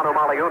 Frank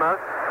Manumaliuna,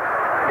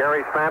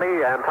 Gary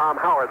Spanny, and Tom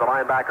Howard, the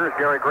linebackers.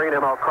 Gary Green,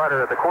 M.L.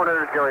 Carter at the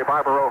corners. Gary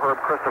Barbaro, Herb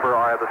Christopher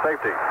are at the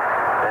safety.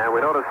 And we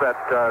notice that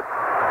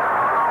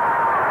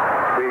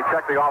we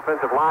check the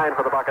offensive line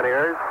for the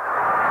Buccaneers.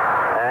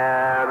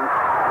 And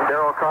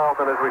Darryl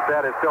Carlton, as we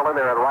said, is still in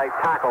there at right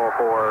tackle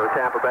for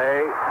Tampa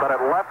Bay. But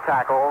at left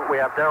tackle, we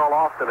have Darrell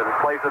Austin in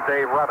place of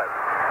Dave Revitt.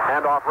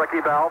 Handoff Ricky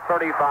Bell,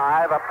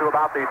 35, up to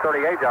about the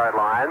 38-yard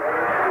line.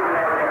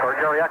 Or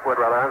Jerry Eckwood,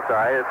 rather, I'm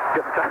sorry. It's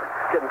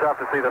getting tough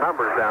to see the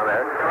numbers down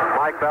there.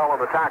 Mike Bell on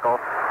the tackle.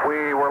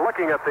 We were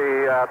looking at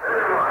the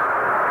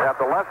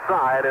left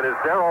side. It is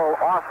Darrell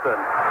Austin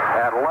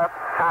at left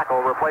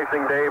tackle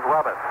replacing Dave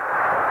Revitt.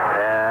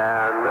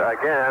 And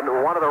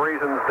again, one of the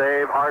reasons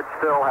Dave Art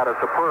Still had a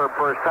superb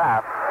first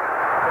half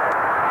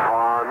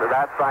on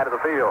that side of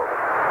the field.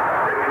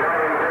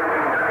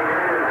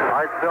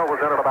 Art Still was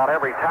in at about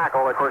every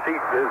tackle. Of course, he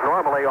is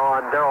normally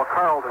on Darryl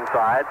Carlton's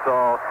side,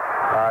 so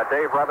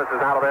Dave Revitt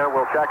is out of there.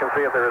 We'll check and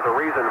see if there is a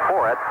reason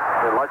for it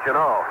and let you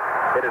know.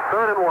 It is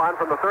 3rd and 1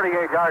 from the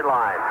 38-yard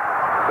line.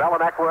 Bell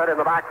and Eckwood in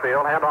the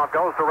backfield. Handoff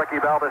goes to Ricky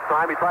Bell this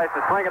time. He tries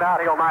to swing it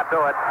out. He'll not do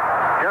it.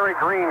 Jerry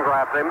Green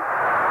grabs him.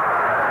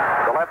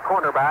 The left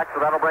cornerback, so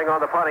that'll bring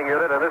on the punting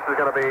unit, and this is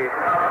going to be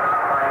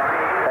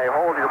a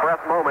hold-your-breath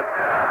moment.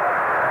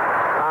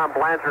 Tom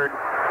Blanchard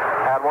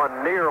had one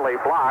nearly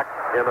blocked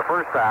in the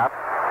first half,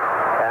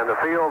 and the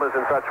field is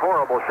in such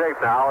horrible shape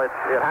now. It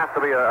has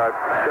to be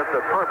just a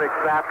perfect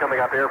snap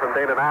coming up here from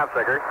Dana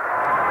Navsiger.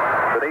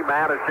 The deep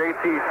man is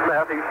J.T.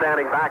 Smith. He's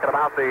standing back at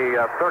about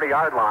the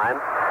 30-yard line.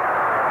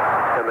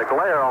 And the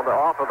glare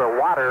off of the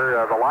water,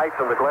 the lights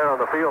and the glare on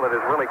the field, it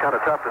is really kind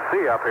of tough to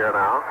see up here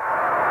now.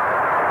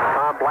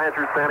 Tom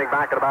Blanchard standing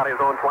back at about his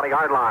own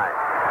 20-yard line.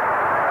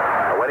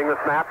 Awaiting the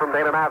snap from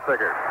Dana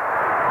Massinger.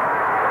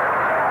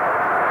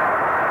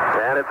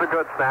 And it's a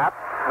good snap.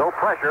 No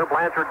pressure.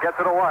 Blanchard gets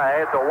it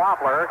away. It's a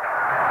wobbler.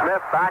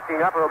 Smith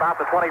backing up to about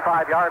the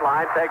 25-yard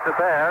line. Takes it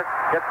there.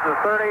 Gets to the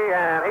 30,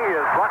 and he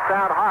is struck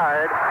down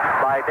hard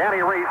by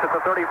Danny Reese at the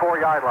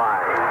 34-yard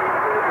line.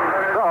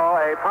 So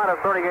a punt of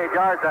 38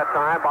 yards that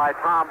time by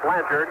Tom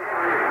Blanchard.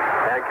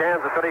 And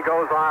Kansas City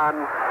goes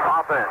on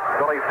offense.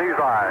 Billy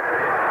Cesar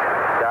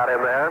got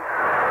him there.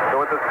 So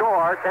with the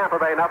score, Tampa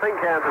Bay nothing,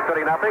 Kansas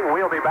City nothing.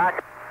 We'll be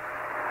back.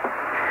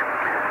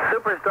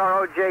 Superstar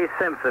O.J.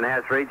 Simpson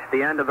has reached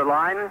the end of the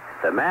line.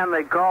 The man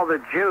they call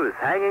the Juice,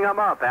 hanging him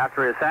up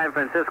after his San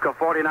Francisco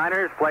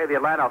 49ers play the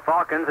Atlanta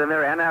Falcons in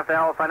their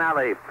NFL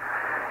finale.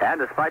 And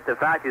despite the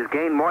fact he's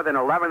gained more than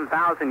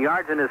 11,000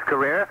 yards in his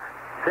career,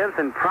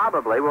 Simpson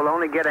probably will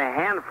only get a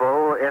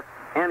handful, if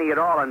any at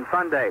all, on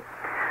Sunday.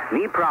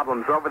 Knee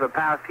problems over the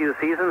past few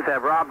seasons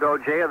have robbed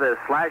O.J. of the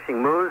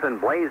slashing moves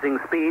and blazing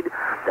speed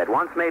that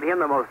once made him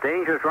the most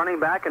dangerous running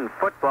back in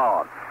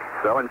football.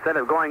 So instead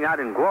of going out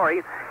in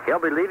glory, he'll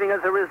be leaving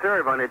as a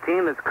reserve on a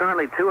team that's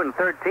currently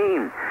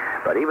 2-13.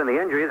 But even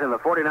the injuries and the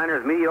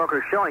 49ers'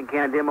 mediocre showing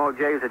can't dim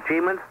O.J.'s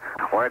achievements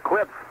or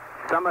eclipse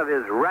some of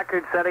his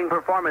record-setting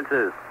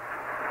performances.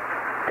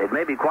 It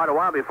may be quite a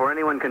while before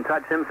anyone can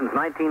touch Simpson's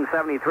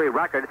 1973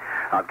 record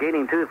of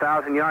gaining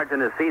 2,000 yards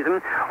in a season,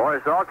 or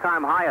his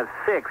all-time high of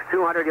 6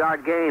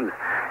 200-yard games.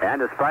 And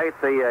despite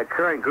the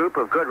current group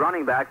of good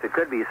running backs, it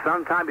could be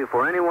some time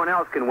before anyone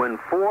else can win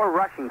 4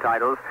 rushing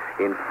titles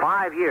in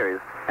 5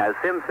 years, as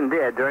Simpson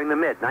did during the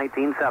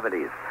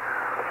mid-1970s.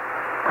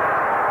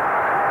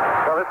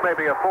 Well, this may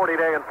be a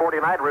 40-day and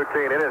 40-night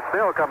routine. It is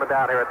still coming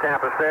down here at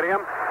Tampa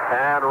Stadium.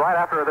 And right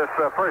after this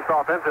first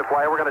offensive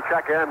play, we're going to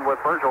check in with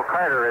Virgil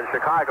Carter in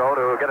Chicago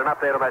to get an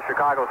update on that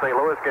Chicago-St.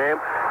 Louis game.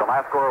 The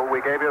last score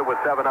we gave you was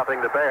 7-0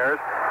 to Bears.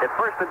 It's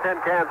 1st and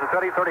 10 Kansas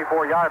City,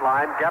 34-yard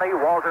line. Getty,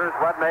 Walters,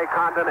 Rudnay,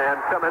 Condon,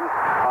 and Simmons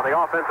on the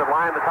offensive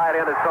line. The tight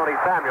end is Tony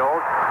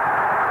Samuels.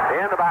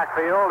 In the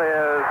backfield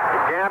is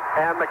Gant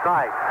and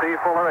McKnight. Steve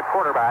Fuller at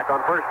quarterback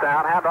on first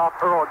down. Handoff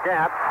Earl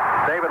Gant.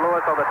 David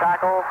Lewis on the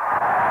tackle.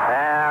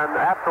 And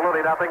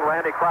absolutely nothing.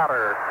 Randy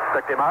Crowder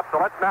picked him up.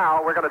 So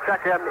we're going to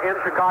check in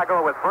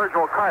Chicago with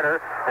Virgil Carter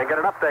and get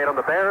an update on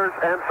the Bears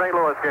and St.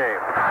 Louis game.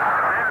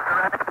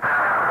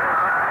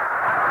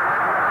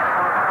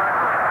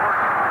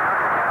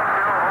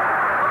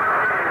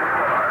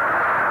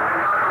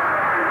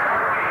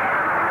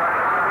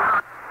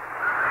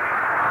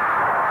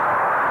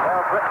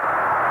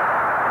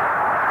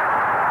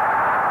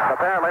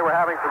 Apparently we're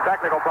having some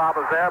technical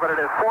problems there, but it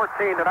is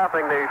 14-0,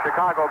 the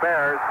Chicago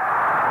Bears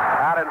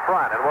out in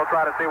front. And we'll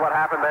try to see what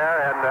happened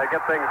there and get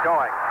things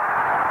going.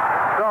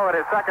 So it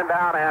is 2nd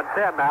down and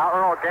 10 now.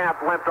 Earl Gant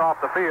limped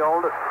off the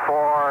field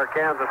for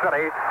Kansas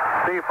City.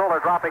 Steve Fuller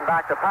dropping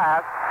back to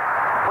pass.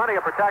 Plenty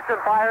of protection.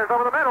 Fires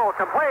over the middle.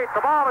 Complete.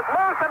 The ball is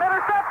loose and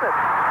intercepted.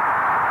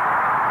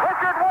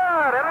 Richard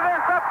Wood, an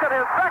interception,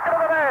 his second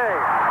of the day.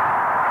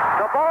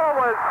 The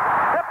ball was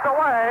tipped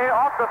away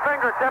off the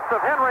fingertips of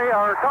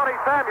Tony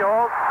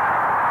Samuels.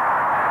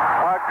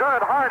 A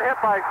good hard hit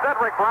by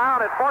Cedric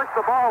Brown. It forced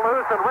the ball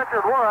loose, and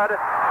Richard Wood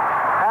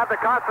had the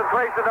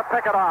concentration to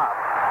pick it off.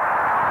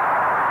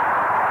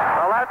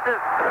 Well, that's his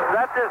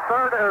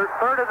third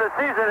of the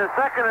season, his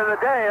second of the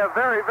day. A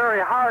very, very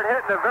hard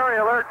hit and a very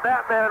alert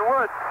Batman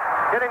Woods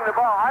hitting the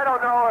ball. I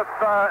don't know if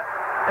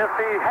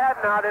he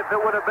had not, if it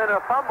would have been a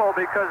fumble,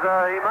 because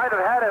he might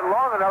have had it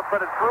long enough,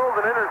 but it's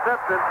ruled an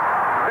interception.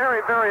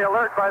 Very, very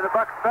alert by the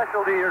Bucs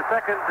specialty or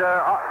defensive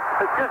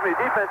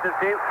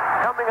team,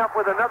 coming up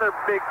with another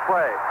big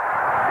play.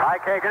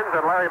 Mike Higgins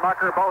and Larry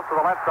Mucker both to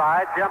the left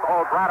side. Jim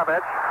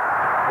O'Bradovich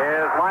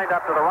is lined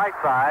up to the right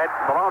side.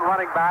 The lone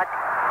running back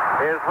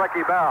is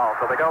Ricky Bell,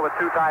 so they go with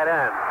 2 tight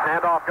ends.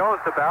 Handoff goes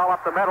to Bell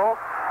up the middle.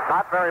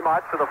 Not very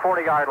much to the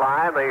 40-yard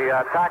line.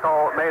 The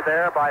tackle made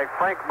there by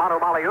Frank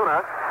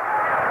Manumaliuna.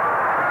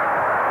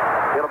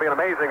 It'll be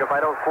amazing if I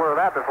don't slur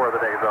that before the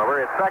day's over.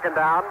 It's 2nd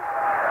down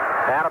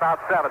and about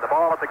 7. The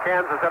ball at the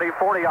Kansas City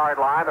 40-yard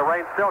line. The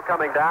rain's still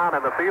coming down,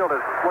 and the field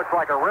looks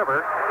like a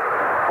river.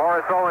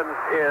 Morris Owens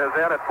is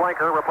in at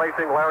flanker,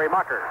 replacing Larry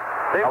Mucker.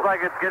 Seems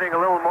like it's getting a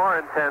little more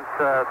intense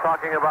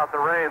talking about the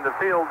rain. The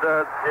field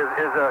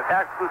is an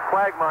absolute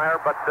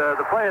quagmire, but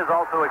the play is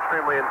also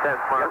extremely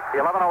intense, Mark.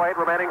 11:08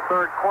 remaining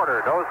third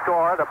quarter. No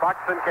score. The Bucs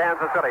in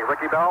Kansas City.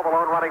 Ricky Bell, the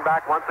lone running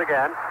back once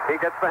again. He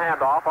gets the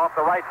handoff off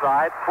the right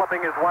side,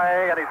 slipping his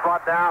way, and he's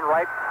brought down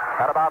right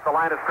at about the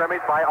line of scrimmage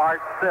by Art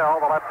Still,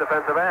 the left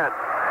defensive end,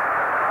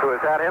 who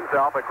has had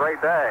himself a great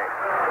day.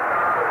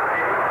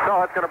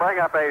 So it's going to bring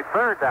up a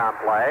 3rd down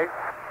play.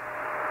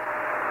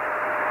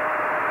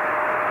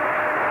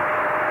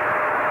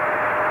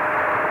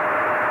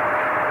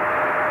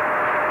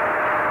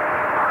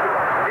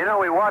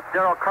 We watched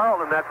Darrell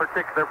Carlton in that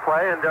particular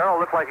play, and Darrell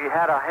looked like he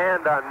had a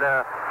hand on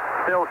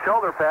still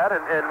shoulder pad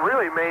and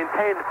really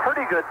maintained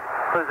pretty good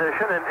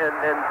position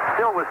and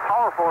still was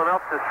powerful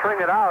enough to string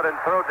it out and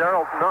throw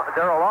Darrell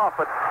off.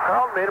 But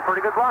Carlton made a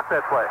pretty good block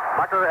that play.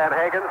 Mucker and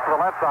Higgins to the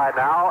left side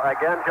now.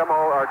 Again,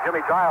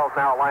 Jimmy Giles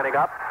now lining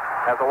up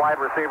as a wide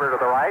receiver to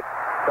the right.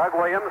 Doug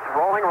Williams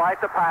rolling right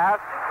to pass.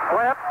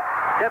 Flip,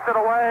 gets it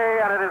away,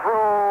 and it is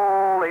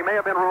ruled. He may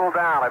have been ruled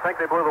down. I think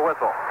they blew the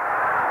whistle.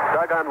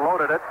 Doug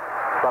unloaded it,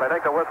 but I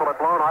think the whistle had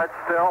blown. Art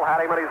Still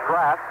had him in his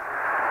grasp.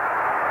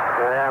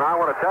 And I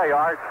want to tell you,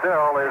 Art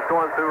Still is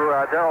going through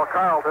Darrell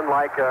Carlton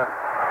like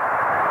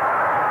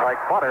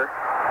butter.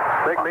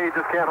 Big Mead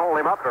just can't hold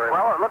him up very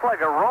well. Well, it looked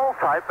like a roll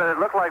type, and it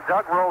looked like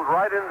Doug rolled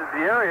right into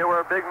the area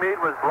where Big Mead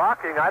was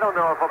blocking. I don't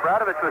know if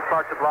Obradovich was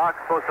supposed to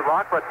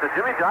block, but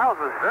Jimmy Giles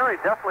was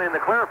very definitely in the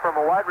clear from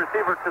a wide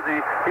receiver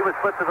he was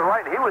split to the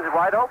right, and he was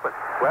wide open.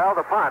 Well,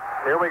 the punt.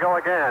 Here we go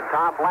again.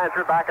 Tom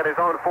Blanchard back at his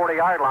own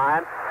 40-yard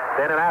line.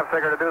 They didn't have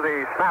Figure to do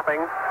the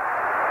snapping.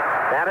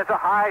 And it's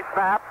a high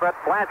snap, but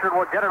Blanchard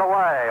will get it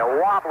away. A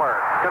wobbler.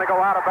 It's going to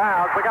go out of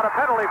bounds. We got a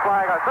penalty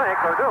flag, I think,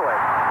 or do we?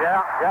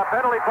 Yeah,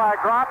 penalty flag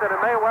dropped, and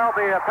it may well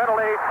be a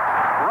penalty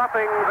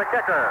roughing the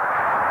kicker.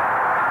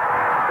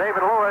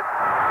 David Lewis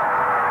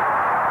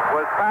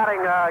was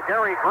patting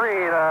Gary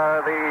Green,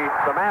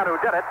 the man who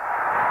did it,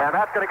 and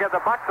that's going to give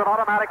the Bucs an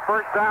automatic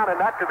first down, and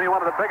that could be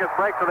one of the biggest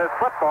breaks of this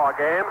football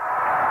game.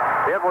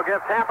 It will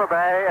give Tampa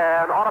Bay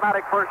an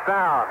automatic first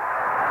down.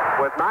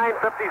 With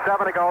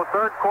 9:57 to go,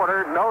 third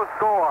quarter, no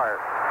score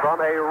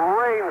from a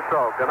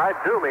rain-soaked, and I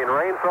do mean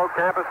rain-soaked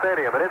Tampa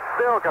Stadium, and it's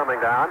still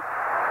coming down,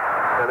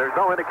 and there's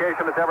no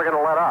indication it's ever going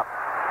to let up.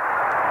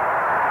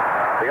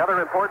 The other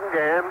important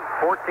game,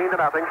 14-0,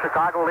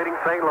 Chicago leading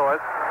St.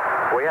 Louis.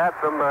 We had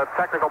some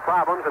technical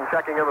problems in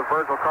checking in with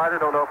Virgil Carter.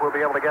 Don't know if we'll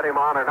be able to get him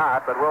on or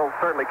not, but we'll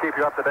certainly keep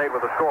you up to date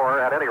with the score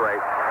at any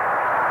rate.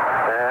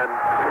 And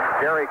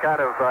Gary kind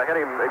of hit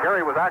him.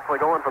 Gary was actually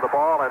going for the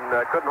ball and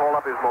couldn't hold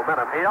up his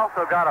momentum. He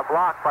also got a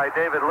block by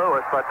David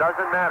Lewis, but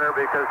doesn't matter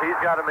because he's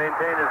got to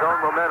maintain his own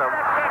momentum.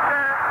 The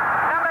kicker,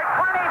 number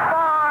 24,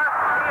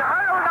 he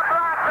hurdled the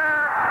blocker.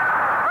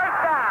 First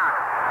down.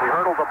 He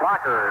hurdled the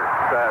blocker,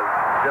 says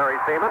Jerry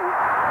Seaman.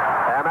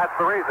 And that's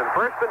the reason.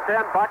 First and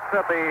 10 Bucks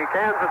at the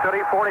Kansas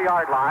City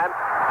 40-yard line.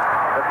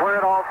 That's where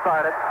it all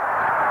started.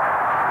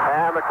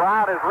 And the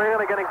crowd is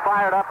really getting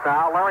fired up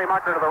now. Larry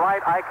Mucker to the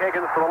right, Ike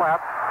Higgins to the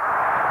left.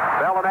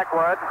 Bell and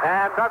Eckwood,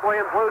 and Doug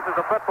Williams loses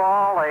the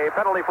football. A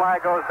penalty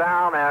flag goes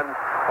down, and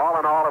all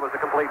in all, it was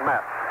a complete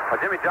mess. Well,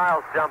 Jimmy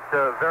Giles jumped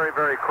very,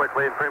 very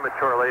quickly and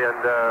prematurely, and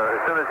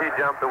as soon as he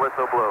jumped, the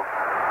whistle blew.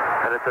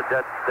 And it's a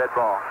dead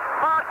ball.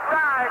 False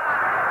start,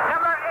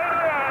 number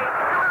 88,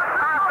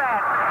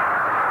 offense.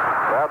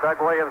 Well, Doug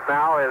Williams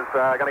now is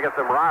going to get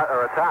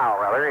a towel,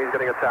 rather. He's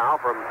getting a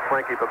towel from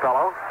Frankie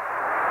Papello.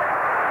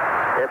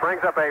 It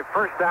brings up a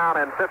first down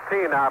and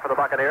 15 now for the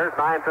Buccaneers.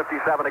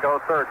 9:57 to go,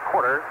 third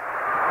quarter.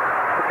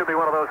 This could be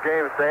one of those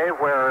games, Dave,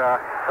 where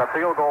a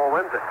field goal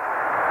wins it.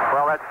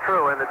 Well, that's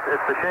true, and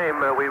it's a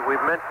shame.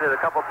 We've mentioned it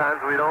a couple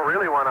times. We don't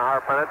really want to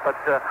harp on it, but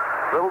a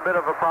little bit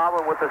of a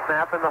problem with the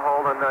snap in the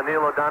hole on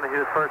Neil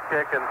O'Donoghue's first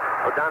kick, and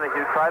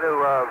O'Donoghue tried to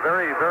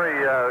very, very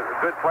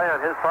good play on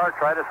his part,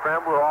 tried to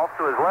scramble off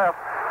to his left,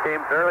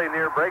 came fairly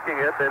near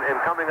breaking it and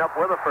coming up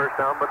with a first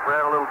down, but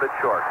ran a little bit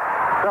short.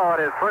 So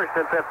it is first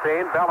and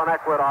 15. Bell and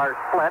Eckwood are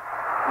split.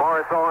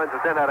 Morris Owens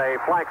is in at a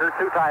flanker.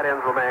 Two tight ends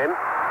remain.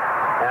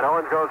 And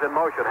Owens goes in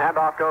motion.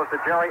 Handoff goes to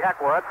Jerry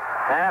Eckwood.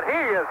 And he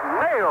is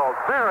nailed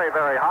very,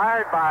 very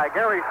hard by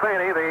Gary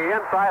Spaney, the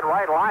inside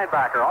right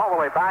linebacker, all the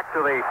way back to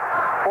the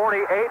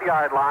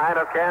 48-yard line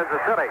of Kansas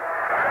City.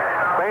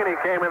 Spaney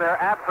came in there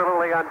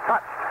absolutely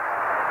untouched.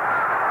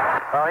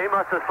 Well, he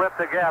must have slipped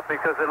the gap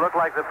because it looked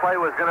like the play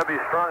was going to be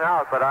strung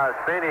out, but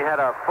Spaney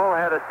had a full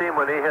head of steam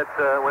when he hit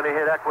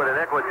Eckwood, and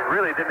Eckwood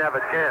really didn't have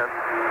a chance.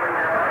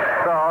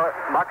 So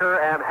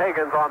Mucker and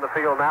Higgins on the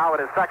field now.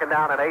 It is second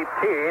down and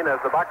 18 as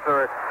the Bucs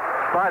are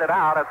started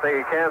out at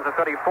the Kansas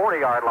City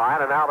 40-yard line,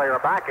 and now they are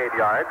back 8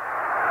 yards.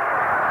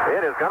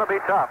 It is going to be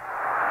tough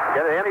to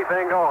get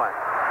anything going.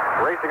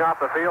 Racing off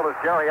the field is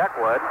Jerry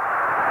Eckwood.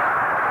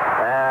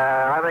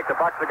 And I think the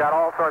Bucs have got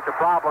all sorts of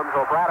problems.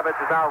 Obradovich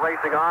is now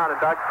racing on,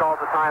 and Doug calls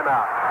a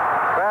timeout.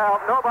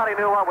 Well, nobody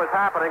knew what was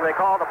happening. They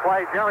called the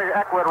play. Jerry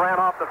Eckwood ran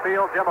off the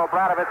field. Jim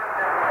Obradovich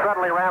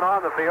suddenly ran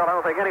on the field. I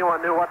don't think anyone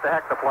knew what the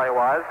heck the play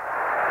was.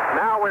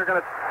 Now we're going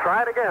to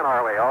try it again,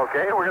 are we?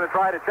 Okay, we're going to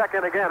try to check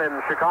in again in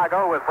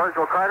Chicago with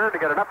Virgil Carter to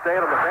get an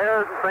update on the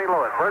Bears in St.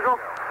 Louis. Virgil?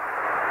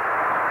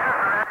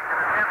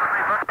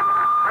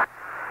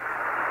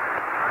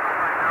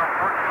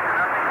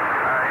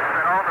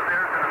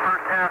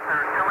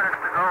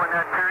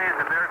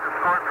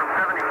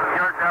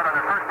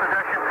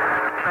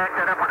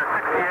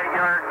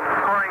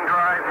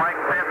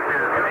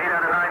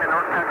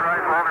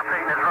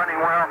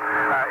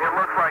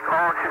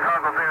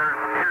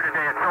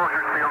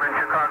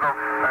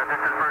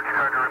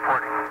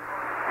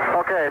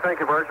 Thank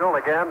you, Virgil.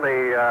 Again,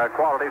 the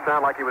quality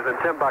sounded like he was in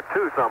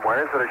Timbuktu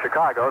somewhere instead of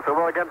Chicago, so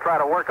we'll again try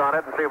to work on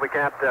it and see if we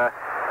can't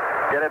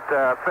get it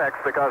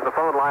fixed because the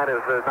phone line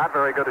is not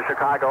very good to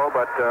Chicago.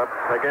 But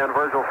again,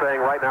 Virgil saying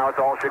right now it's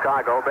all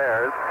Chicago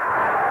Bears.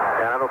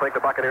 And I don't think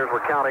the Buccaneers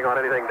were counting on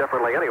anything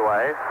differently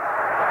anyway.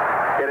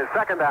 It is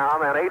second down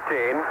and 18.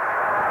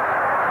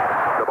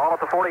 The ball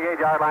at the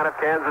 48-yard line of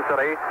Kansas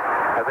City.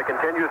 As it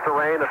continues to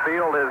rain, the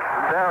field is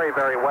very,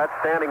 very wet.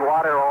 Standing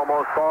water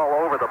almost all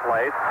over the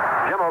place.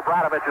 Jim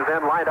Obradovich is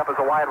in, lined up as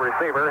a wide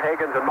receiver.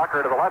 Higgins and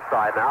Mucker to the left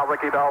side now.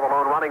 Ricky Bell, the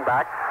lone running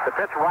back. The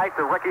pitch right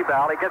to Ricky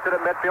Bell. He gets it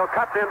at midfield,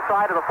 cuts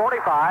inside to the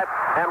 45,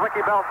 and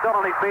Ricky Bell still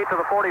on his feet to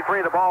the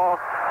 43. The ball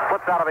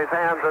slips out of his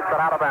hands and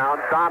out of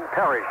bounds. Don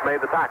Parrish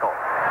made the tackle.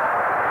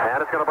 And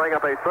it's going to bring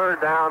up a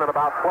third down and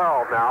about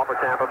 12 now for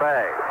Tampa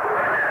Bay.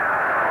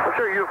 I'm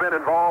sure you've been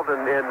involved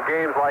in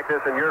games like this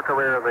in your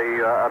career in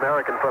the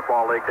American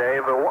Football League,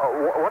 Dave.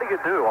 What do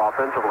you do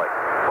offensively?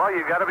 Well,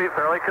 you got to be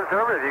fairly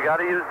conservative. You got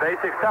to use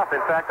basic stuff.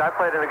 In fact, I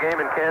played in a game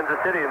in Kansas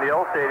City in the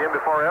old stadium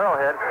before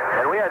Arrowhead,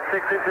 and we had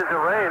 6 inches of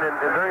rain and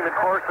during the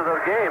course of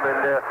the game, and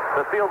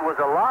the field was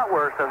a lot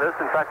worse than this.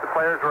 In fact, the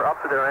players were up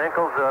to their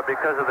ankles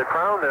because of the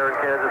crown there in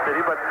Kansas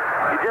City, but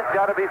you just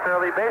got to be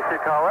fairly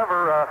basic.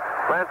 However,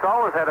 Lance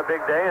always had a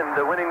big day, and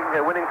the winning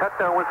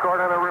touchdown was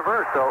scored on a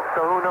reverse, so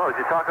who knows?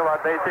 You talk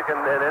about basic and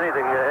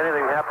anything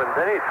happens.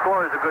 Any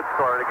score is a good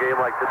score in a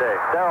game like today.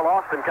 Darrell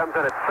Austin comes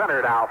in at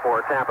center now for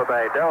Tampa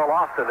Bay. Darrell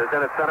Austin is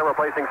in at center,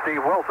 replacing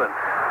Steve Wilson.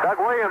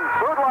 Doug Williams,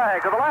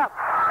 bootleg to the left.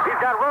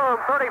 He's got room,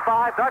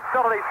 35. Doug's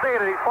still at his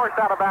feet, and he's forced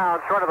out of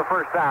bounds short of the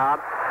first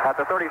down at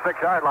the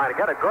 36-yard line.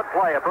 Again, a good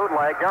play, a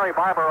bootleg. Gary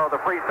Barbaro,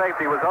 the free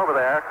safety, was over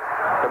there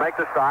to make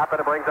the stop,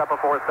 and it brings up a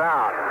fourth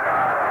down.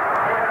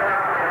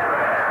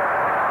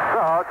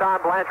 So Tom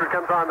Blanchard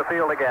comes on the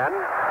field again.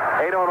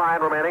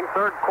 8:09 remaining,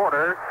 third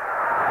quarter.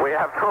 We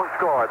have no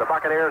score. The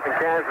Buccaneers in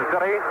Kansas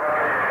City.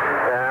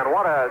 And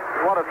what a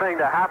thing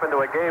to happen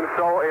to a game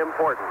so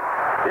important.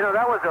 You know,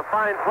 that was a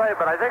fine play,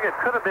 but I think it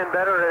could have been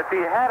better if he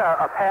had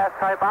a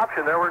pass-type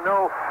option. There were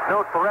no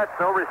threats,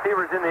 no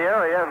receivers in the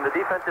area, and the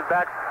defensive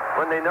backs,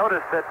 when they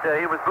noticed that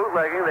he was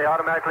bootlegging, they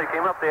automatically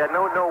came up. They had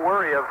no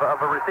worry of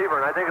a receiver,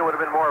 and I think it would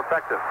have been more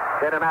effective.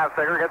 Hayden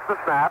Afsager gets the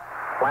snap.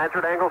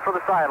 Blanchard angles for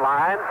the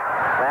sidelines,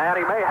 and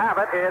he may have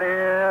it. It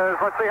is,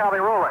 let's see how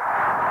they rule it.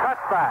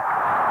 Touchback.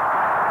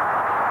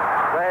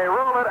 They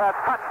rule it a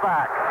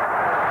touchback.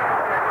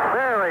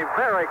 Very,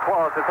 very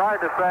close. It's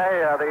hard to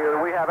say.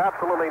 We have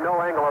absolutely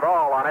no angle at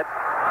all on it.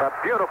 A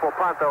beautiful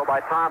punt, though, by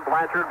Tom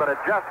Blanchard, but it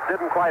just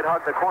didn't quite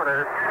hug the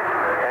corner.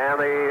 And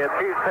the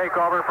Chiefs take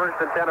over, 1st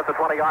and 10 at the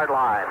 20-yard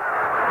line.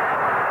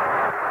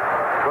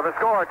 With the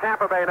score,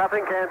 Tampa Bay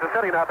nothing, Kansas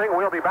City nothing.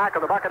 We'll be back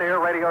on the Buccaneer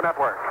Radio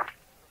Network.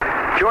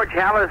 George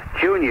Halas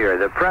Jr.,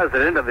 the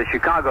president of the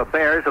Chicago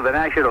Bears of the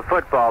National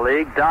Football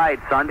League, died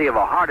Sunday of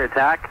a heart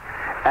attack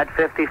at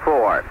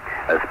 54.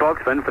 A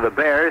spokesman for the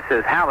Bears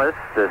says Halas,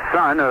 the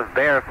son of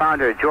Bear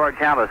founder George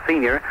Halas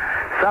Sr.,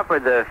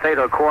 suffered the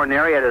fatal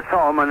coronary at his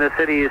home on the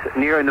city's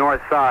near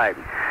north side.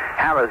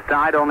 Halas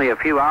died only a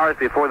few hours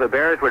before the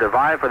Bears were to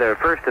vie for their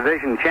first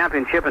division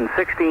championship in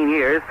 16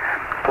 years,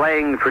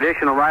 playing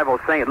traditional rival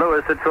St.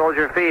 Louis at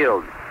Soldier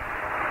Field.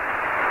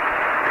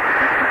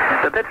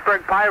 The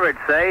Pittsburgh Pirates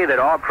say that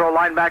All-Pro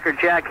linebacker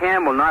Jack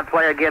Ham will not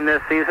play again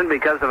this season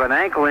because of an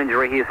ankle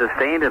injury he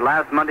sustained in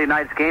last Monday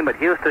night's game at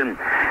Houston.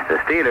 The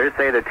Steelers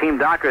say the team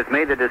doctors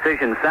made the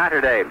decision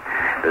Saturday.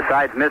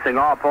 Besides missing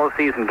all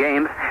postseason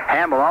games,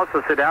 Ham will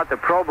also sit out the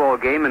Pro Bowl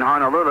game in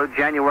Honolulu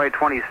January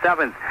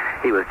 27th.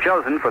 He was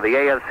chosen for the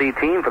AFC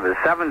team for the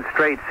 7th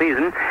straight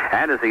season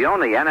and is the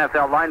only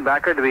NFL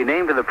linebacker to be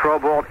named to the Pro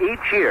Bowl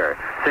each year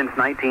since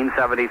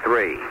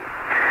 1973.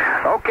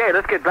 Okay,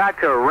 let's get back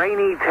to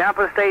rainy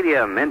Tampa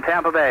Stadium in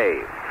Tampa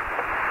Bay.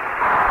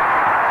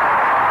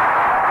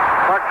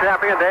 Buck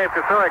champion Dave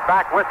Kasurik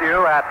back with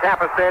you at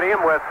Tampa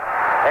Stadium with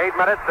 8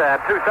 minutes and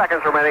 2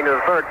 seconds remaining in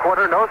the third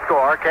quarter. No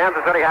score.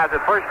 Kansas City has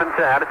it 1st and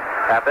 10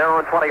 at their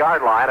own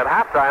 20-yard line. At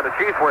halftime, the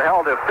Chiefs were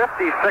held to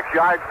 56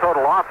 yards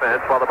total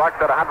offense, while the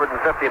Bucs had 159.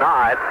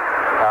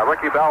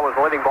 Ricky Bell was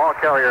the leading ball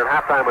carrier at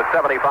halftime with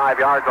 75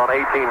 yards on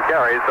 18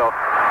 carries, so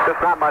just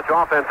not much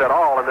offense at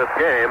all in this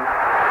game.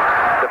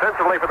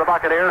 Defensively for the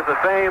Buccaneers, the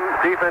same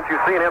defense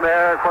you've seen him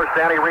there. Of course,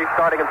 Danny Reese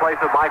starting in place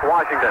of Mike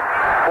Washington.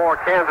 For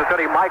Kansas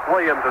City, Mike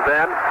Williams is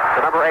in.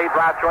 The number 8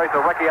 draft choice,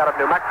 a rookie out of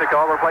New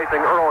Mexico,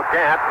 replacing Earl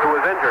Gant, who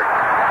was injured.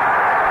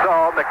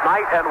 So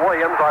McKnight and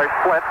Williams are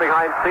split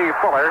behind Steve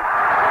Fuller.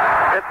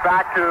 It's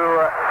back to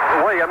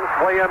Williams.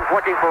 Williams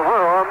looking for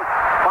room.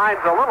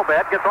 Finds a little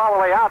bit. Gets all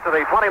the way out to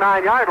the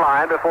 29-yard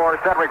line before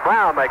Cedric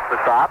Brown makes the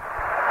stop.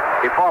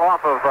 He fought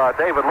off of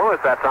David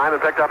Lewis that time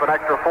and picked up an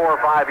extra 4 or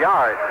 5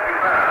 yards.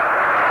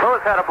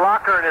 Lewis had a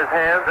blocker in his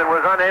hands and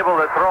was unable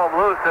to throw him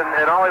loose,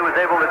 and all he was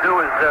able to do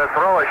was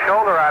throw a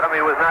shoulder at him. He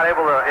was not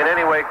able to in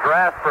any way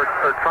grasp or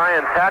try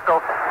and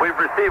tackle. We've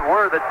received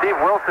word that Steve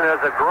Wilson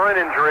has a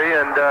groin injury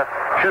and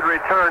should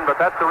return,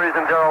 but that's the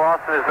reason Darrell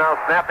Austin is now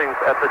snapping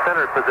at the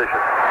center position.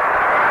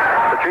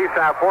 The Chiefs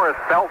have Forrest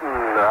Belton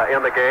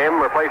in the game,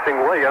 replacing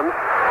Williams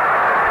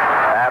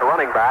at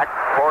running back.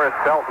 Forrest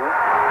Belton,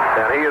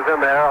 and he is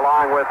in there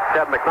along with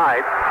Ted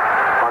McKnight.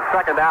 On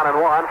second down and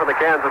 1 for the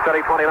Kansas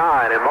City 29.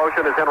 In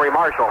motion is Henry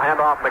Marshall.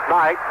 Handoff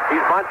McKnight.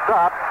 He's bunched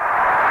up.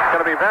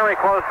 Going to be very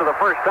close to the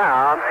first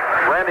down.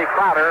 Randy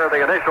Crowder,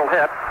 the initial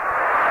hit.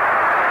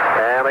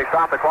 And they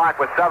stop the clock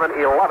with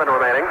 7:11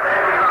 remaining.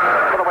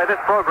 By the way,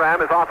 this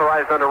program is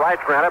authorized under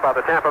rights granted by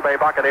the Tampa Bay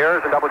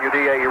Buccaneers and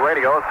WDAE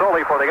Radio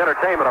solely for the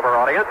entertainment of our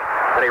audience.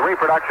 Any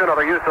reproduction or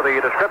use of the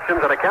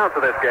descriptions and accounts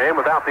of this game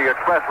without the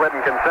express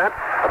written consent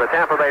of the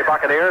Tampa Bay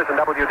Buccaneers and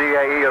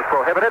WDAE is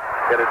prohibited.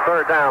 It is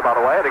third down, by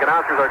the way. The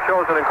announcers are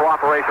chosen in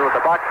cooperation with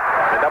the Bucs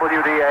and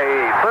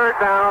WDAE. Third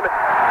down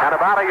and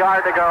about a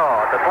yard to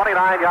go at the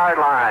 29-yard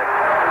line.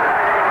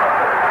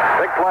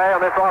 Big play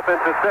on this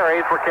offensive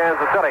series for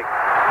Kansas City.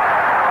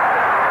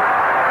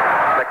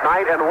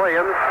 McKnight and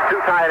Williams,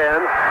 two tight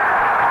ends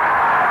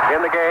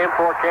in the game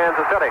for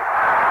Kansas City.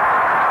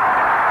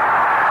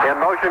 In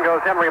motion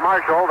goes Henry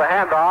Marshall, the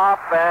handoff,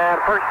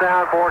 and first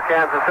down for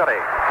Kansas City.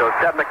 Goes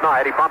Ted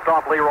McKnight. He bumped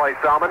off Leroy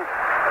Selman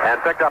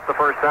and picked up the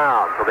first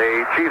down. So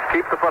the Chiefs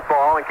keep the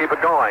football and keep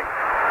it going.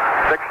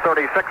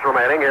 6:36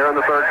 remaining here in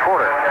the third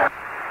quarter.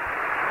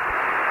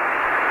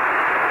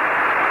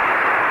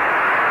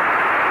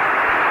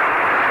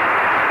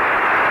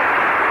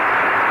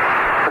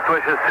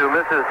 Wishes to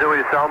Mrs.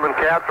 Dewey Selman,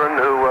 Catherine,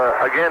 who,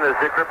 again, as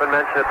Dick Rippon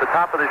mentioned at the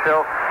top of the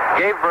show,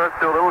 gave birth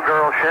to a little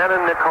girl, Shannon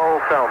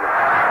Nicole Selman.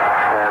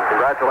 And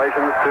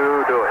congratulations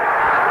to Dewey.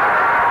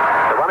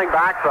 The running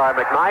backs are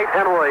McKnight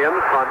and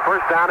Williams on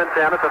first down and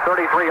 10 at the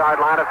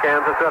 33-yard line of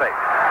Kansas City.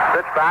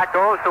 Pitch back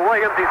goes to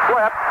Williams. He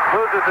slips,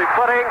 loses his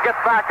footing,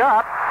 gets back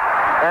up,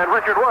 and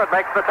Richard Wood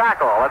makes the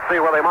tackle. Let's see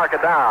where they mark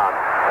it down.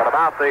 At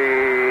about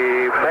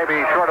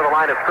maybe short of the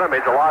line of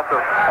scrimmage, a loss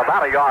of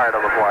about a yard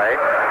on the play.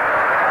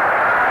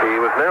 He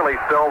was nearly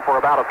still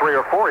for about a 3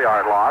 or 4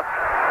 yard loss,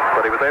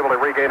 but he was able to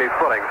regain his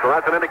footing. So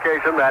that's an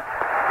indication that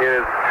it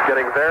is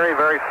getting very,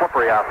 very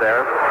slippery out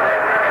there.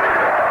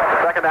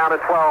 Second down and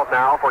 12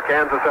 now for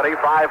Kansas City.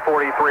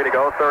 5:43 to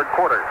go, third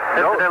quarter.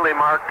 Incidentally,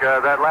 Mark,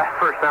 that last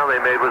first down they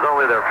made was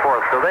only their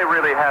fourth, so they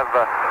really have,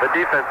 the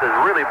defense has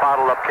really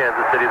bottled up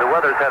Kansas City. The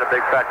weather's had a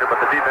big factor,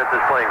 but the defense is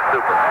playing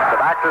super. The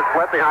backs are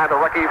split behind the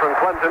rookie from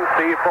Clemson,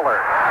 Steve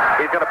Fuller.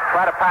 He's going to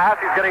try to pass.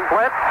 He's getting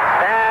blitzed,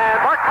 and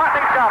Mark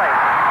Cotney's got him.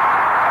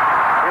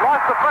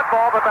 Lost the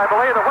football, but I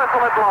believe the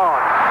whistle had blown.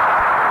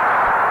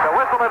 The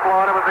whistle had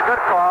blown. It was a good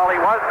call. He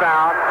was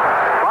down.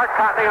 Mark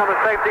Cotney on the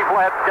safety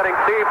blitz, getting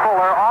Steve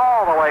Fuller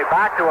all the way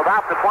back to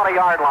about the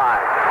 20-yard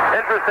line.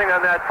 Interesting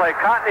on that play.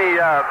 Cotney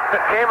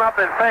came up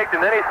and faked,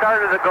 and then he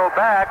started to go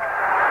back.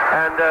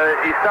 And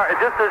he started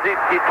just as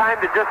he timed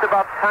it just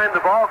about the time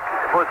the ball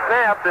was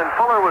snapped, and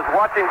Fuller was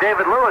watching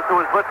David Lewis, who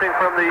was blitzing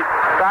from the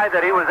side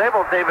that he was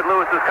able. David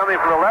Lewis was coming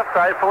from the left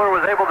side. Fuller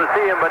was able to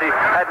see him, but he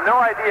had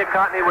no idea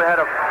Cotney had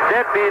a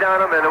dead beat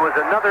on him, and it was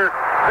another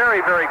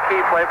very, very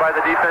key play by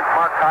the defense.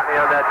 Mark Cotney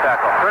on that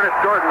tackle. Curtis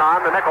Jordan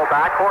on the nickel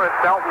back. Horace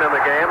Felton in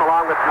the game,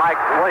 along with Mike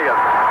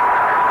Williams.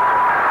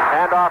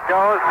 Handoff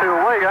goes to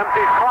Williams.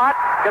 He's caught,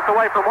 gets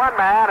away from one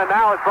man, and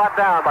now is brought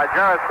down by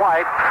Jarvis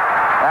White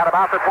at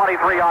about the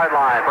 23-yard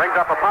line. Brings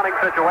up a punting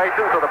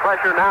situation, so the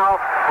pressure now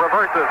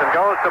reverses and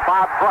goes to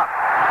Bob Brupp.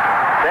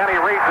 Danny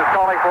Reese is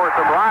calling for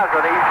some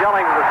rosin. He's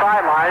yelling to the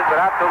sidelines, but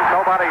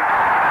nobody's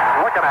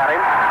looking at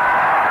him.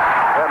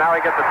 And now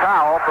he gets a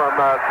towel from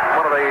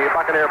one of the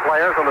Buccaneer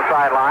players on the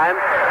sideline.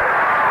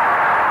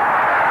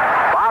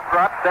 Bob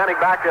Brupp standing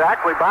back there.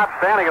 Actually, Bob's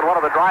standing in one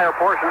of the drier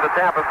portions of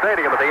Tampa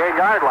Stadium at the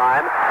 8-yard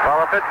line.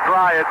 Well, if it's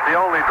dry, it's the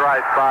only dry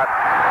spot.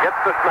 Gets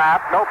the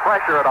snap, no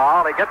pressure at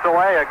all. He gets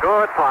away a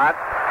good punt.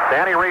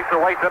 Danny Reese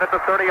awaits it at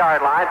the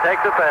 30-yard line, takes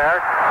it there.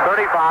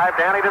 35,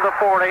 Danny to the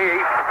 40.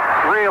 He's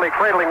really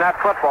cradling that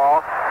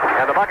football.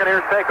 And the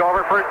Buccaneers take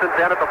over first and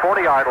 10 at the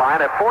 40-yard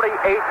line. A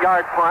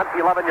 48-yard punt,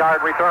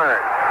 11-yard return.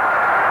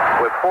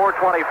 With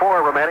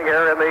 4:24 remaining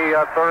here in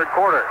the third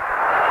quarter.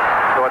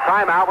 So a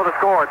timeout with a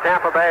score.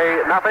 Tampa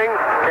Bay nothing,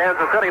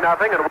 Kansas City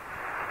nothing. And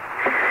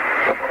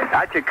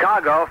at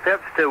Chicago,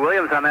 Phipps to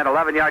Williams on that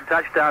 11-yard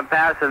touchdown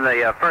pass in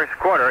the first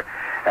quarter.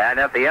 And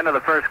at the end of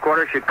the first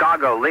quarter,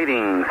 Chicago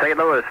leading St.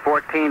 Louis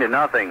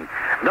 14-0.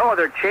 No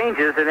other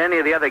changes in any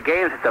of the other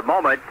games at the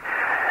moment.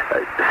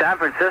 San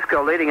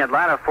Francisco leading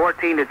Atlanta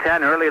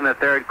 14-10 early in the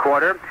third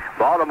quarter.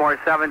 Baltimore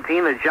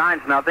 17, the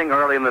Giants nothing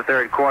early in the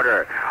third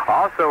quarter.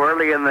 Also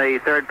early in the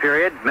third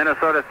period,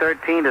 Minnesota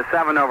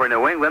 13-7 over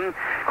New England.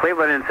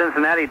 Cleveland and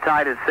Cincinnati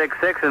tied at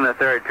 6-6 in the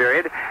third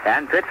period.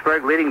 And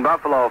Pittsburgh leading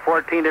Buffalo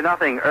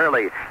 14-0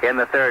 early in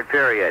the third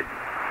period.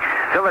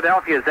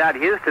 Philadelphia is at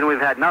Houston. We've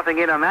had nothing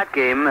in on that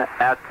game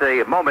at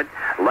the moment.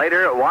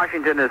 Later,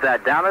 Washington is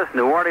at Dallas,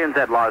 New Orleans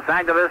at Los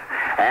Angeles,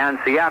 and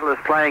Seattle is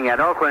playing at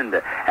Oakland.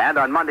 And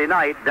on Monday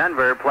night,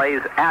 Denver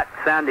plays at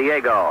San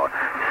Diego.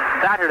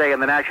 Saturday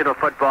in the National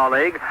Football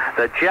League,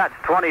 the Jets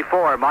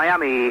 24,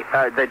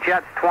 the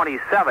Jets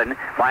 27,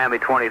 Miami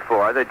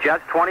 24, the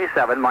Jets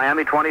 27,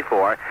 Miami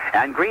 24,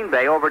 and Green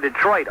Bay over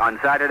Detroit on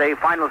Saturday.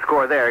 Final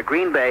score there,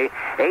 Green Bay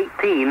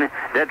 18,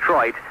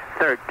 Detroit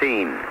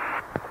 13.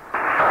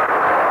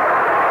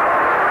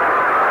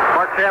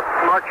 Mark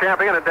Mark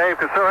Champion and Dave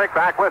Kasurik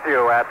back with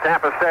you at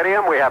Tampa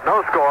Stadium. We have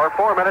no score,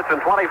 4 minutes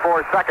and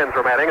 24 seconds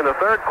remaining in the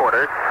third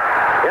quarter.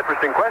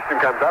 Interesting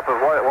question comes up of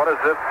what if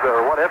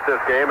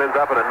this game ends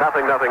up in a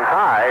 0-0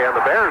 tie and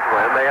the Bears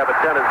win? They have a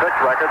 10-6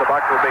 record. The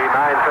Bucs would be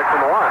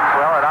 9-6-1.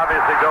 Well, it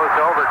obviously goes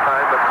to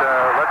overtime, but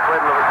let's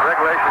wait until the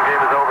regulation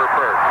game is over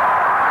first.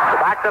 The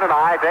backs in an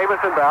eye.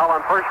 Davis and Bell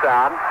on first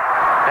down.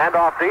 Hand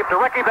off deep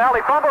to Ricky Bell.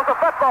 He fumbles the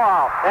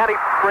football, and he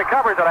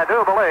recovers it, I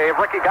do believe.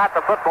 Ricky got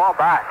the football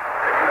back.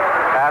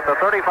 At the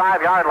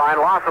 35-yard line,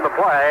 loss in the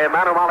play.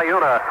 Manu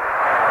Maliuna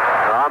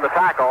on the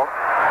tackle.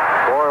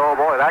 Boy, oh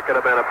boy, that could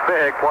have been a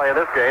big play in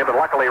this game, but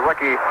luckily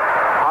Ricky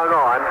hung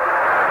on.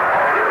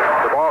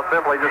 The ball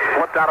simply just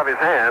slipped out of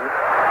his hands.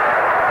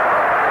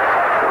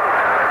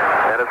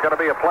 And it's going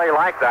to be a play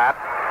like that,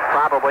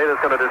 probably,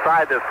 that's going to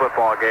decide this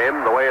football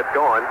game, the way it's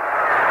going.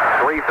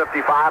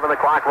 3:55 and the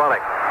clock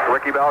running.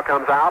 Ricky Bell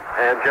comes out,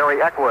 and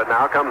Jerry Eckwood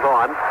now comes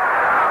on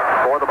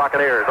for the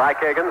Buccaneers. Ike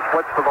Hagan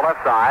splits to the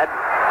left side,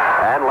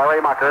 and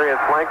Larry Mucker is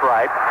flanked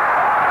right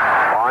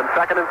on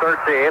 2nd and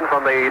 13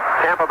 from the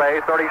Tampa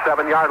Bay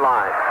 37-yard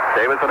line.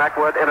 Davis and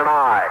Eckwood in an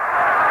eye.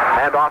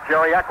 Hand off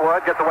Jerry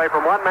Eckwood, gets away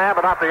from one man,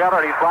 but not the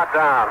other, and he's brought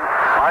down.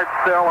 Art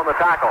Still on the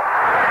tackle.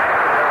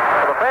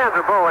 The fans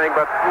are booing,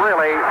 but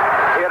really,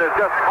 it is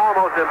just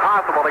almost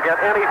impossible to get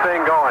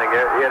anything going.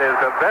 It is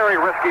a very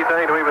risky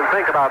thing to even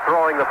think about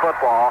throwing the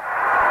football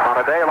on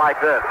a day like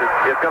this.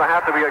 It's going to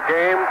have to be a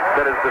game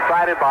that is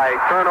decided by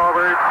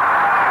turnovers,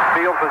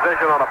 field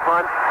position on a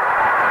punt,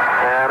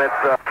 and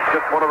it's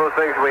just one of those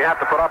things we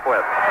have to put up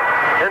with.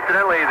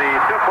 Incidentally, the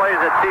two plays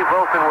that Steve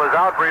Wilson was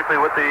out briefly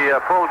with the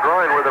pulled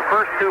groin were the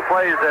first two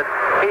plays that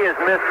he has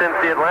missed since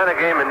the Atlanta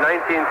game in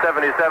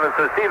 1977.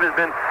 So Steve has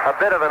been a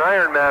bit of an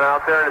Iron Man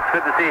out there, and it's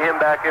good to see him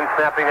back in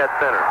snapping at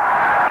center.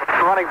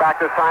 The running back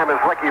this time is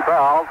Ricky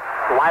Bell.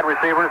 The wide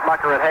receivers,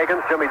 Mucker and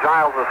Hagan. Jimmy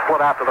Giles is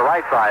split out to the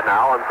right side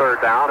now on 3rd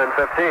down and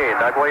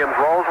 15. Doug Williams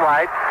rolls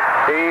right.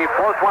 He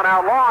floats one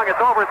out long. It's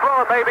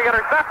overthrown, maybe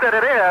intercepted.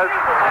 It is.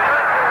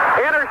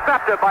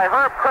 Intercepted by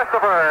Herb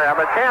Christopher, and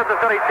the Kansas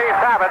City Chiefs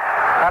have it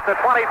at the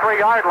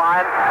 23-yard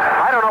line.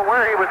 I don't know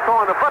where he was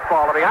throwing the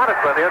football, to be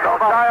honest with you.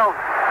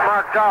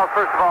 Mark Giles,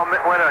 first of all,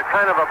 went a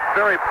kind of a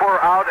very poor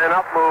out and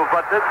up move,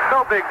 but it's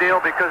no big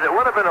deal because it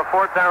would have been a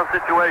 4th down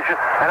situation,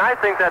 and I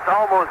think that's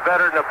almost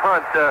better than a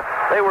punt.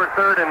 They were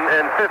 3rd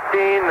and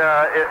 15.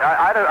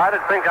 I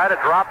think I'd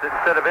have dropped it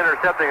instead of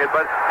intercepting it,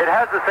 but it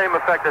has the same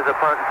effect as a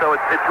punt, so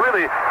it's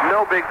really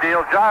no big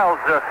deal. Giles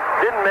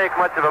didn't make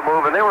much of a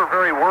move, and they were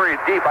very worried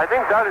deep. I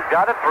think Doug has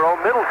got to throw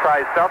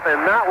middle-sized stuff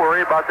and not worry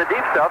about the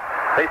deep stuff.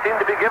 They seem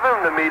to be giving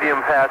him the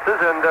medium passes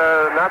and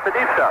not the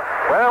deep stuff.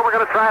 Well, we're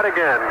going to try it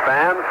again,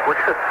 fans.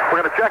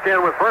 We're going to check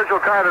in with Virgil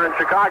Carter in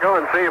Chicago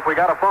and see if we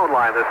got a phone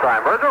line this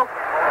time. Virgil?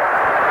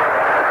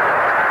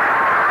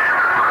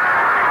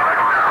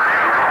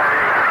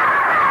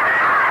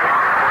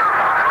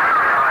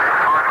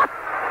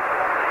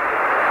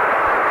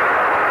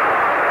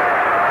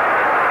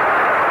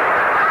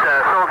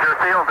 Soldier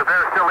Field, the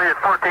Bears still lead at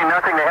 14-0.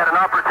 They had an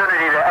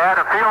opportunity to add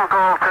a field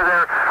goal to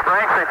their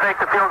ranks. They faked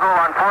the field goal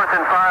on 4th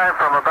and 5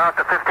 from about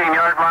the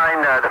 15-yard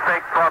line. The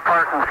fake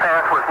Parsons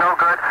pass was no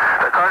good.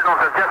 The Cardinals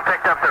have just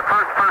picked up their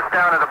first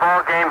down of the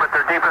ball game, but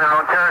they're deep in their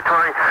own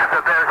territory.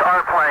 The Bears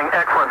are playing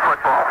excellent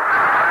football.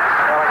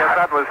 Well, I guess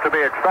that was to be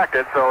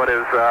expected, so it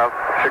is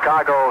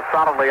Chicago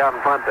solidly out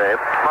in front,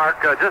 Dave. Mark,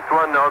 just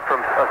one note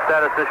from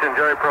statistician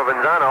Jerry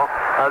Provenzano.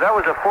 That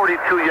was a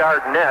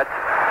 42-yard net,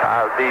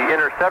 the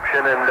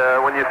interception,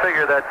 and when you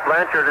figure that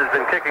Blanchard has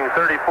been kicking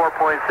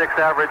 34.6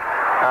 average,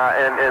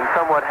 and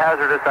somewhat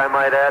hazardous, I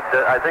might add,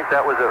 I think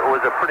that was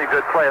a pretty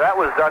good play. That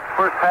was Doug's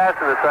first pass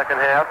in the second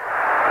half.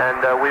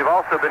 And we've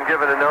also been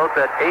given a note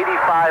that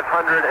 8,502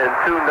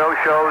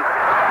 no-shows,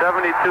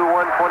 72,126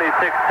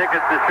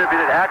 tickets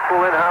distributed,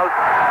 actual in-house,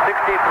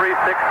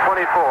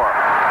 63,624.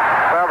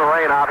 Well, the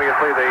rain,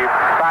 obviously, the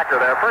factor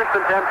there. First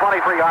and 10,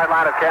 23-yard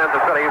line of Kansas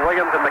City.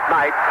 Williams and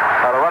McKnight,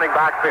 the running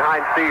backs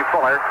behind Steve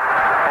Fuller.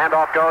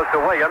 Handoff goes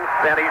to Williams,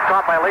 and he's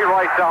caught by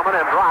Leroy Selman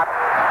and dropped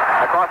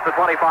across the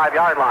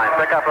 25-yard line.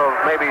 Pickup of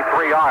maybe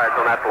 3 yards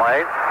on that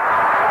play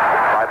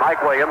by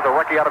Mike Williams, a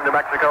rookie out of New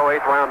Mexico,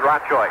 8th-round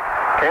draft choice.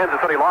 Kansas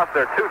City lost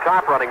their 2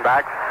 top running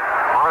backs,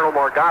 Arnold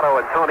Morgado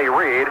and Tony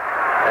Reed.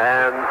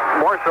 And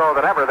more so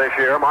than ever this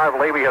year, Marv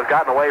Levy has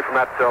gotten away from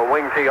that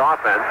wing T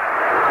offense.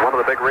 One of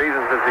the big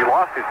reasons is he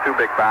lost his 2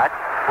 big backs.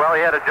 Well,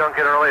 he had a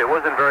junk it early. It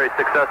wasn't very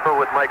successful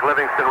with Mike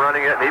Livingston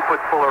running it, and he put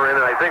Fuller in,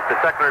 and I think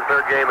the second or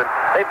third game, and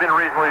they've been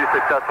reasonably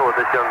successful with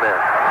this young man.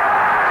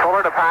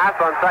 Fuller to pass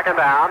on 2nd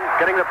down,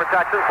 getting the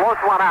protection, floats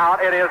one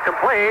out. It is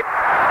complete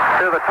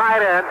to the tight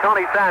end,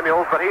 Tony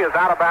Samuels, but he is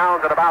out of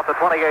bounds at about the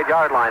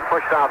 28-yard line.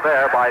 Pushed out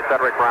there by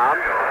Cedric Brown.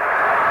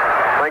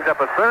 Brings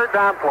up a 3rd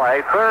down play,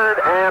 3rd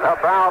and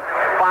about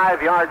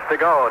 5 yards to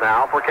go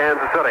now for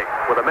Kansas City.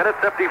 With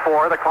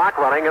 1:54, the clock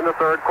running in the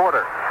 3rd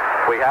quarter.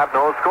 We have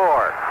no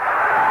score.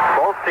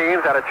 Both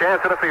teams had a chance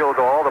at a field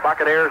goal. The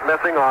Buccaneers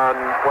missing on,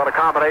 a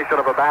combination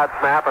of a bad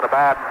snap and a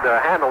bad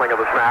handling of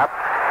the snap.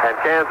 And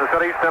Kansas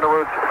City's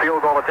Centerwood's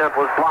field goal attempt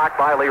was blocked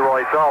by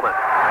Leroy Selman.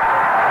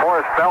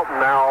 Horace Belton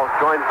now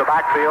joins the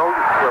backfield,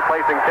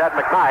 replacing Ted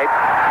McKnight.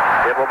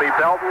 It will be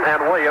Belton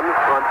and Williams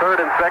on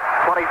 3rd and 6,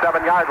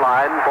 27-yard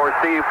line for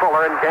Steve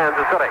Fuller in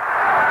Kansas City.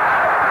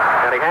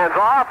 And he hands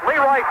off.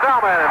 Leroy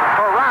Selman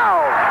for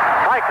Rouse.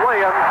 Mike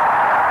Williams.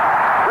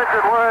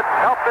 Richard Wood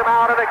helps him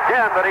out, and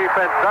again the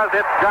defense does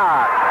its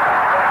job.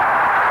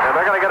 And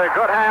they're going to get a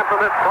good hand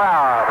from this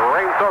crowd, a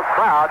rain-soaked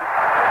crowd.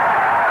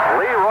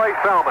 Leroy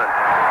Selman,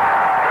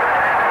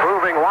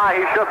 proving why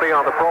he should be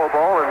on the Pro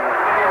Bowl and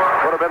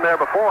would have been there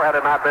before had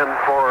it not been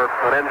for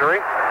an injury.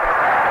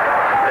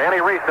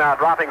 Danny Reese now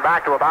dropping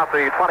back to about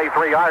the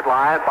 23-yard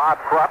line. Bob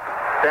Krupp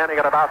standing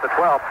at about the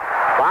 12th.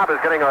 Bob is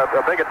getting a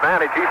big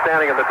advantage. He's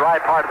standing in the dry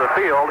part of the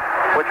field,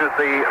 which is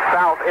the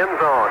south end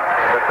zone.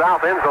 The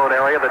south end zone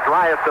area, the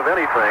driest of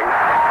anything.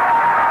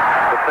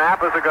 The snap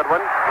is a good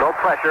one. No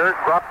pressure.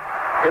 Krupp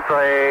hits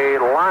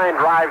a line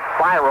drive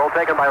spiral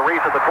taken by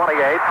Reese at the 28.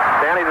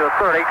 Danny to the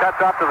 30,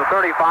 cuts up to the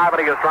 35, and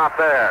he gets dropped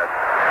there.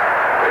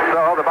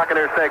 So the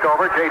Buccaneers take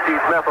over. J.T.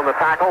 Smith on the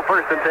tackle.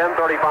 1st and 10,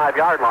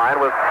 35-yard line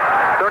with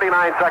 39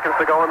 seconds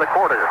to go in the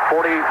quarter.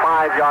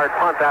 45-yard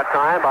punt that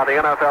time by the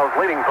NFL's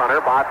leading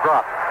punter, Bob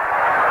Krupp.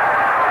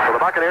 So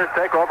the Buccaneers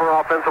take over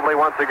offensively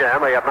once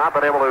again. They have not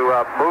been able to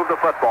move the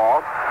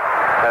football.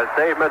 As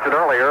Dave mentioned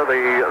earlier,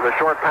 the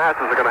short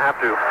passes are going to have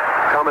to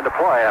come into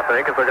play, I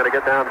think, if they're going to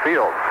get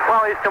downfield.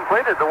 Well, he's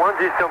completed. The ones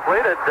he's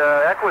completed,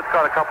 Eckwood's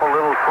caught a couple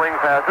little swing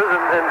passes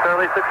and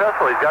fairly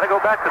successful. He's got to go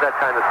back to that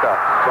kind of stuff.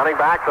 Running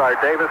backs are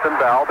Davis and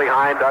Bell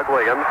behind Doug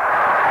Williams.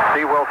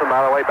 Steve Wilson,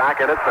 by the way,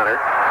 back in at center.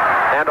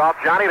 And off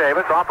Johnny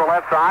Davis off the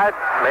left side,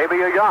 maybe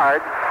a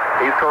yard.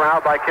 He's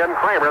corralled by Ken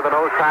Kramer, the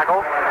nose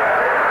tackle.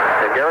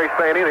 And Gary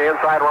Spaney, the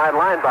inside right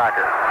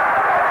linebacker.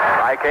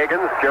 Mike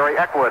Higgins, Jerry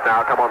Eckwood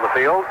now come on the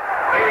field.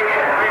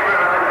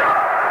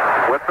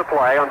 With the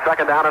play on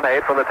 2nd down and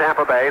 8 from the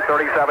Tampa Bay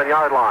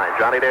 37-yard line.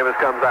 Johnny Davis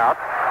comes out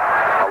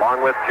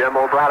along with Jim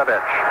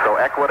Obradovich. So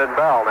Eckwood and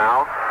Bell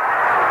now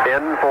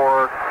in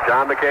for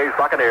John McKay's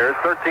Buccaneers.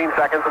 13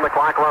 seconds and the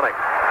clock running.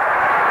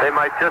 They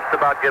might just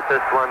about get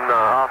this one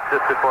off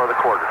just before the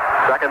quarter.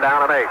 2nd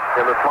down and 8.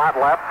 In the slot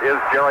left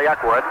is Jerry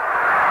Eckwood.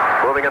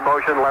 Moving in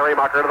motion, Larry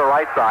Mucker to the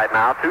right side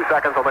now. 2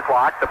 seconds on the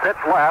clock. The pitch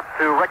left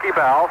to Ricky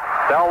Bell.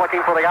 Bell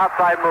looking for the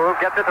outside move.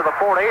 Gets it to the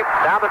 40.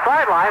 Down the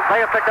sidelines. They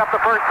have picked up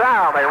the first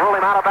down. They rule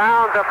him out of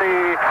bounds at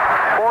the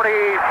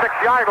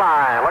 46-yard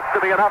line. Looks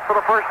to be enough for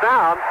the first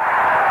down.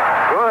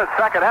 Good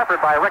second effort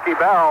by Ricky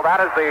Bell.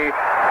 That is the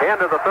end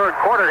of the third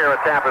quarter here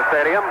at Tampa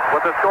Stadium.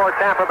 With the score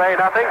Tampa Bay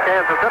nothing,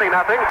 Kansas City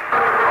nothing.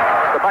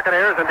 The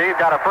Buccaneers indeed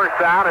got a first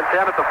down and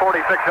 10 at the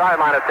 46-yard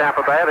line at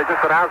Tampa Bay. They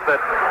just announced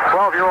that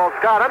 12-year-old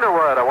Scott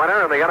Underwood, a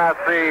winner in the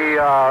NFC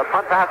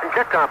punt, pass, and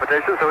kick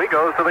competition, so he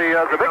goes to the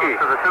Big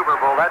East. To the Super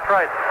Bowl, that's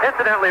right.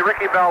 Incidentally,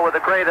 Ricky Bell with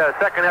a great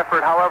second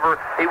effort.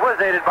 However, he was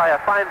aided by a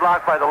fine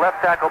block by the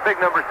left tackle, big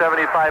number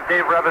 75,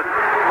 Dave Revis.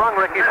 Sprung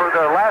Ricky for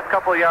the last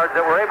couple of yards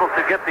that were able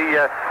to get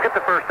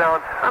the first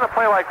down. On a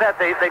play like that,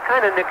 they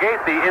kind of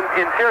negate the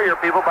interior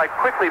people by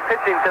quickly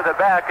pitching to the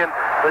back, and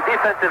the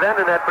defensive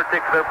end in that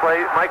particular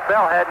play, Mike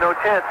Bell, had no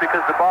chance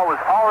because the ball was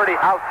already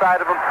outside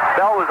of him.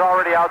 Bell was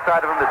already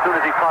outside of him as soon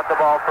as he caught the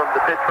ball from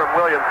the pitch from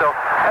Williams. So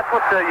that's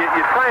what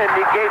you try and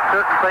negate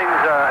certain things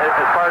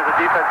as far as the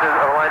defensive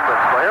alignment.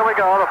 Well, here we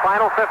go. The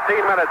final 15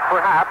 minutes,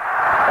 perhaps.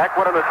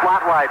 Eckwood in the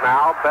slot right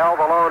now. Bell,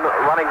 the lone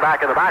running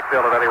back in the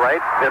backfield at any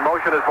rate. In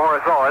motion is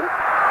Morris Owens.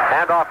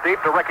 Hand off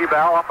deep to Ricky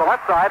Bell. Off the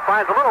left side,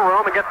 finds a little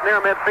room and gets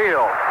near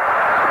midfield.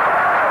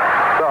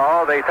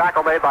 So the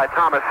tackle made by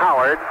Thomas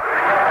Howard.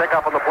 Pick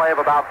up on the play of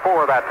about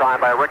 4 that time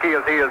by Ricky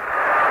as he is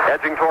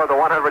edging toward the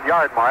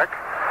 100-yard mark.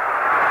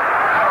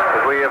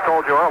 As we have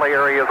told you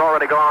earlier, he has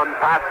already gone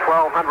past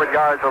 1,200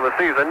 yards on the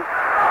season.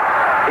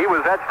 He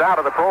was edged out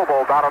of the Pro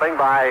Bowl balloting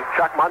by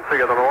Chuck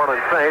Muncie of the New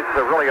Orleans Saints.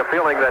 There's really a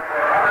feeling that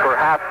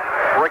perhaps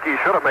Ricky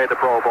should have made the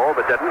Pro Bowl,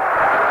 but didn't.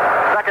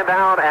 2nd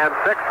down and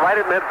 6 right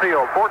at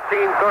midfield.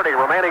 14:30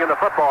 remaining in the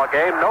football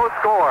game. No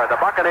score. The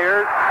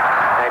Buccaneers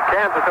and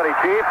Kansas City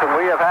Chiefs, and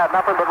we have had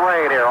nothing but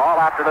rain here all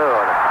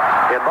afternoon.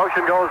 In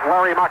motion goes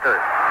Larry Mucker.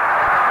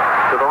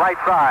 To the right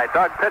side.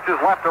 Doug pitches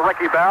left to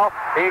Ricky Bell.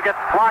 He gets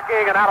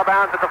blocking and out of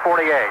bounds at the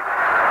 48.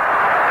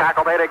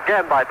 Tackle made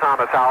again by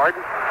Thomas Howard.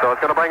 So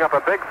it's going to bring up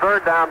a big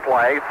 3rd down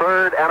play.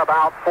 3rd and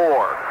about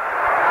 4.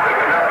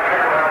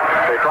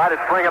 They tried to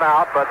string it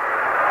out, but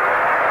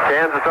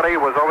Kansas City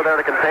was over there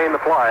to contain the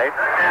play.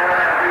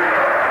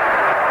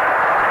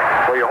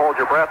 So you hold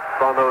your breath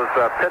on those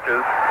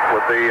pitches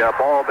with the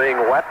ball being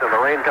wet and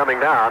the rain coming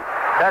down.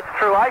 That's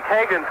true. Ike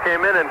Higgins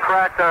came in and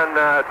cracked on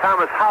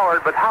Thomas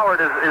Howard, but Howard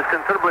is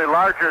considerably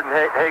larger than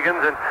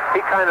Higgins, and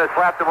he kind of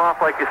slapped him off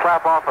like you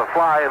slap off a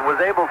fly and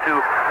was able to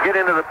get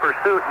into the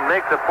pursuit and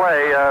make the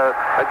play.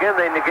 Again,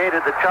 they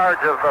negated the charge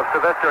of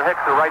Sylvester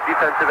Hicks, the right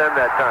defensive end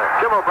that time.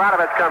 Jim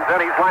Obradovich comes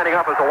in. He's lining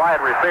up as a wide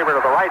receiver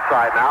to the right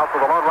side now, so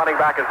the lone running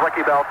back is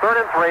Ricky Bell.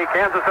 3rd and 3,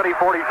 Kansas City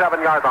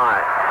 47-yard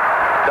line.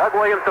 Doug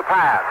Williams to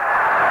pass.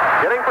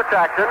 Getting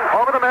protection.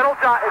 Over the middle.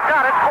 Got it.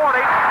 40,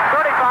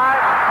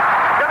 35.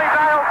 Jimmy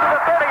Giles to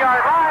the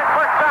 30-yard line.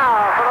 First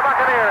down for the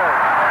Buccaneers.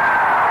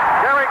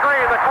 Gary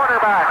Green, the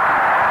quarterback.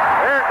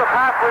 Here's the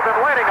pass we've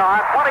been waiting on.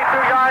 22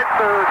 yards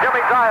to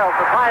Jimmy Giles,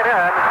 the tight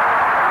end.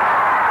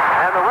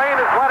 And the rain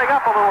is letting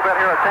up a little bit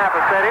here at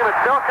Tampa Stadium.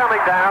 It's still coming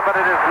down, but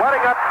it is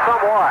letting up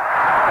somewhat.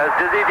 As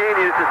Dizzy Dean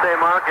used to say,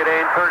 Mark, it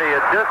ain't pretty.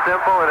 It's just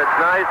simple, and it's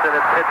nice, and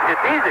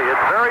it's easy.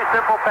 It's very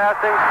simple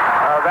passing.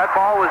 That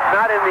ball was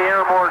not in the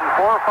air more than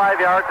 4 or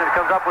 5 yards, and it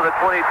comes up with a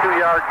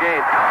 22-yard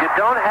gain. You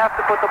don't have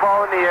to put the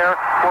ball in the air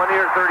 20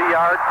 or 30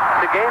 yards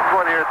to gain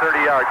 20 or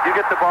 30 yards. You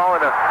get the ball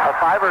in a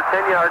 5 or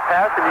 10-yard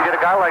pass, and you get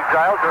a guy like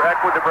Giles or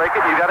Eckwood to break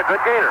it, you got a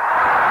good gainer.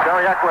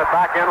 Jerry Eckwood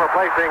back in,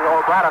 replacing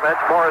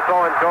O'Bradovich. Morris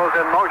Owens goes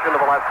in motion to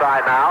the left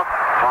side now.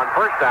 On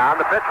first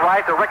down, the pitch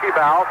right to Ricky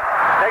Bell.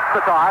 Takes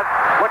the toss,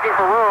 looking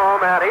for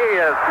room, and he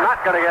is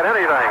not going to get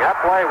anything. That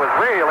play was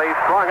really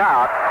strung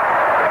out,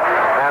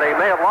 and he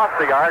may have lost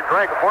the yard.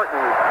 Greg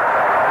Horton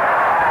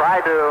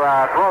tried to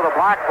throw the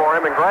block for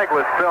him, and Greg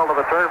was spilled to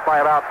the turf by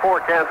about 4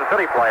 Kansas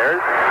City players.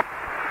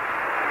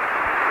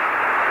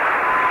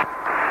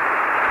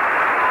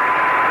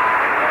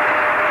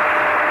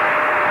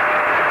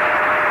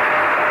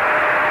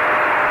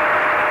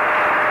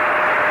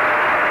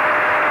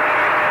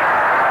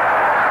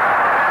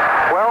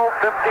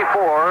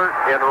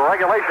 In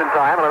regulation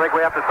time, and I think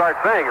we have to start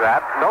saying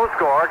that. No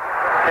score,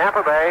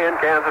 Tampa Bay in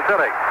Kansas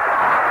City.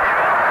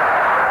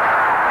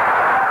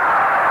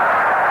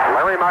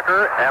 Larry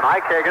Mucker and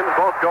Ike Higgins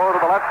both go to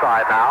the left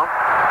side now.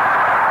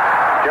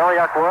 Jerry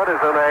Eckwood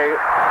is in a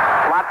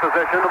flat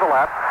position to the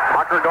left.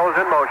 Mucker goes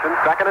in motion,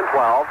 2nd and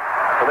 12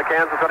 to the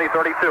Kansas City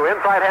 32.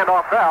 Inside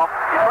handoff Bell.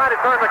 He's trying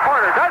to turn the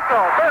corner. Does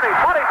so. 30,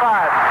 25,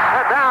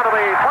 and down to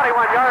the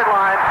 21-yard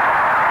line.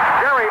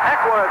 Jerry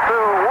Eckwood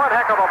threw one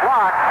heck of a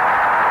block.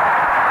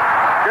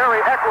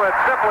 Jerry Eckwood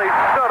simply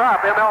stood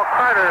up. M.L.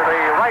 Carter,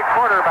 the right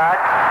quarterback.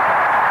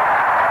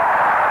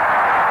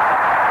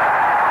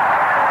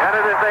 And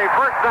it is a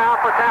first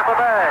down for Tampa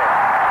Bay.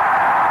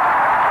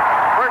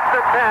 First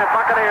and 10,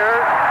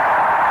 Buccaneers,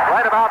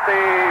 right about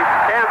the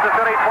Kansas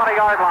City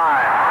 20-yard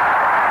line.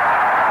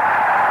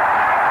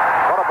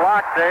 What a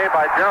block, Dave,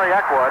 by Jerry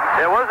Eckwood.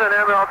 It wasn't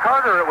M.L.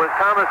 Carter, it was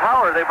Thomas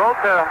Howard. They both,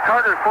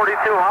 Carter's 42,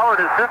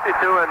 Howard is 52,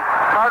 and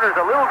Carter's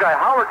a little guy,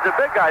 Howard's a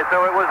big guy,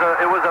 so it was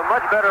a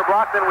much better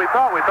block than we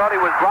thought. We thought he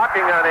was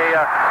blocking on a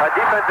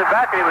defensive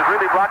back, and he was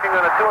really blocking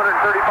on a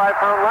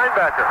 235-pound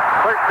linebacker.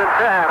 First and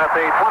 10 at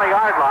the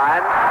 20-yard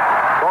line.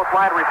 Both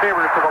wide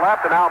receivers to the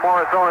left, and now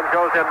Morris Owens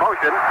goes in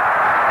motion.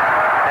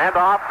 Hand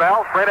off,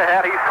 Bell straight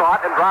ahead. He's caught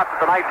and dropped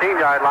at the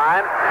 19-yard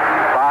line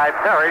by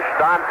Parrish.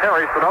 Don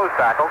Parrish, the nose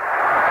tackle.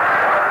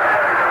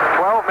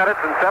 12 minutes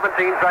and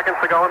 17 seconds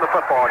to go in the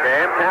football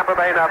game. Tampa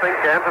Bay nothing,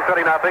 Kansas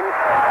City nothing.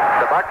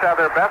 The Bucs have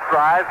their best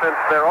drive since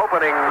their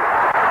opening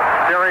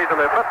series in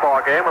the football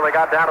game when they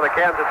got down to the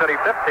Kansas City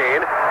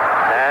 15,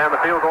 and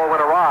the field goal went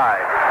awry.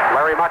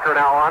 Larry Mucker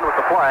now on with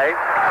the play.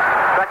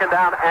 2nd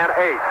down and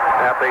 8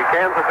 at the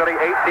Kansas City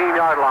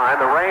 18-yard line.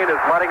 The rain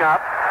is letting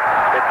up.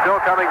 It's still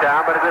coming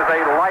down, but it is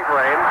a light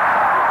rain.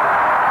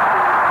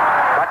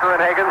 Mucker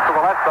and Higgins to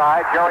the left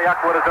side. Jerry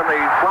Eckwood is in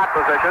the flat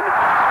position,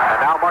 and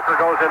now Mucker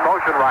goes in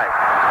motion right.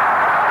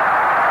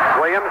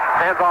 Williams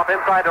hands off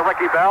inside to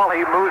Ricky Bell.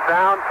 He moves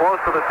down close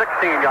to the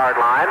 16-yard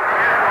line.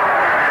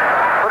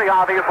 Pretty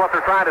obvious what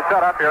they're trying to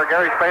set up here.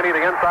 Gary Spaney,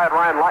 the inside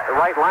right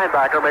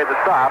linebacker, made the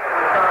stop.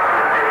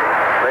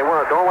 They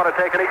don't want to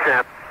take any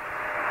chance.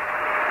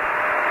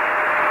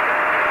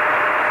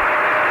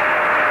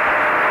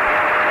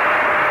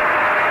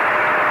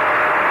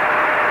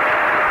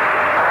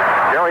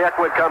 Jerry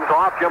Eckwood comes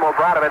off. Jim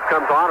O'Bradovich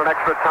comes on, an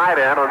extra tight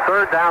end on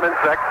 3rd down and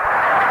 6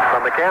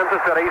 from the Kansas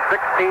City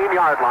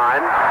 16-yard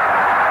line.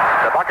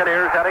 The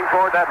Buccaneers heading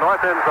toward that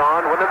north end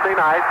zone. Wouldn't it be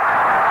nice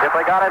if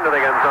they got into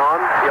the end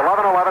zone?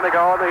 11-11 to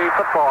go in the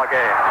football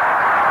game.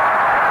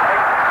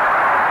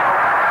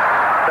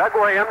 Doug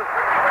Williams,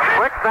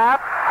 quick snap,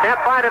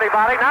 can't find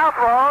anybody. Now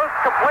throws,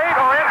 complete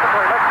or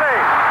incomplete. Let's see.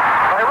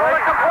 They roll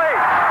it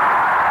complete.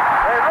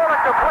 They roll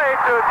it complete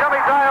to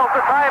Jimmy Giles,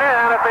 the tight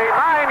end, at the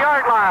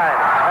 9-yard line.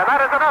 And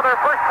that is another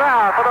first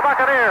down for the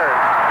Buccaneers.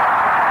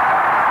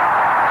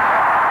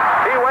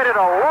 He waited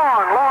a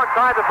long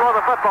time to throw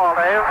the football,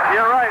 Dave.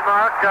 You're right,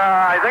 Mark.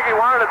 I think he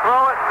wanted to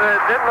throw it, and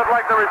it didn't look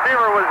like the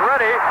receiver was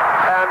ready.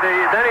 And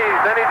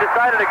then he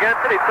decided against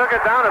it. He took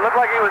it down. It looked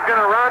like he was going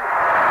to run.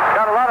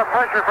 Got a lot of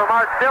pressure from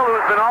Art Still,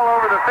 who's been all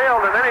over the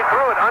field, and then he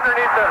threw it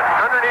underneath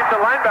the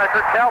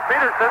linebacker, Cal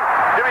Peterson.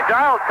 Jimmy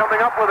Giles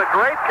coming up with a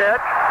great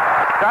catch.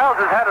 Giles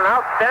has had an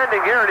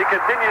outstanding year, and he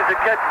continues to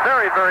catch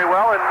very, very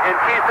well in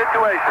key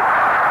situations.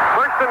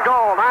 First and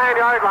goal,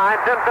 9-yard line,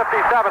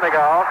 10:57 to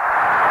go.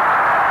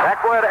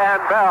 Eckwood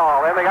and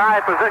Bell in the I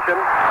position,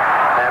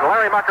 and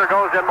Larry Mucker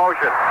goes in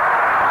motion.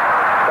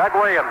 Doug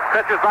Williams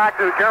pitches back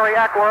to Jerry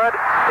Eckwood.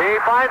 He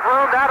finds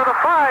room down to the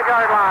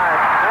 5-yard line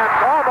and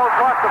almost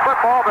lost the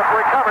football, but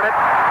recovered it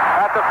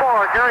at the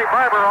 4. Gary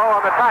Barbaro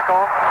on the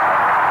tackle.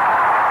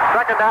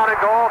 2nd down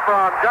and goal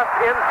from just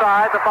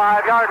inside the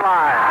 5-yard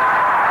line.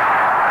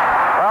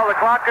 Well, the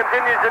clock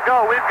continues to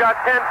go. We've got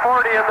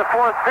 10:40 in the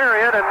fourth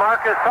period, and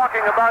Mark is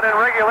talking about in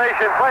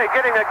regulation play,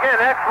 getting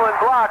again excellent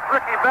blocks.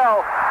 Ricky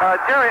Bell,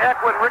 Jerry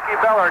Eckwood and Ricky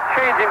Bell are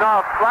changing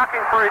off, blocking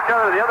for each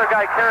other. The other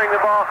guy carrying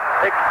the ball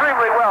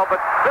extremely well,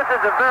 but this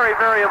is a very,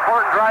 very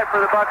important drive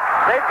for the Bucs.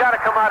 They've got to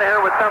come out of here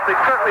with something.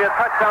 Certainly a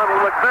touchdown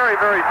will look very,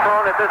 very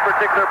strong at this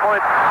particular point,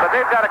 but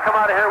they've got to come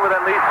out of here with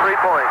at least 3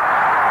 points.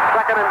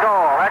 Second and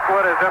goal.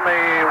 Eckwood is in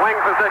the wing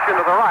position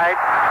to the right.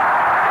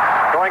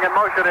 Going in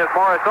motion is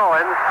Morris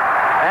Owens.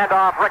 Hand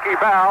off Ricky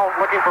Bell,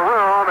 looking for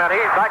room, and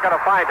he's not going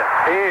to find it.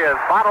 He is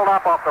bottled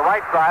up off the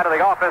right side of the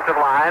offensive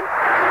line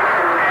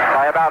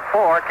by about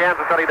 4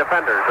 Kansas City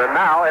defenders. And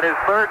now it is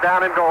third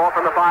down and goal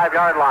from the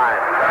 5-yard line.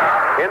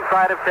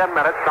 Inside of 10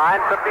 minutes,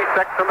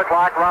 9:56 from the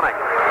clock running.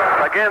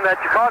 Again,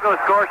 that Chicago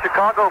score,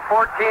 Chicago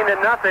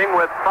 14-0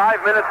 with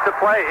 5 minutes to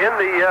play in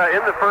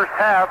the first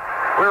half.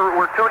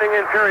 We're tuning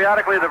in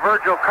periodically to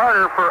Virgil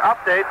Carter for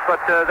updates, but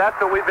that's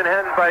what we've been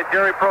handed by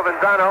Jerry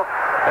Provenzano.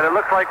 And it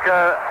looks like,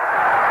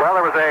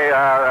 there was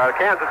a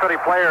Kansas City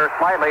player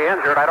slightly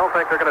injured. I don't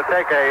think they're going to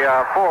take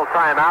a full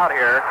time out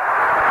here.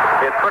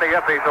 It's pretty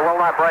iffy, so we'll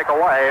not break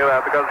away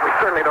because we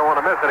certainly don't want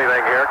to miss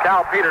anything here.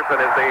 Cal Peterson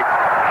is the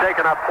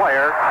shaken-up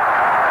player.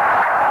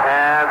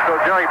 And so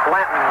Jerry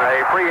Blanton,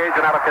 a free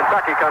agent out of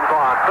Kentucky, comes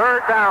on.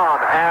 Third down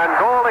and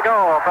goal to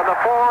go from the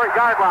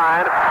 4-yard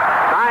line.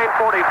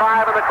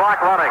 9:45 and the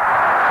clock running.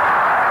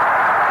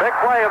 Big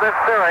play of this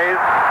series.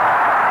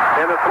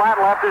 In the slant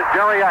left is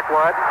Jerry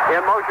Eckwood.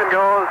 In motion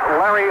goes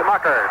Larry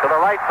Mucker to the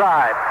right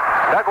side.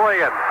 Doug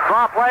Williams.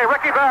 Draw play,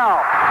 Ricky Bell.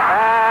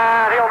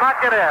 And he'll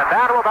not get in.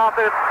 Down to about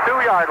the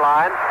 2-yard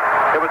line.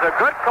 It was a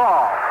good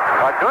call.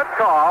 A good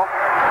call.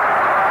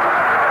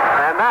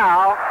 And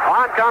now,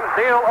 on comes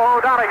Neil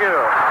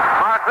O'Donoghue.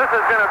 Mark, this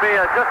is going to be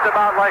just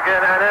about like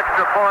an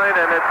extra point,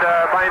 and it's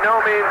by no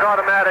means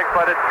automatic,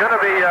 but it's going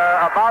to be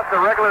about the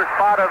regular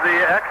spot of the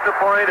extra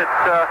point.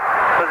 It's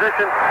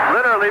positioned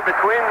literally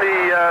between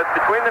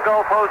the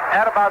goalposts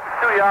at about the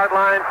 2-yard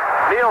line.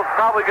 Neil's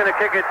probably going to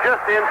kick it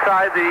just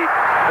inside the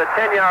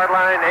 10-yard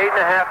line,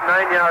 8.5,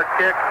 9-yard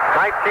kick,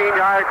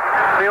 19-yard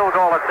field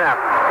goal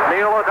attempt.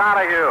 Neil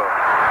O'Donoghue.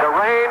 The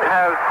rain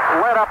has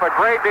let up a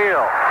great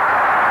deal.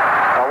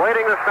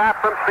 Awaiting the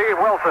snap from Steve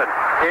Wilson.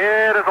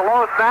 It is a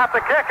low snap. The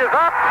kick is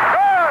up.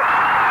 Good!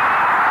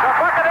 The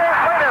Buccaneers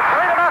lead it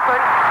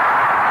 3-0.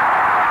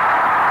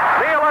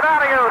 Neil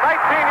O'Donoghue,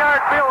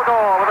 19-yard field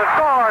goal with a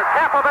score.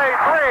 Tampa Bay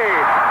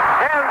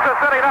 3, Kansas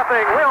City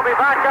 0. We'll be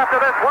back after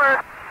this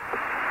word.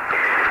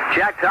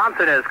 Jack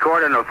Thompson has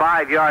scored on a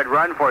 5-yard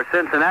run for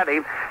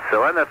Cincinnati.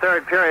 So in the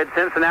third period,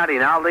 Cincinnati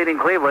now leading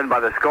Cleveland by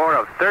the score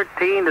of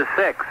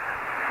 13-6.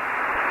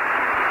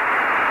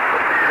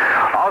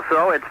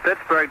 Also, it's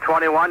Pittsburgh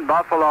 21,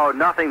 Buffalo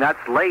 0.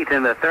 That's late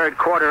in the third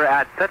quarter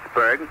at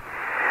Pittsburgh.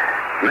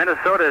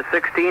 Minnesota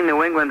 16,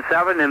 New England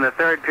 7 in the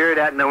third period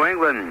at New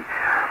England.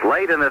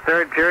 Late in the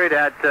third period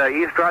at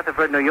East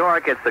Rutherford, New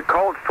York, it's the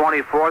Colts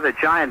 24, the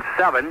Giants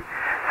 7.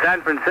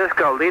 San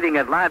Francisco leading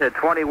Atlanta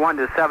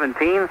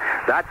 21-17.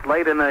 That's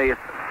late in the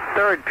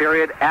third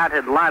period at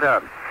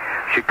Atlanta.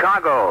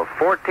 Chicago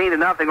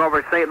 14-0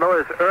 over St.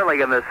 Louis early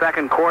in the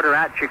second quarter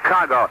at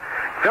Chicago.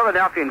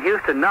 Philadelphia and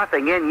Houston,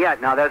 nothing in yet.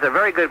 Now, there's a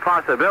very good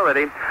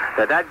possibility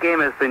that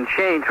game has been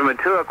changed from a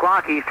 2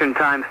 o'clock Eastern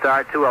time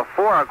start to a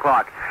 4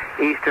 o'clock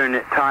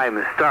Eastern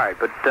time start.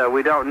 But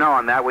we don't know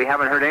on that. We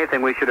haven't heard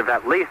anything. We should have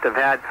at least have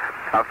had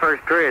a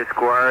first period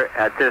score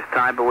at this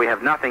time, but we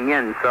have nothing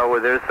in. So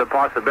there's the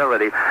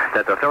possibility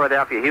that the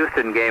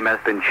Philadelphia-Houston game has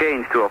been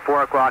changed to a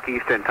 4 o'clock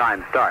Eastern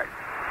time start.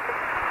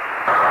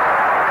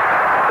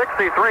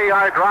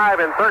 63-yard drive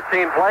in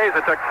 13 plays.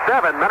 It took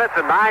 7 minutes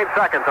and 9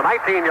 seconds. A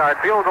 19-yard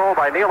field goal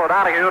by Neil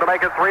O'Donoghue to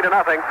make it 3-0.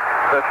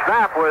 The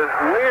snap was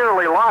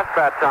nearly lost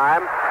that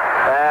time,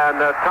 and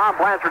Tom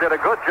Blanchard did a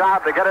good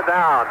job to get it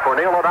down for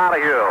Neil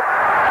O'Donoghue.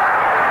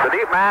 The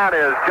deep man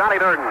is Johnny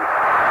Durden.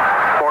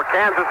 For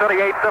Kansas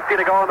City, 8:50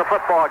 to go in the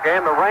football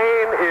game. The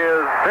rain is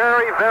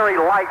very, very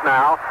light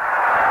now.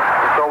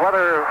 So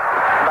whether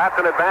that's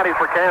an advantage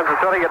for Kansas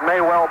City, it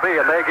may well be.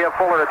 It may give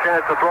Fuller a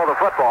chance to throw the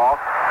football.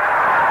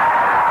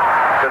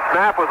 The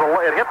snap it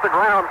hit the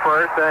ground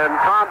first, and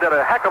Tom did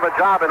a heck of a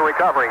job in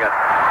recovering it.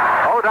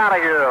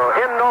 O'Donoghue,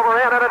 in over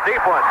in, and a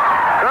deep one.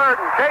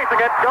 Durden chasing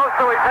it, goes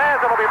through his hands,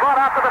 and will be brought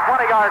out to the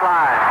 20-yard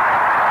line.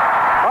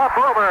 A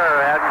boomer,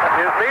 and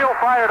is Neil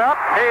fired up?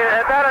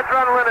 That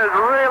adrenaline is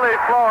really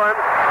flowing.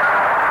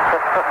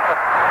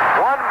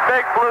 One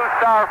big blue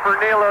star for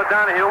Neil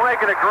O'Donoghue. We'll make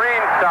it a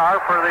green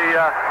star for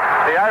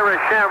the Irish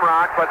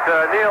Shamrock, but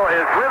Neil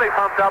is really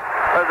pumped up.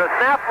 The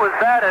snap was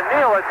bad, and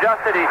Neil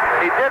adjusted.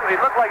 He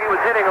looked like he was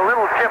hitting a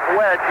little chip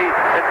wedge.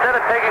 Instead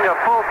of taking a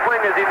full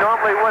swing as he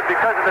normally would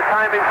because of the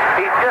timing,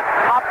 he just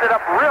popped it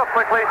up real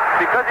quickly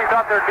because he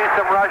thought there'd be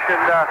some rush,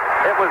 and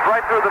it was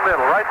right through the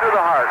middle, right through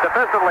the heart.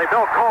 Defensively,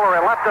 Bill Kohler,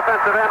 a left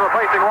defensive end,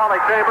 replacing Wally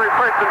Chambers.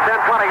 First and 10,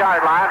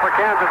 20-yard line for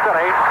Kansas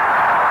City.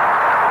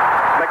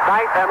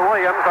 McKnight and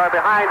Williams are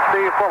behind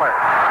Steve Fuller.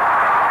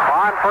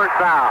 On first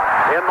down.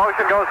 In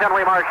motion goes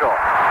Henry Marshall.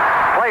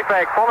 Play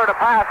fake. Fuller to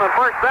pass on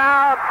first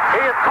down.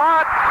 He is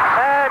caught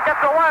and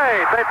gets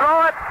away. They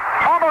throw it.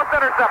 Almost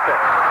intercepted.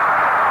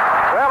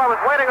 Well, I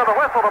was waiting on the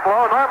whistle to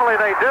blow. Normally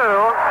they do.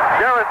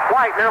 Jarvis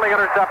White nearly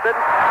intercepted.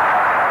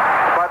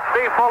 But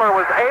Steve Fuller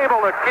was able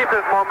to keep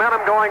his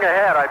momentum going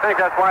ahead. I think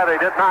that's why they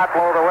did not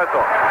blow the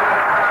whistle.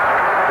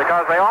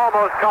 Because they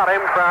almost caught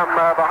him from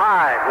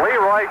behind.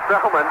 Leroy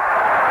Selman,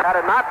 had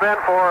it not been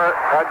for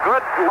a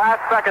good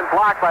last-second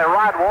block by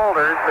Rod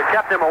Walters that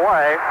kept him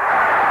away,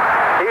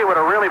 he would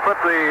have really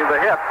put the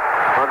hit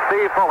on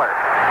Steve Fuller.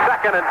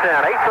 2nd and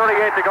 10.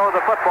 8:38 to go in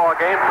the football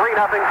game. 3-0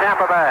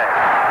 Tampa Bay.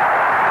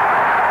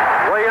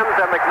 Williams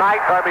and McKnight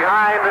are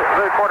behind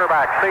the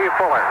quarterback, Steve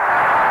Fuller.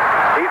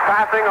 He's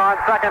passing on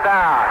 2nd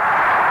down.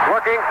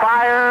 Looking,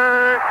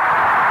 fires.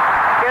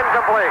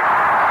 Incomplete.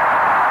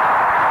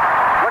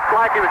 Looks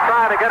like he was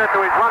trying to get it to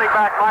his running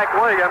back, Mike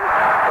Williams,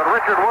 but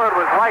Richard Wood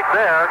was right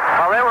there.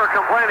 Well, they were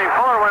complaining.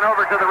 Fuller went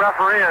over to the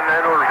referee and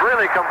was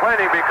really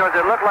complaining because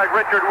it looked like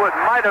Richard Wood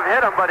might have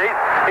hit him, but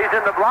he's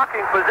in the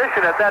blocking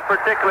position at that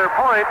particular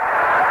point.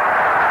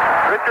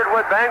 Richard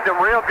Wood banged him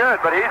real good,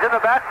 but he's in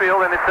the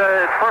backfield, and it's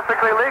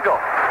perfectly legal.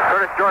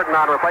 Curtis Jordan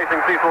on replacing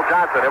Cecil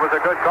Johnson. It was a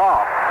good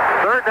call.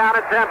 3rd down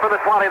and 10 for the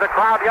 20. The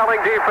crowd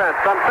yelling defense.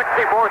 Some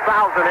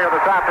 64,000 here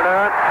this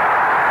afternoon.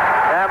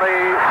 And the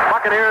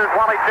Buccaneers,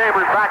 Wally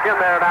Chambers back in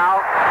there now,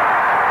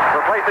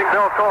 replacing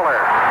Bill Kohler.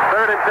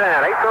 3rd and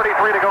 10.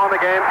 8:33 to go in the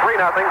game.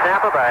 3-0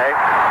 Tampa Bay.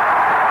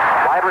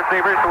 Wide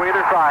receivers to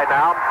either side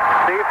now.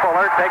 Steve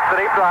Fuller takes the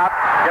deep drop,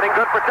 getting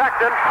good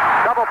protection.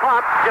 Double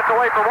pump, gets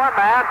away from one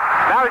man.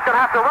 Now he's going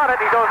to have to run it.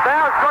 He goes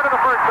down, short of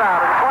the first down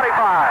at the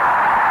 25.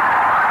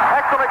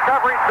 Excellent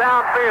coverage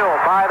downfield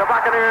by the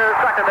Buccaneers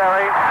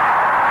secondary.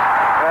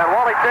 And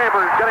Wally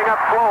Chambers getting up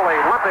slowly,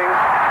 limping.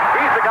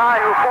 He's the guy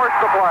who forced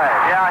the play.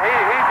 Yeah, he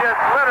just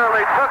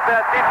literally took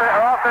that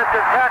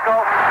offensive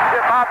tackle.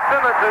 Bob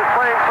Simmons is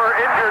playing for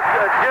injured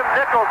Jim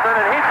Nicholson,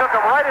 and he took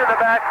him right in the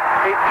back.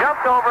 He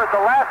jumped over at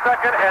the last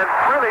second and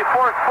really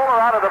forced Fuller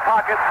out of the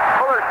pocket.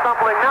 Fuller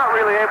stumbling, not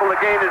really able to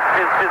gain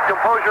his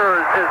composure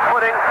or his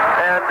footing,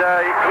 and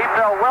he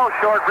fell well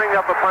short,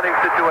 bringing up a punting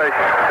situation.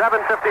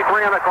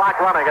 7:53 on the clock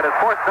running. It is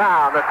 4th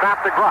down. The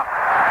snap to Grupp.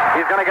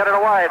 He's going to get it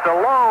away. It's a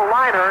low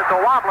liner. It's a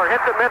wobbler.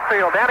 Hits at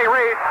midfield. Danny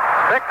Reese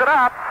picks it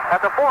up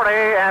at the 40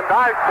 and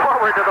dives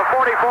forward to the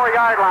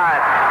 44-yard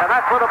line. And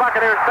that's where the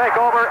Buccaneers take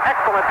over.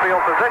 Excellent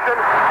field position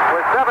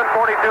with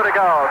 7:42 to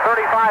go.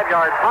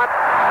 35-yard punt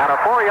and a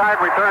 4-yard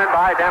return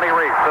by Danny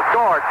Reese. The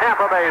score,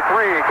 Tampa Bay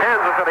 3,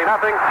 Kansas City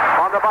nothing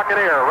on the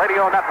Buccaneer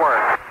Radio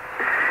Network.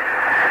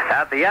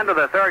 At the end of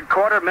the 3rd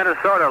quarter,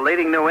 Minnesota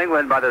leading New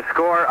England by the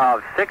score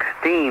of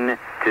 16-7.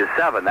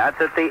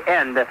 That's at the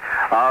end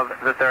of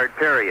the 3rd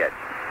period.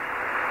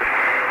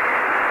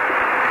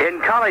 In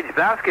college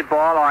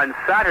basketball on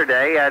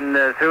Saturday and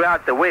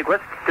throughout the week,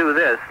 let's do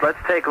this. Let's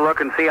take a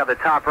look and see how the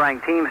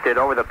top-ranked teams did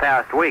over the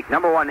past week.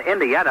 Number 1,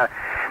 Indiana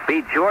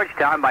beat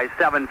Georgetown by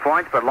 7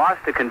 points, but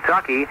lost to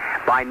Kentucky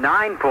by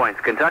 9 points.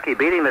 Kentucky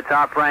beating the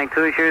top-ranked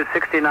Hoosiers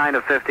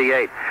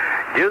 69-58.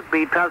 Duke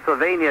beat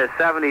Pennsylvania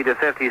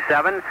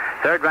 70-57.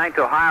 3rd-ranked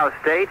Ohio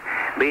State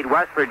beat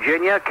West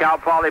Virginia, Cal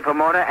Poly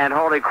Pomona, and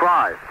Holy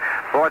Cross.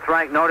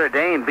 4th-ranked Notre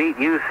Dame beat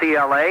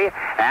UCLA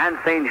and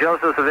St.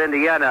 Joseph's of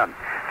Indiana.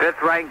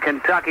 5th-ranked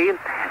Kentucky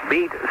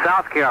beat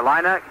South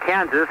Carolina,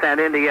 Kansas, and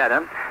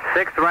Indiana.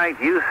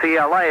 6th-ranked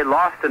UCLA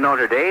lost to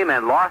Notre Dame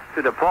and lost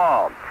to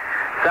DePaul.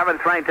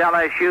 7th-ranked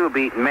LSU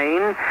beat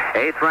Maine.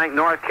 8th-ranked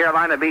North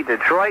Carolina beat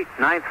Detroit.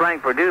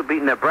 9th-ranked Purdue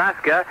beat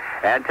Nebraska.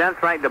 And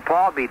 10th-ranked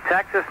DePaul beat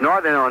Texas,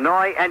 Northern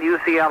Illinois, and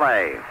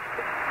UCLA.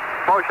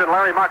 Motion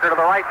Larry Mucker to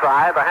the right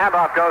side. The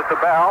handoff goes to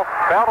Bell.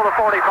 Bell to the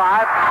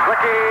 45.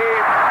 Ricky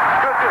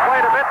shoots his way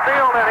to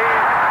midfield, and he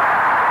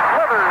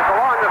slithers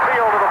along the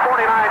field to the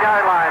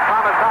 49-yard line.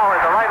 Thomas Howard,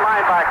 the right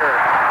linebacker.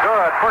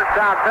 Good first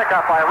down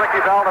pickup by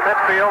Ricky Bell to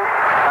midfield.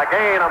 A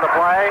gain on the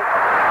play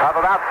of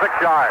about 6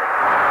 yards.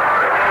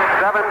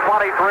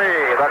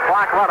 7:23, the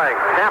clock running.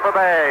 Tampa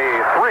Bay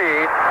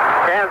 3,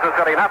 Kansas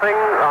City nothing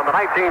on the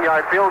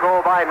 19-yard field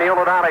goal by Neil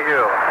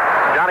O'Donoghue.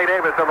 Johnny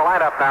Davis in the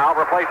lineup now,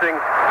 replacing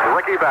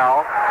Ricky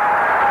Bell.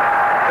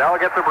 Bell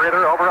gets a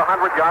breather, over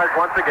 100 yards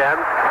once again.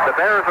 The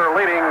Bears are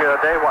leading,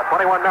 Dave,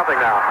 21-0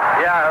 now.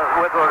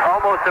 Yeah, with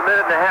almost a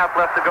minute and a half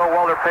left to go,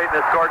 Walter Payton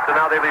has scored, so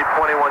now they lead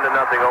 21-0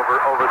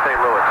 over St.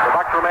 Louis. The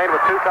Bucs remain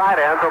with 2 tight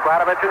ends,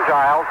 Obradovich and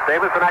Giles.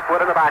 Davis and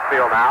Eckwood in the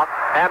backfield now.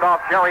 Hand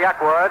off Jerry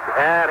Eckwood,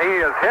 and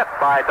he is hit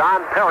by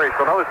Don Parrish,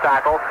 the nose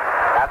tackle,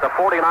 at the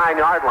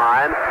 49-yard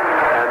line.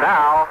 And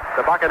now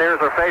the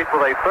Buccaneers are faced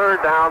with a 3rd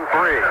down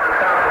 3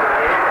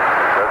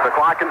 as the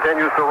clock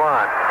continues to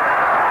run.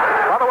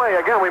 By the way,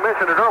 again, we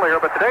mentioned it earlier,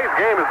 but today's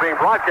game is being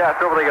broadcast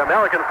over the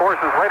American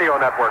Forces Radio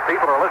Network.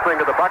 People are listening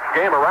to the Bucs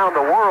game around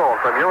the world,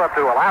 from Europe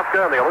to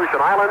Alaska and the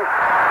Aleutian Islands.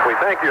 We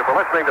thank you for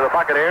listening to the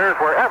Buccaneers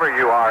wherever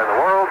you are in the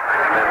world.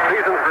 And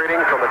season's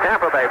greetings from the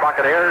Tampa Bay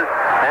Buccaneers.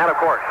 And, of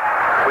course,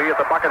 we at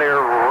the Buccaneer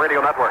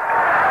Radio Network.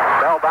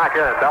 Bell back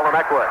in. Bell and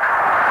Eckwood.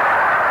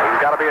 He's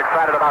got to be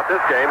excited about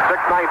this game.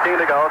 6:19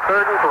 to go.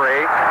 3rd and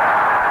 3.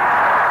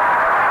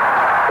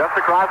 just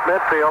across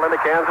midfield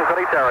into Kansas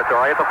City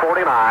territory at the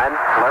 49.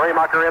 Larry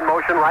Mucker in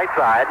motion right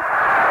side.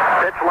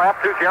 Pitch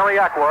left to Jerry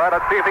Eckwood.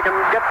 Let's see if he can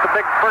get the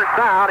big first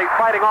down. He's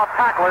fighting off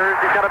tacklers.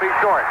 He's going to be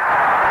short.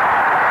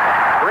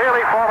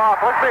 Really fought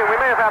off. Let's see. We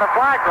may have had a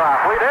flag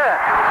drop. We did.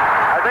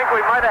 I think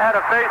we might have had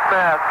a face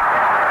mask.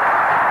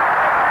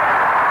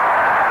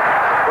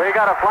 We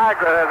got a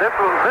flag. This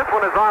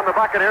one is on the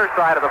Buccaneers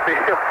side of the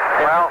field.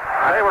 Well,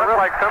 they were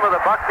like some of the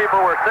Buck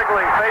people were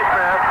signaling face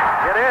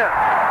masks. It is.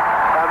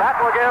 And that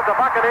will give the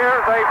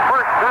Buccaneers a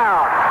first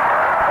down.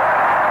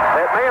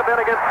 It may have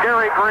been against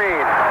Gary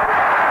Green.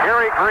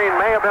 Gary Green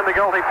may have been the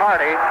guilty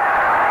party.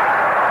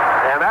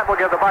 And that will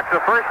give the Bucs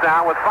a first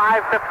down with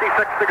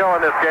 5:56 to go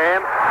in this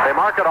game. They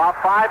mark it off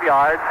 5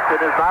 yards.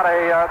 It is not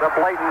a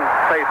blatant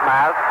face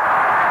mask.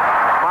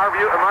 Mark,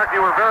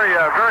 you were very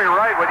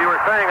right what you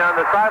were saying on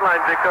the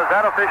sidelines, because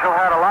that official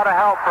had a lot of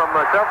help from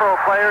several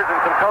players and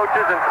some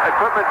coaches and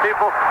equipment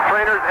people,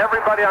 trainers.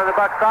 Everybody on the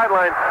Bucs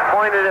sideline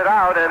pointed it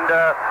out, and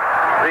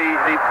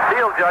the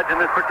field judge in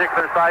this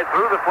particular side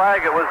threw the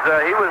flag. It was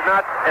he was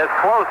not as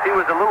close. He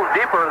was a little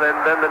deeper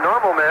than the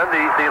normal man,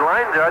 the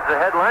line judge, the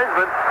head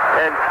linesman,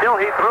 and still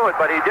he threw it.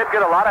 But he did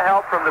get a lot of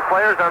help from the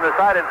players on the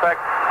side. In fact,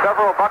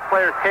 several Buck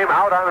players came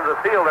out onto the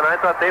field, and I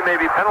thought they may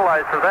be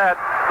penalized for that.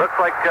 Looks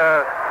like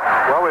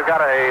well, we've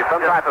got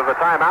some type of a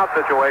timeout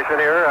situation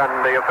here,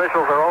 and the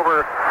officials are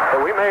over.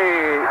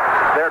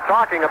 They're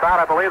talking about,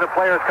 I believe, the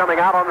players coming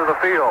out onto the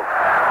field.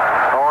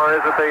 Or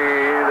is it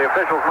the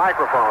official's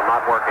microphone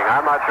not working?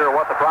 I'm not sure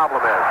what the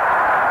problem is.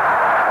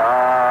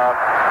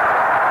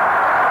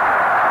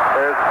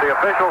 The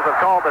officials have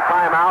called the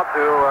timeout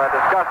to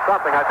discuss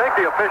something. I think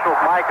the official's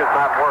mic is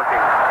not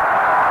working.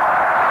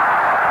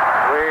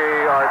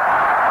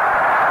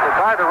 It's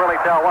hard to really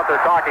tell what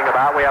they're talking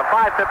about. We have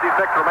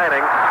 5:56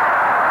 remaining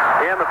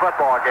in the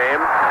football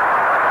game.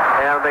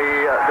 And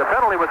the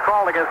penalty was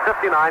called against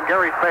 59,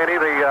 Gary Spaney,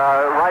 the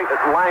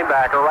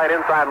right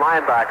inside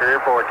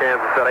linebacker for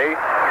Kansas City.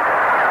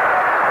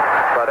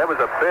 But it was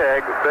a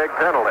big, big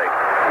penalty.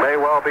 May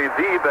well be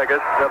the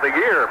biggest of the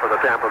year for the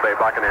Tampa Bay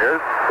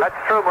Buccaneers. That's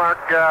true, Mark.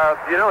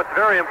 It's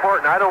very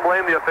important. I don't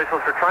blame the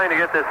officials for trying to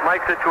get this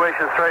mic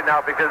situation straightened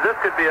out, because this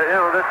could be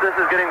this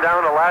is getting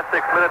down to the last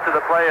 6 minutes of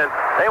the play, and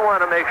they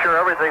want to make sure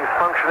everything's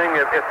functioning.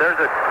 If there's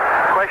a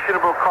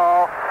questionable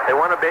call, they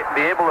want to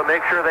be able to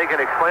make sure they can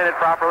explain it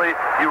properly.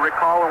 You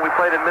recall when we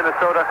played in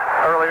Minnesota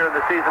earlier in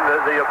the season,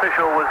 the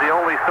official was the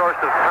only source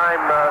of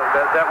time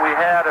that we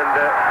had, and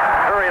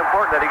very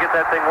important that he get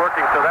that thing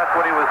working. So that's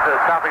what he was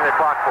stopping the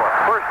clock for.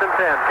 First and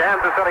 10,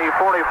 Kansas City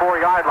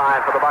 44-yard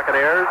line for the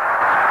Buccaneers.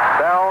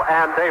 Bell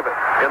and Davis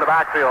in the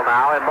backfield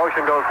now. In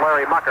motion goes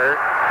Larry Mucker.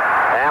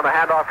 And the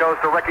handoff goes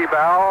to Ricky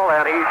Bell,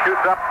 and he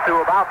shoots up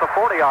to about the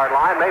 40-yard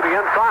line, maybe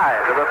inside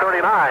to the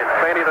 39.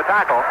 Spaney the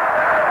tackle.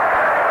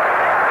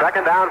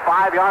 Second down,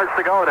 5 yards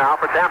to go now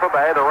for Tampa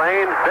Bay. The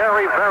rain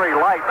very, very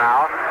light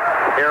now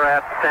here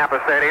at Tampa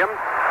Stadium.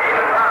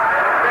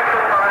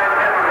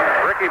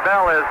 Ricky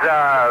Bell is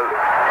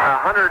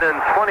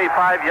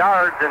 125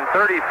 yards and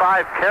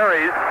 35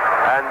 carries,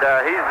 and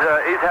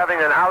he's having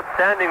an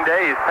outstanding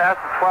day. He's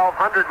past the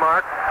 1,200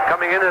 mark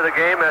coming into the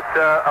game at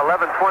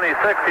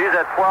 11:26. He's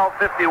at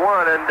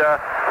 12:51, and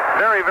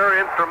very, very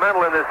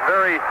instrumental in this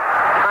very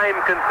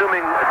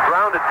time-consuming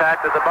ground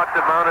attack that the Bucs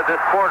have mounted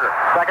this quarter.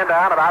 Second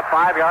down, about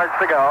 5 yards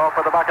to go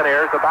for the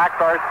Buccaneers. The backs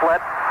are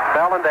split.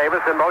 Bell and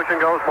Davis. In motion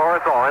goes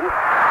Morris Owens.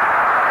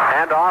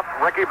 Handoff,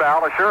 Ricky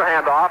Bell, a sure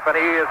handoff, and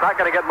he is not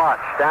going to get much.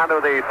 Down to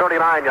the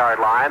 39-yard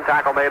line.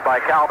 Tackle made by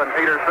Calvin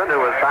Peterson,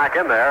 who is back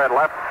in there and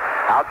left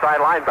outside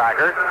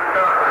linebacker,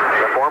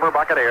 the former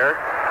Buccaneer.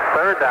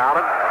 Third down,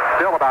 and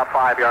still about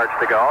 5 yards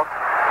to go.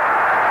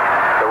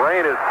 The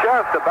rain is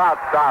just about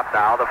stopped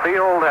now. The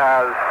field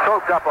has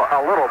soaked up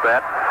a little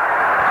bit.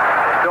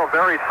 Still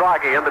very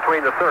soggy in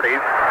between the 30s.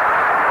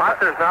 But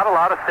there's not a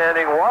lot of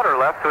standing water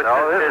left, which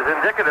is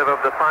indicative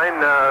of the fine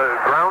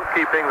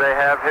groundskeeping they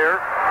have here.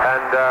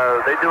 And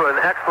they do an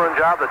excellent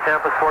job, the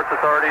Tampa Sports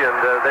Authority, and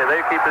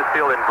they keep this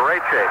field in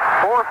great shape.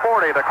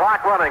 4:40, the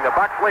clock running. The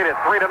Bucs lead it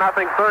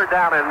 3-0. Third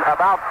down and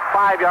about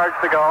 5 yards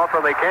to go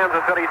from the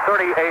Kansas City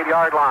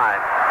 38-yard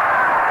line.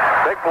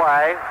 Big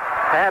play.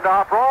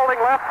 Handoff, rolling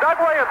left. Doug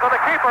Williams for the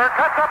keeper.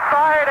 Cuts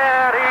upside,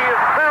 and he is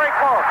very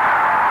close.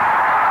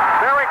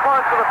 Very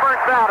close to the first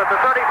down at the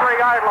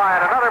 33-yard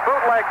line. Another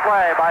bootleg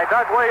play by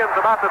Doug Williams,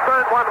 about the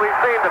third one we've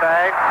seen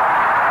today.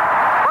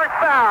 First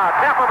down,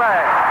 Tampa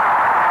Bay.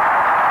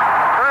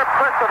 Herb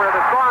Christopher,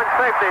 the strong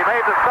safety,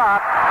 made the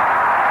stop.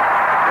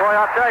 Boy,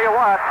 I'll tell you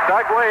what,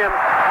 Doug Williams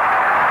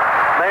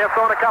may have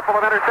thrown a couple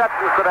of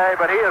interceptions today,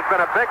 but he has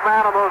been a big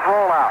man on those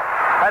rollouts.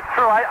 That's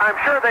true. I'm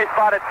sure they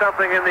spotted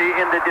something in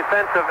the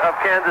defense of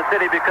Kansas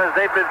City, because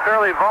they've been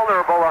fairly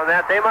vulnerable on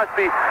that. They must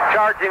be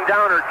charging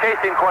down or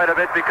chasing quite a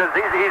bit, because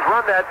he's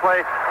run that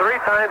play 3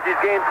 times.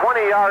 He's gained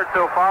 20 yards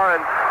so far,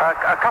 and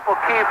a couple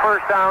key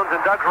first downs,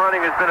 and Doug's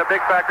running has been a big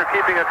factor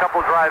keeping a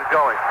couple drives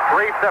going.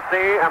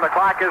 3:50, and the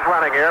clock is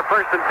running here.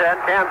 First and 10,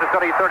 Kansas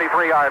City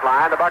 33-yard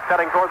line. The Bucs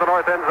heading toward the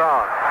north end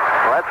zone.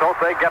 Let's hope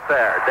they get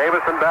there.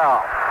 Davis and Bell.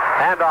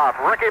 Handoff.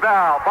 Ricky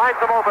Bell finds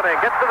some opening.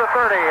 Gets to the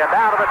 30 and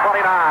down to the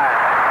 29.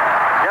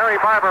 Gary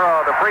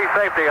Barbaro, the free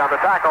safety on the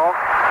tackle.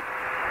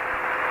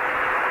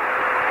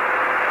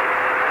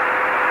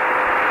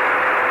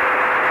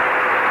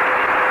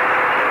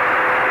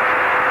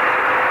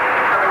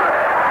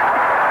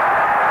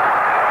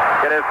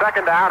 It is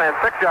second down and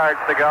 6 yards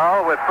to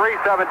go with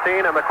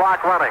 3:17 and the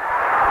clock running.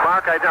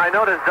 Mark, I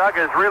noticed Doug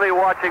is really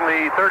watching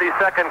the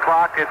 30-second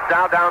clock. It's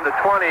now down to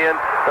 20, and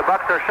the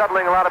Bucs are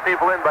shuttling a lot of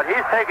people in, but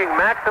he's taking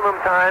maximum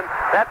time.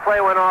 That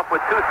play went off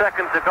with 2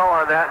 seconds to go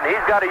on that, and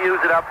he's got to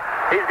use it up.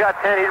 He's got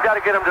 10. He's got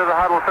to get him to the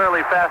huddle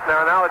fairly fast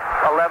now. Now it's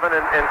 11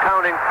 and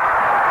counting.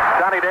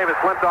 Johnny Davis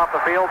limped off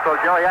the field, so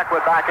Jerry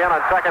Eckwood back in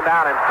on second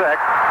down and 6.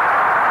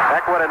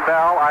 Eckwood and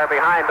Bell are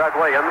behind Doug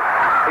Williams.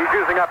 He's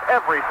using up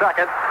every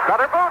second.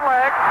 Another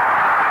bootleg.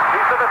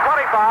 He's to the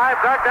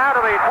 25. Doug down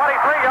to the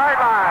 23-yard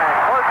line.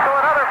 Close to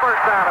another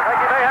first down. I think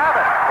he may have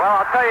it.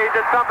 Well, I'll tell you, he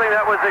did something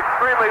that was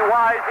extremely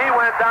wise. He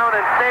went down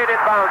and stayed in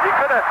bounds. He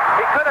could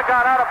have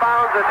got out of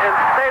bounds and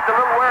saved a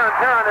little wear and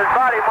tear on his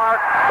body,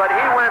 Mark, but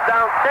he went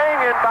down, staying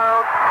in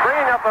bounds,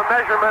 bringing up a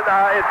measurement.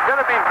 It's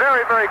going to be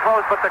very, very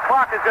close, but the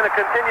clock is going to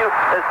continue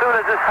as soon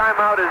as this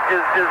timeout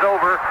is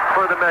over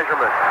for the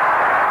measurement.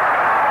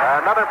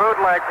 Another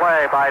bootleg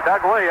play by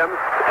Doug Williams,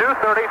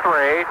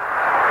 2:33.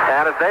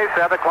 And as Dave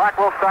said, the clock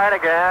will start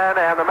again,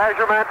 and the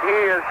measurement,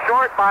 he is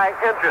short by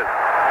inches.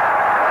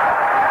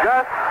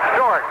 Just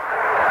short.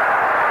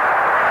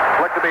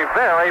 Look to be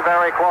very,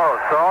 very close.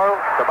 So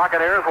the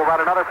Buccaneers will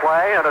run another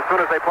play, and as soon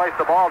as they place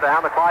the ball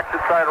down, the clock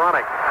should start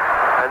running.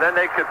 And then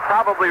they could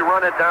probably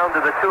run it down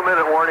to the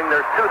 2-minute warning.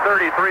 There's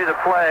 2:33 to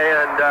play,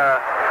 and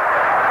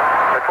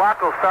the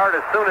clock will start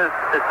as soon as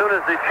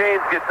the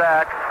chains get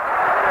back.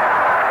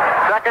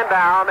 Second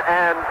down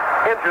and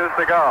inches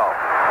to go.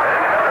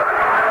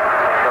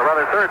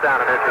 Rather, third down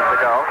and inches to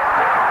go.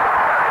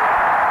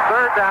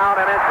 Third down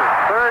and inches.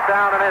 Third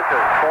down and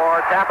inches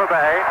for Tampa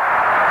Bay.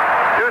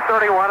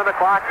 2:31 and the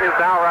clock is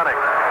now running.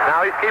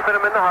 Now he's keeping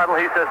them in the huddle.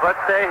 He says, let's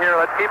stay here.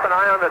 Let's keep an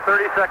eye on the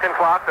 30-second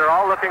clock. They're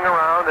all looking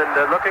around and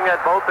looking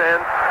at both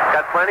ends.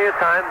 Got plenty of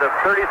time. The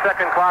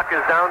 30-second clock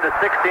is down to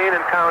 16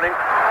 and counting.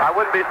 I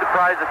wouldn't be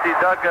surprised to see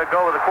Doug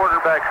go with a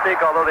quarterback sneak,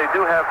 although they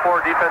do have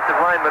 4 defensive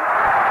linemen.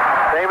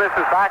 Davis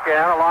is back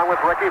in along with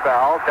Ricky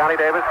Bell. Johnny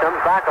Davis comes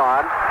back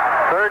on.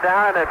 Third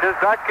down, and just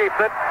Doug keeps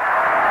it,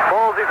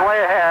 pulls his way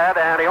ahead,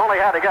 and he only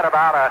had to get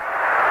about a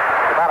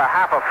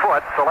half a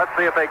foot, so let's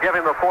see if they give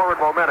him the forward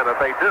momentum. If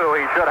they do,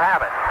 he should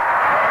have it.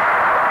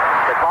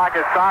 The clock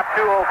is stopped,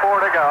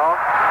 2:04 to go.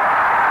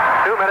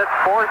 2 minutes,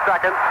 4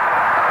 seconds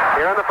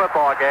here in the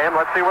football game.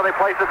 Let's see where they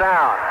place it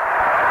down.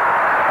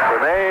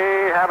 We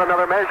may have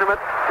another measurement.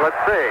 Let's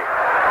see.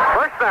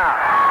 First down.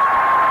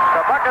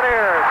 The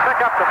Buccaneers pick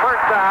up the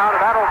first down,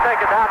 and that'll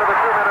take it down to the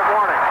 2-minute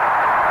warning.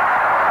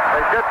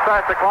 They should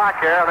start the clock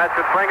here, and that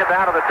should bring it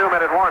down to the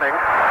 2-minute warning.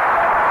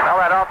 Well,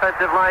 that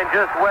offensive line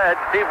just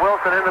wedged. Steve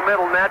Wilson in the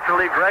middle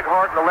naturally. Greg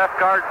Horton, the left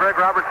guard. Greg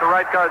Roberts, the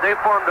right guard. They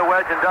formed a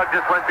wedge, and Doug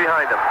just went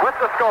behind them. With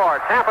the score,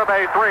 Tampa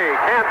Bay 3,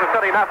 Kansas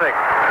City nothing.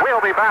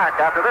 We'll be back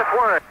after this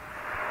word.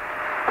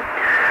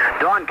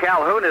 Don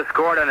Calhoun has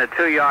scored on a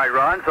 2-yard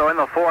run, so in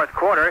the fourth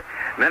quarter,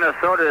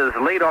 Minnesota's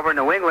lead over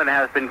New England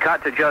has been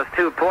cut to just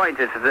 2 points.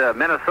 It's the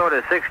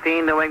Minnesota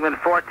 16, New England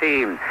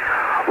 14.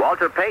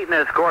 Walter Payton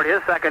has scored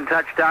his second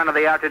touchdown of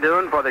the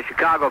afternoon for the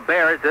Chicago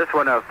Bears. This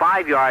one a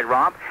 5-yard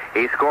romp.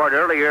 He scored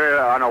earlier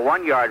on a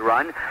 1-yard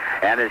run.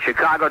 And it's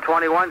Chicago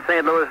 21,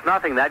 St. Louis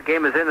nothing. That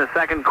game is in the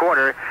second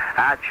quarter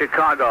at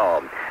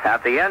Chicago.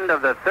 At the end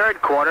of the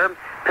third quarter,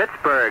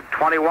 Pittsburgh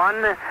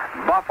 21,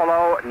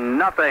 Buffalo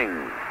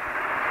nothing.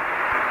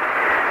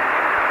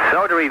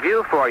 So to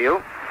review for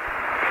you,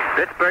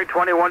 Pittsburgh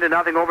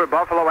 21-0 over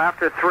Buffalo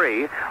after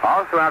 3.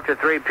 Also after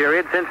 3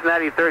 periods,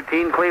 Cincinnati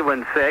 13,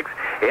 Cleveland 6.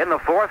 In the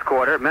fourth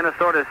quarter,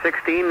 Minnesota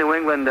 16, New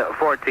England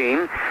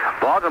 14.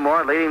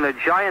 Baltimore leading the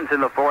Giants in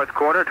the fourth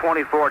quarter,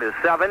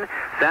 24-7.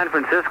 San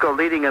Francisco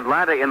leading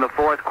Atlanta in the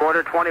fourth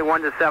quarter,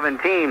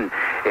 21-17.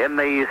 In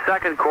the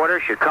second quarter,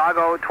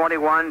 Chicago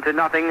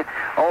 21-0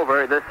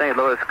 over the St.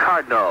 Louis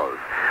Cardinals.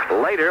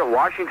 Later,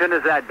 Washington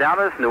is at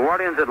Dallas, New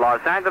Orleans at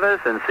Los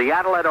Angeles, and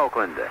Seattle at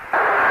Oakland.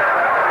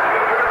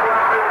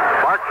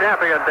 Mark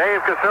champion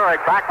Dave Kasurik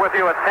back with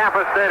you at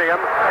Tampa Stadium.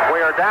 We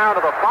are down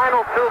to the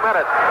final 2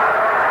 minutes.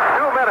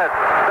 2 minutes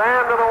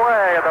stand in the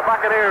way of the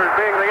Buccaneers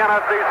being the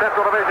NFC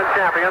Central Division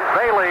champions.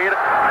 They lead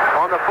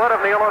on the foot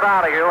of Neil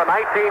O'Donoghue, a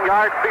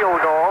 19-yard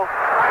field goal.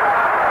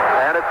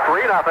 And it's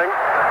 3-0.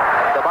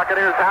 The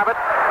Buccaneers have it.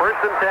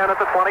 First and 10 at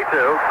the 22.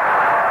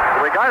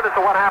 Regardless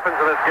of what happens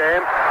in this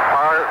game,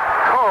 our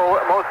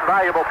co-most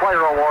valuable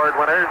player award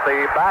winners,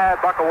 the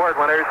Bad Buck Award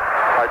winners,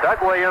 are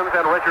Doug Williams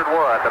and Richard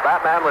Wood. The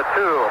Batman with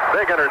 2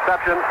 big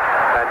interceptions,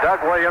 and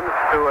Doug Williams,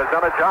 who has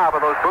done a job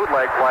of those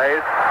bootleg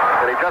plays,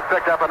 and he just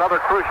picked up another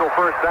crucial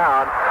first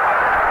down.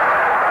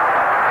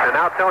 And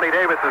now Tony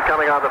Davis is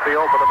coming on the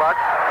field for the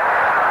Bucs.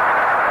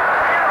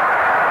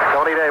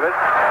 Tony Davis.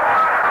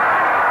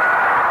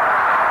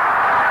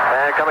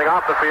 And coming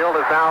off the field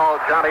is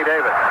now Johnny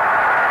Davis.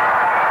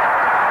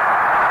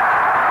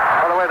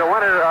 By the way, the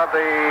winner of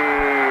the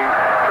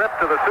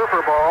to the Super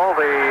Bowl.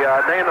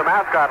 The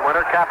mascot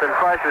winner, Captain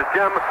Fresh, is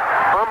Jim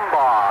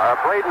Humbaugh of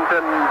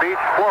Bradenton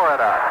Beach,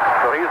 Florida.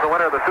 So he's the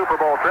winner of the Super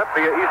Bowl trip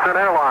via Eastern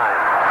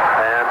Airlines.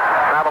 And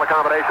travel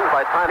accommodations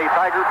by Tiny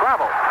Tiger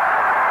Travel.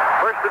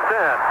 First and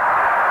 10.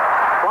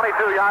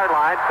 22-yard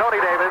line. Tony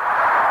Davis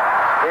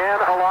in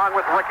along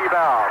with Ricky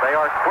Bell. They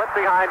are split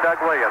behind Doug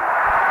Williams.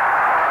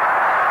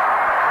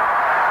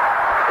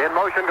 In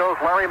motion goes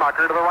Larry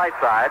Mucker to the right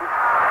side.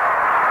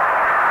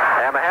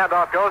 And the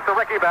handoff goes to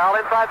Ricky Bell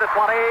inside the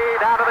 20,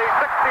 down to the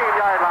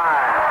 16-yard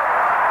line.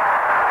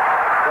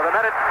 With a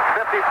minute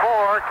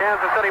 54,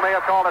 Kansas City may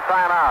have called a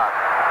timeout.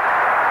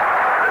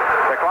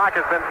 The clock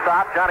has been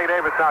stopped. Johnny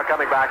Davis now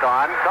coming back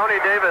on. Tony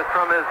Davis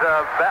from his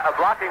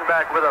blocking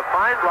back with a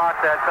fine block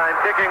that time,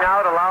 kicking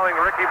out, allowing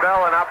Ricky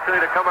Bell an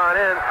opportunity to come on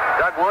in.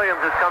 Doug Williams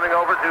is coming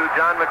over to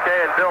John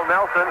McKay and Bill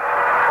Nelson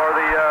for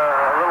the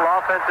little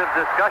offensive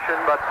discussion,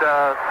 but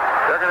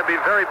they're going to be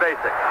very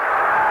basic.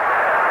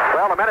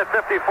 Well, a minute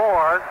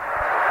 54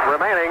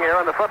 remaining here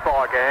in the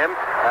football game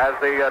as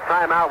the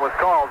timeout was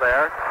called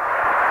there.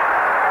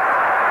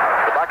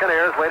 The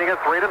Buccaneers leading it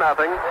 3-0.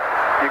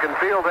 You can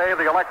feel, Dave,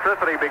 the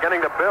electricity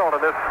beginning to build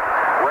in this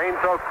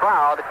rain-soaked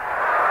crowd,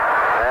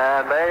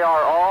 and they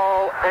are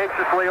all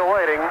anxiously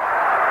awaiting.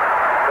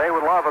 They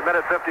would love a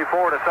minute 54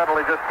 to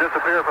suddenly just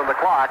disappear from the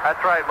clock.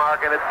 That's right, Mark,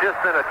 and it's just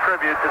been a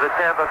tribute to the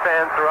Tampa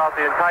fans throughout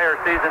the entire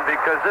season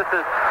because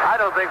I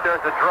don't think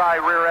there's a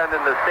dry rear end in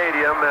the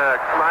stadium.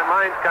 My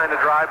mind's kind of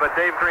dry, but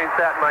Dave Green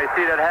sat in my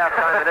seat at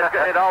halftime, and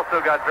it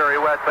also got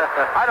very wet. But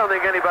I don't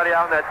think anybody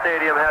out in that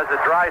stadium has a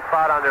dry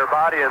spot on their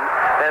body, and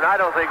I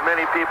don't think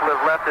many people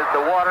have left it.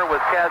 The water was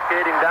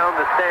cascading down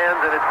the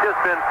stands, and it's just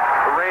been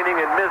raining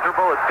and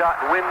miserable. It's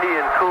gotten windy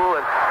and cool,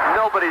 and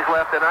nobody's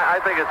left. And I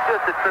think it's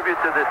just a tribute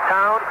to this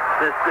town,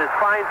 this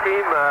fine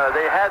team.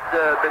 They had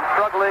been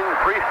struggling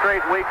 3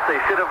 straight weeks. They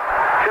should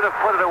have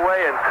put it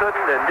away and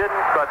couldn't and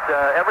didn't, but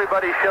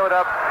everybody showed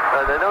up.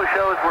 The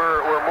no-shows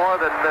were more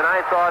than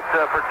I thought,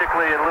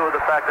 particularly in lieu of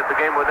the fact that the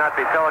game would not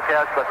be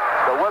telecast, but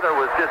the weather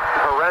was just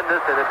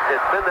horrendous, and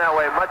it's been that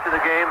way much of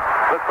the game.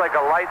 Looks like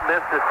a light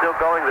mist is still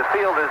going. The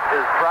field is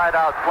dried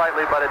out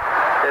slightly, but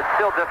it's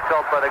still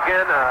difficult. But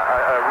again,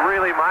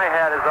 really my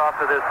hat is off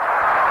to this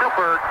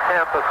super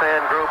Tampa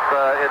fan group.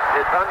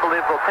 It's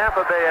unbelievable.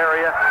 Tampa Bay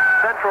area,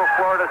 Central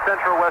Florida,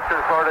 Central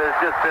Western Florida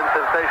has just been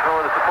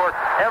sensational, and the support.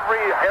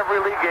 Every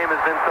league game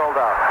has been sold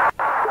out.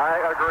 I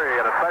agree,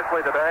 and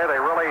especially today, they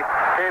really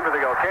came to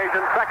the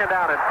occasion. Second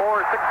down and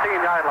 4,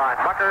 16-yard line.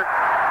 Mucker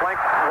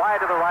flanks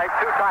wide to the right,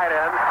 2 tight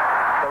ends.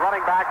 The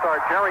running backs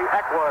are Jerry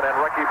Eckwood and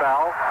Ricky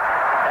Bell.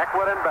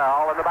 Eckwood and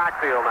Bell in the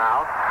backfield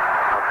now.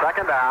 On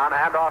second down,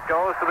 handoff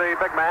goes to the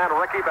big man,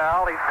 Ricky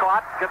Bell. He's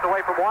caught, gets away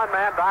from one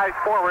man, dives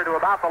forward to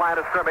about the line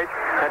of scrimmage,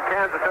 and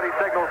Kansas City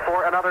signals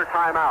for another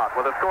timeout.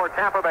 With a score,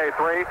 Tampa Bay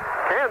 3,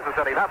 Kansas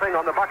City nothing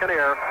on the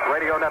Buccaneer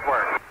Radio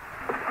Network.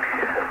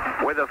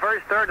 With the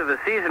first third of the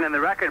season in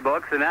the record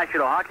books, the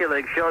National Hockey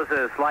League shows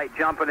a slight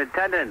jump in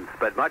attendance,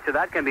 but much of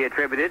that can be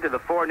attributed to the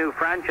 4 new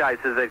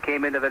franchises that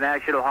came into the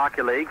National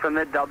Hockey League from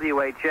the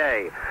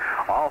WHA.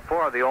 All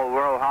 4 of the Old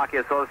World Hockey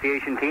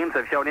Association teams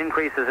have shown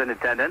increases in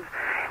attendance,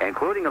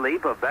 including a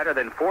leap of better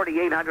than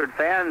 4,800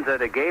 fans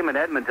at a game in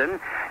Edmonton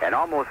and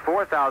almost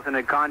 4,000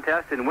 at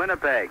contests in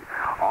Winnipeg.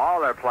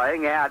 All are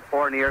playing at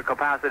or near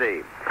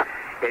capacity.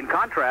 In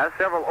contrast,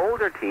 several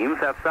older teams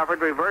have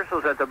suffered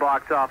reversals at the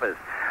box office.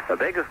 The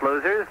biggest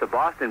losers, the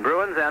Boston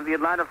Bruins and the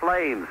Atlanta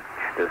Flames.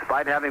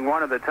 Despite having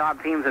one of the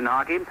top teams in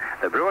hockey,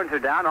 the Bruins are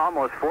down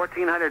almost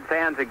 1,400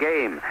 fans a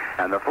game.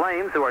 And the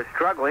Flames, who are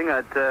struggling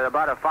at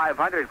about a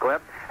 500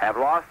 clip, have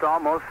lost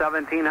almost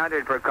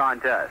 1,700 per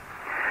contest.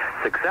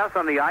 Success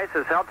on the ice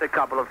has helped a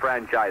couple of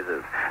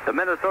franchises. The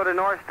Minnesota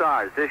North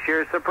Stars, this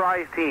year's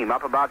surprise team,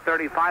 up about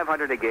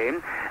 3,500 a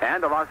game.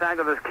 And the Los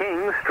Angeles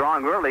Kings,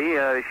 strong early,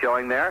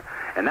 showing there.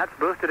 And that's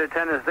boosted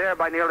attendance there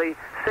by nearly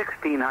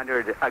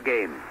 1,600 a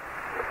game.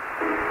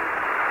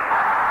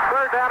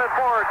 Third down and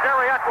 4.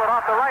 Jerry Eckwood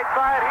off the right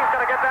side. He's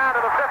going to get down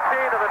to the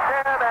 15, to the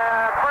 10,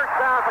 and first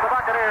down for the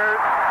Buccaneers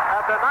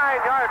at the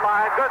 9-yard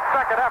line. Good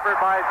second effort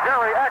by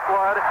Jerry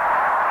Eckwood,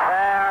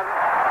 and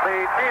the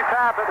Chiefs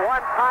have at 1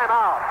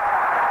 timeout.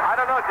 I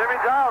don't know.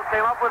 Jimmy Giles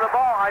came up with the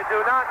ball. I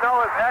do not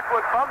know if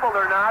Eckwood fumbled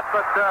or not,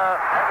 but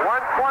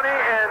 1:20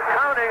 and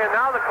counting, and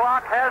now the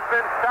clock has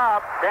been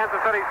stopped.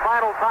 Kansas City's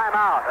final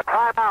timeout. A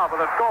timeout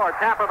with a score: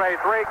 Tampa Bay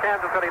 3,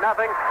 Kansas City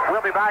nothing. We'll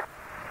be back.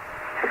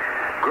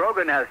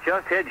 Grogan has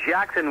just hit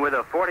Jackson with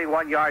a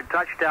 41-yard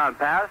touchdown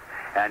pass,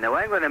 and New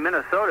England and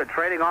Minnesota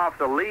trading off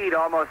the lead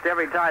almost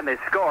every time they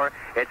score.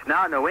 It's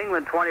now New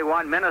England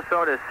 21,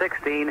 Minnesota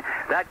 16.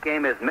 That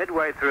game is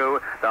midway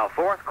through the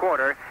 4th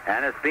quarter,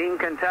 and it's being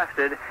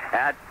contested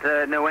at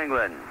New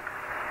England.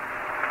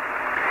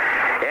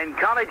 In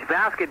college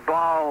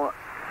basketball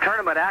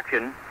tournament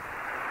action,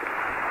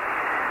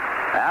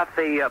 at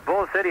the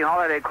Bull City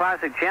Holiday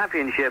Classic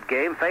Championship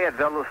game,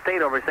 Fayetteville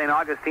State over St.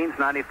 Augustine's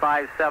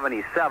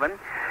 95-77.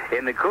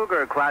 In the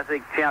Cougar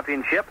Classic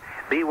Championship,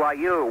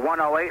 BYU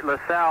 108,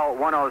 LaSalle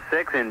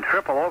 106 in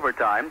triple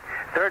overtime.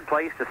 Third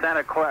place to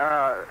Santa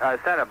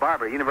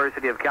Barbara,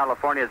 University of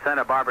California at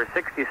Santa Barbara,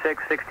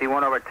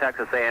 66-61 over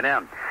Texas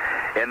A&M.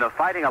 In the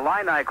Fighting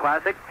Illini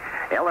Classic,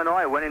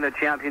 Illinois winning the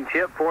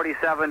championship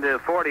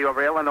 47-40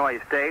 over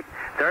Illinois State.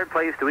 Third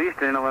place to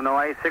Eastern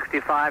Illinois,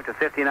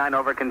 65-59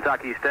 over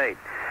Kentucky State.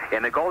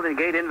 In the Golden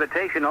Gate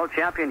Invitational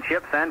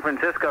Championship, San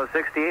Francisco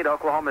 68,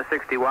 Oklahoma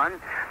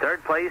 61.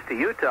 Third place to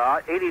Utah,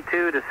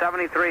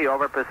 82-73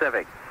 over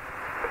Pacific.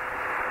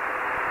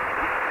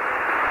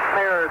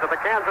 Buccaneers at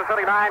the Kansas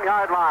City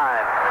 9-yard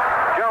line.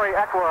 Joey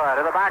Eckwood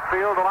in the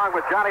backfield along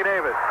with Johnny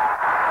Davis.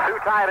 Two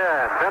tight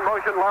ends. In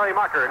motion, Larry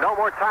Mucker. No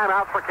more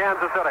timeouts for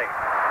Kansas City.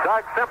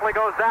 Doug simply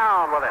goes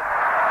down with it.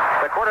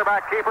 The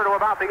quarterback keeper to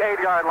about the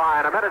 8-yard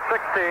line.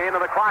 1:16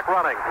 of the clock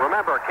running.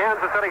 Remember,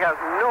 Kansas City has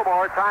no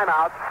more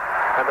timeouts,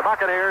 and the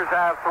Buccaneers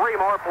have 3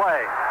 more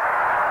plays.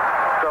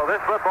 So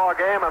this football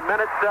game,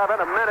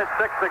 1:07,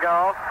 1:06 to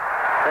go.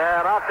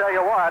 And I'll tell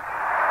you what,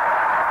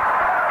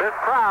 this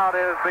crowd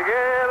is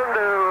beginning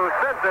to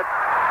sense it.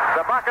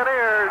 The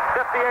Buccaneers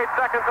 58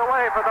 seconds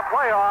away from the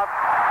playoffs.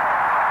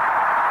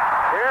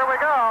 Here we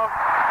go.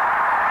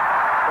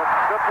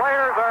 The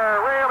players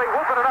are really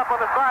whooping it up on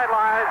the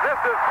sidelines. This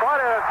is quite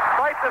a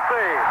sight to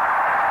see.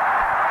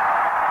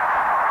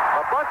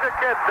 A bunch of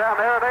kids down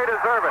there, they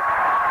deserve it.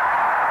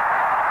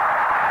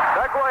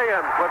 Doug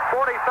Williams with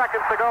 40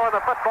 seconds to go in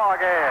the football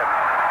game.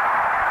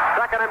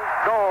 Second and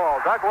goal.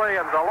 Doug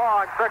Williams, a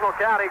long signal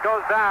count. He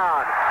goes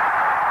down.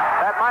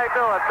 That might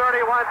do it.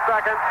 31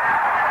 seconds.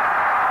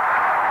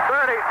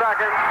 30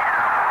 seconds.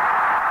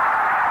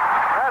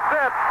 That's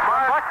it.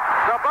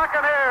 The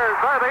Buccaneers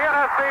are the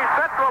NFC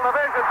Central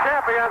Division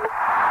champions,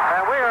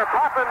 and we are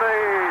popping the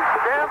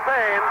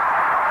champagne.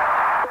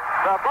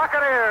 The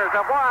Buccaneers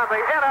have won the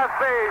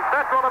NFC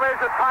Central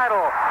Division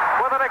title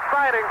with an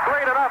exciting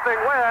 3-0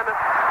 win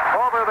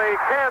over the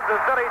Kansas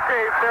City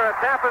Chiefs here at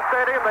Tampa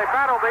Stadium. They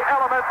battled the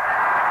elements.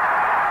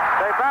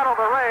 They battled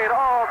the rain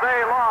all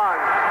day long.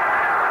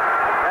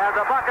 And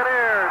the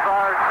Buccaneers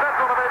are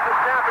Central Division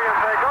champions.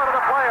 They go to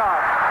the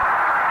playoffs.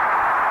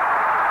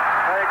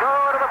 They go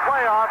to the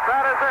playoffs.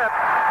 That is it.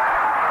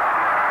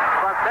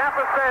 From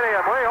Tampa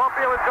Stadium, we hope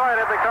you enjoyed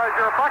it because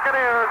your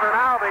Buccaneers are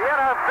now the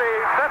NFC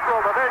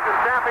Central Division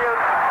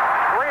champions.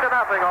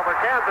 3-0 over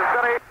Kansas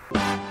City.